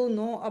get to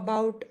know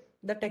about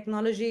the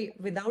technology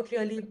without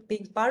really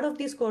being part of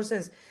these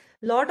courses,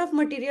 lot of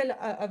material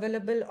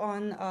available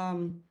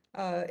on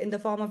in the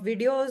form of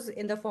videos,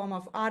 in the form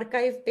of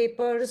archive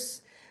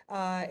papers.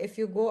 If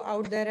you go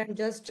out there and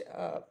just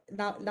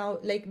now,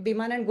 like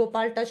Biman and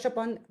Gopal touched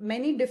upon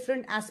many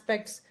different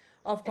aspects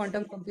of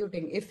quantum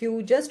computing. If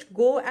you just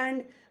go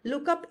and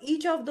look up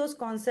each of those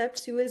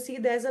concepts, you will see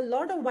there's a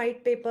lot of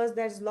white papers,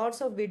 there's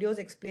lots of videos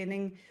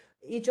explaining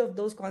each of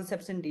those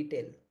concepts in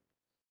detail.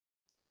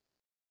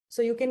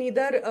 So you can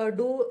either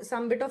do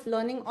some bit of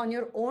learning on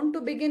your own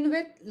to begin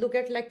with, look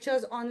at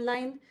lectures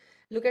online,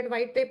 look at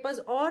white papers,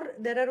 or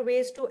there are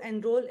ways to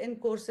enroll in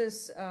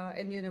courses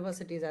in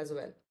universities as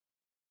well.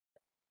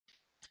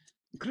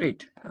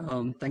 Great.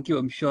 Thank you.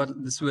 I'm sure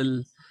this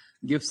will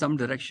give some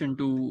direction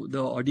to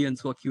the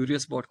audience who are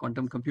curious about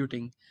quantum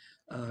computing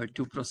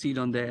to proceed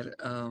on their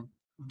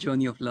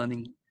journey of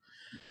learning.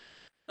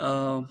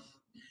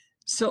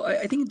 So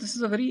I think this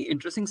is a very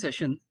interesting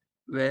session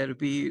where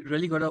we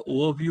really got an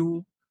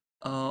overview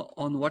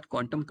on what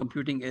quantum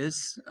computing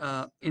is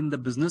in the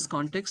business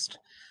context.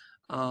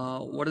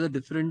 What are the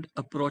different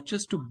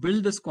approaches to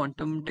build this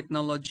quantum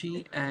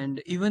technology,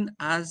 and even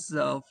as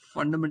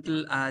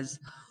fundamental as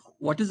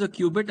what is a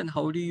qubit and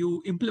how do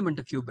you implement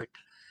a qubit.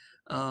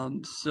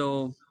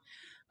 So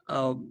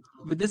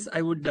with this,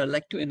 I would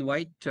like to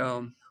invite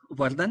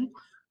Vardhan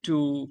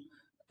to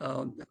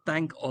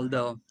thank all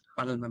the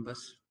panel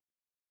members.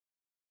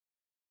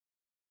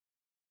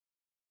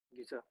 Thank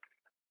you, sir.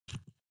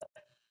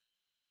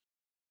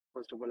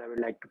 First of all, I would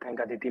like to thank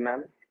Aditi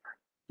ma'am,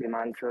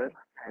 Viman sir,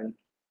 and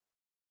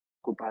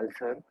Gopal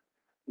sir.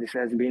 This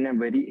has been a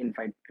very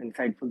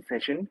insightful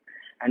session,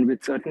 and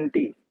with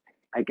certainty,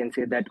 I can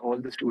say that all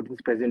the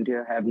students present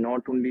here have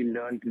not only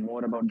learned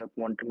more about the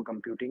quantum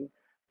computing,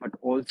 but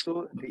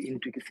also the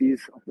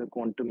intricacies of the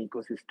quantum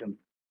ecosystem.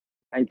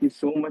 Thank you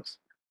so much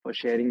for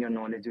sharing your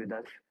knowledge with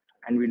us,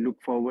 and we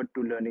look forward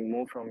to learning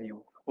more from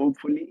you,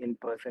 hopefully in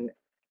person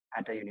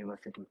at a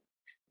university.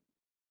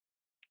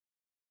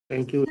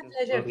 Thank you. My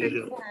pleasure. Thank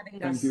you for having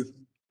Thank us. you.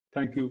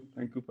 Thank you.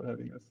 Thank you for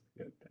having us.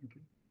 Yeah, thank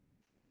you.